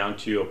comes down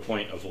to a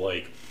point of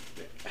like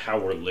how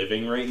we're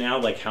living right now.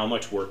 Like, how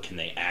much work can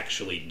they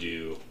actually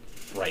do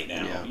right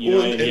now? Yeah. You know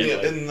Well, what I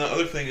mean? and the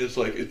other thing is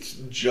like it's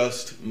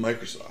just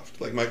Microsoft.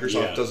 Like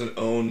Microsoft doesn't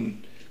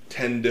own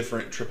 10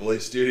 different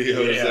AAA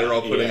studios that are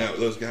all putting out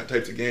those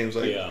types of games.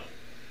 Like,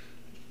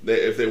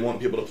 if they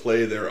want people to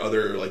play their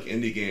other like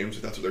indie games,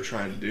 if that's what they're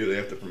trying to do, they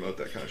have to promote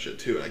that kind of shit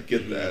too. And I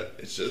get that.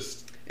 It's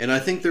just, and I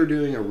think they're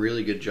doing a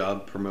really good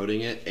job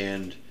promoting it.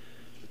 And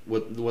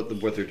what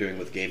they're doing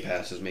with Game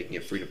Pass is making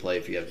it free to play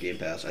if you have Game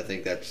Pass. I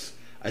think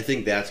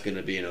that's going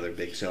to be another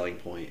big selling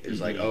point.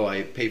 Is like, oh,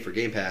 I pay for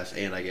Game Pass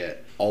and I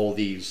get all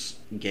these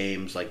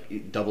games like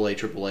AA,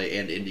 AAA,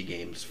 and indie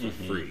games for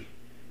free.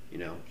 You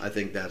know, I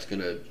think that's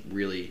going to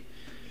really,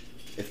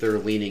 if they're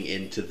leaning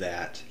into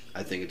that,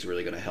 I think it's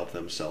really going to help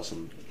them sell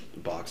some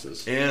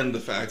boxes. and the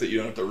fact that you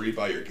don't have to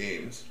rebuy your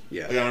games.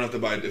 Yeah. Like, I don't have to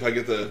buy, if I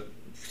get the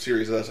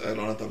Series S, I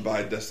don't have to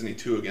buy Destiny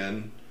 2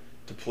 again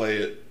to play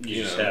it.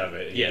 You just have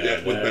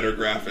it. With better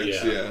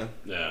graphics.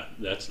 Yeah,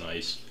 that's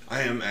nice.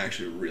 I am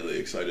actually really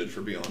excited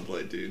for Beyond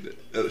Blade, dude.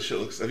 That shit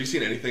looks. Have you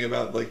seen anything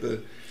about like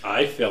the?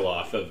 I fell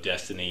off of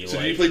Destiny. So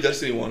did you play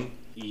Destiny 1?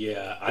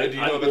 Yeah, I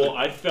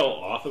I fell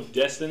off of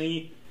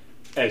Destiny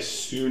as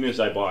soon as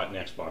I bought an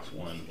Xbox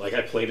One. Like,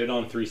 I played it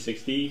on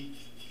 360.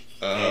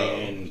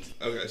 And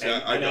okay,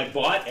 so I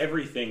bought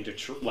everything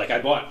I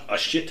bought a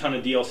shit ton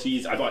of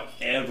DLCs. I bought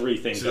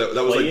everything. So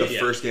that was like the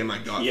first game I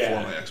got for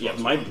my Xbox. Yeah,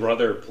 my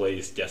brother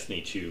plays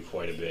Destiny 2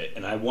 quite a bit,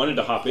 and I wanted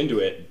to hop into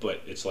it,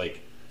 but it's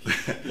like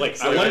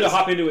I wanted to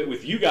hop into it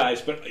with you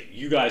guys, but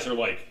you guys are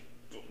like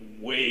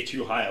way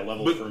too high a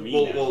level for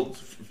me now. Well,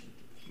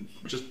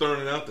 just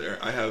throwing it out there,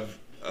 I have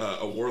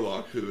a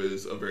warlock who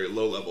is a very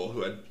low level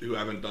who I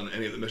haven't done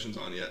any of the missions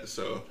on yet,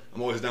 so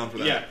I'm always down for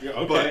that. Yeah,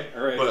 okay,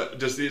 all right.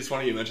 But it's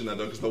funny you mentioned that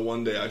though, because the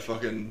one day I saw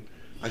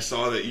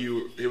that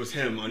it was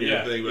him on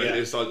your thing, but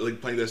I saw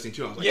like playing Destiny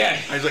 2. I was like,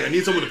 I was like, I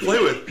need someone to play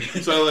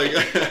with. So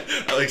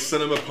I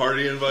sent him a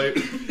party invite,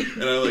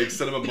 and I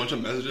sent him a bunch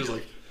of messages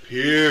like,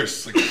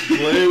 Pierce,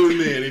 play with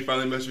me, and he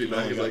finally messaged me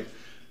back. He's like,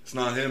 it's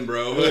not him,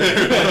 bro.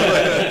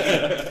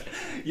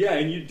 Yeah,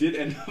 and you did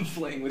end up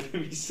playing with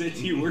him. He said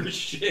you were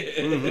shit.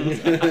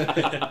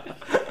 I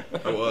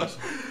was.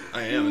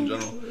 I am in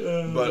general.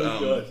 But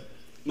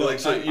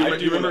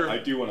I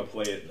do want to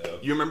play it though.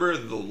 You remember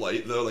the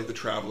light though, like the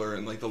Traveler,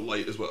 and like the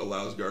light is what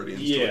allows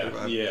Guardians to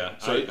revive. Yeah.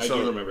 So I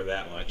do remember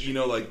that much. You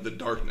know, like the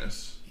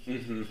darkness.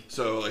 Mm-hmm.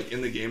 So like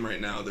in the game right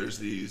now, there's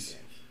these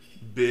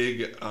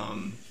big,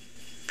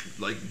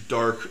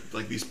 dark,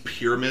 these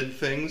pyramid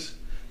things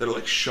that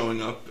are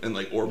showing up and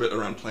orbit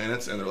around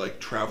planets, and they're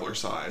Traveler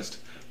sized,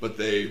 but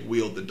they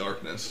wield the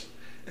darkness.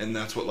 And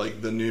that's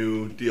what the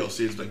new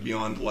DLC is,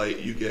 Beyond Light.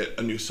 You get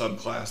a new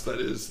subclass that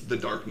is the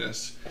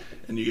darkness,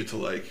 and you get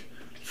to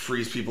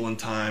freeze people in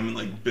time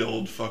and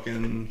build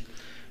fucking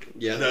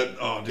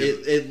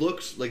It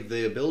looks like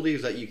the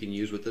abilities that you can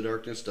use with the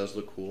darkness does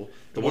look cool.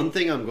 The one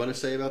thing I'm going to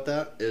say about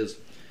that is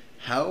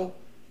how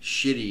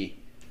shitty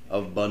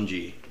of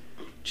Bungie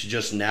to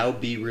just now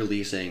be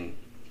releasing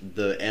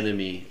the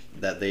enemy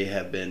that they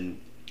have been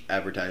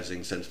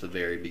advertising since the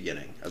very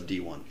beginning of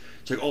D1.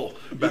 It's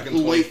back in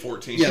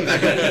 2014. Yeah,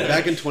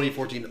 back in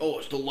 2014. Oh,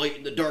 it's the light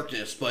in the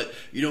darkness, but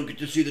you don't get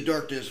to see the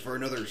darkness for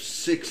another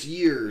 6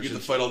 years. You get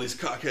to fight all these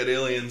cockhead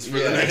aliens for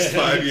the next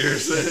 5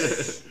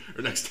 years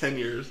or next 10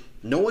 years.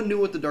 No one knew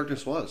what the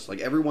darkness was.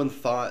 Everyone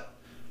thought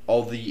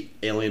all the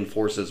alien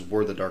forces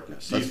were the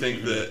darkness. Do you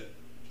think that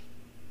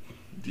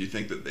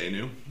they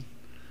knew?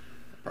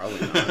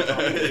 Probably not.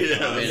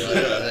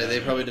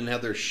 They probably didn't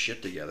have their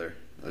shit together.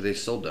 They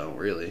still don't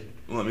really.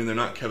 Well, I mean, they're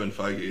not Kevin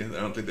Feige. I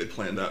don't think they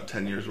planned out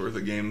 10 years worth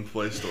of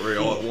gameplay story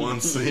all at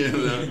once. You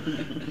know?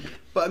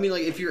 But I mean,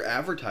 like, if you're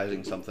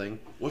advertising something,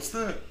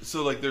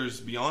 So like, there's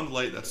Beyond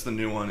Light. That's the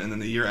new one, and then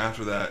the year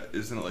after that,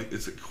 isn't it like,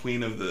 is it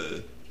Queen of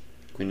the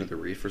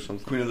Reef or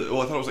something?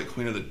 Well, I thought it was like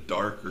Queen of the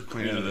Dark or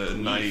Queen of the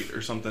Night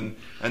or something,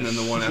 and then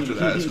the one after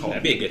that is called.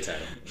 That'd be a good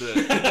title.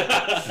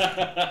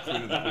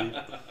 Queen of the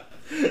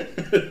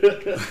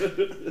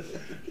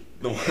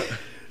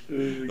Reef.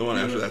 The one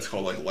after that's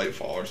called like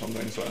Lightfall or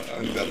something. So I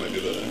think that might be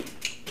the.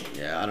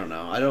 Yeah, I don't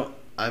know.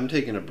 I'm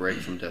taking a break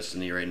from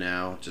Destiny right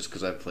now just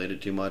because I've played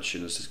it too much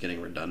and it's just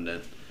getting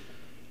redundant.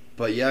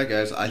 But yeah,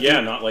 guys, I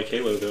think, not like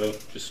Halo though.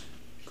 Just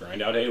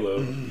grind out Halo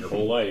your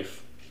whole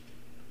life.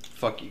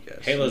 fuck you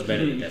guys. Halo's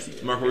better than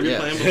Destiny. Mark, what were you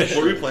playing?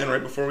 What were you playing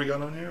right before we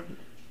got on here?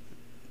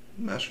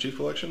 Master Chief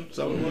Collection? Is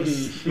that what it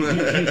was?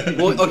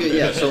 Well, okay,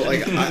 yeah. So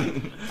like,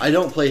 I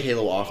don't play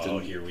Halo often. Oh,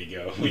 here we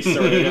go. We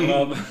started him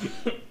up.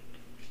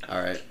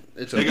 All right,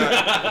 it's Hey over.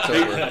 guys, It's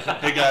over.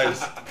 hey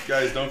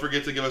guys, don't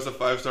forget to give us a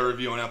 5-star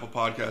review on Apple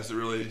Podcasts.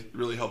 It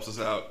really helps us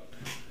out.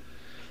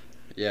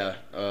 Yeah,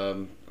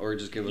 or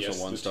just give us Yes,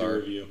 a 1 the star. 2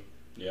 review.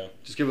 Yeah.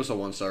 Just give us a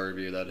 1-star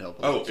review. That'd help.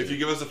 A Oh, lot, if too. you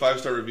give us a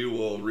 5-star review,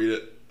 we'll read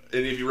it.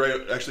 And if you write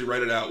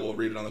it out, we'll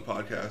read it on the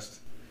podcast.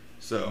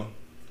 So,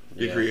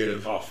 be Yeah.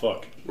 creative. Oh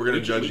fuck. We're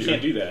gonna judge we you. We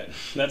can't do that.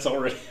 That's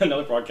already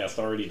another podcast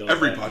already does.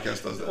 Every that.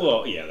 podcast does that.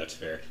 Well, yeah, that's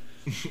fair.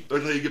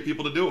 That's how you get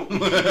people to do them.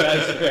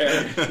 That's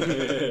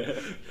fair.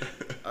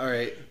 All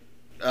right.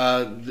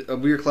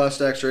 We're Class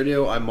Stacks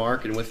Radio. I'm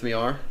Mark, and with me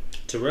are.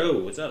 Taro,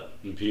 what's up?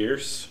 And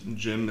Pierce.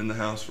 Jim in the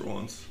house for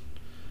once.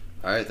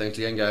 All right. Thanks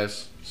again,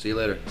 guys. See you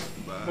later.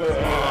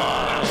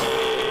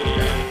 Bye.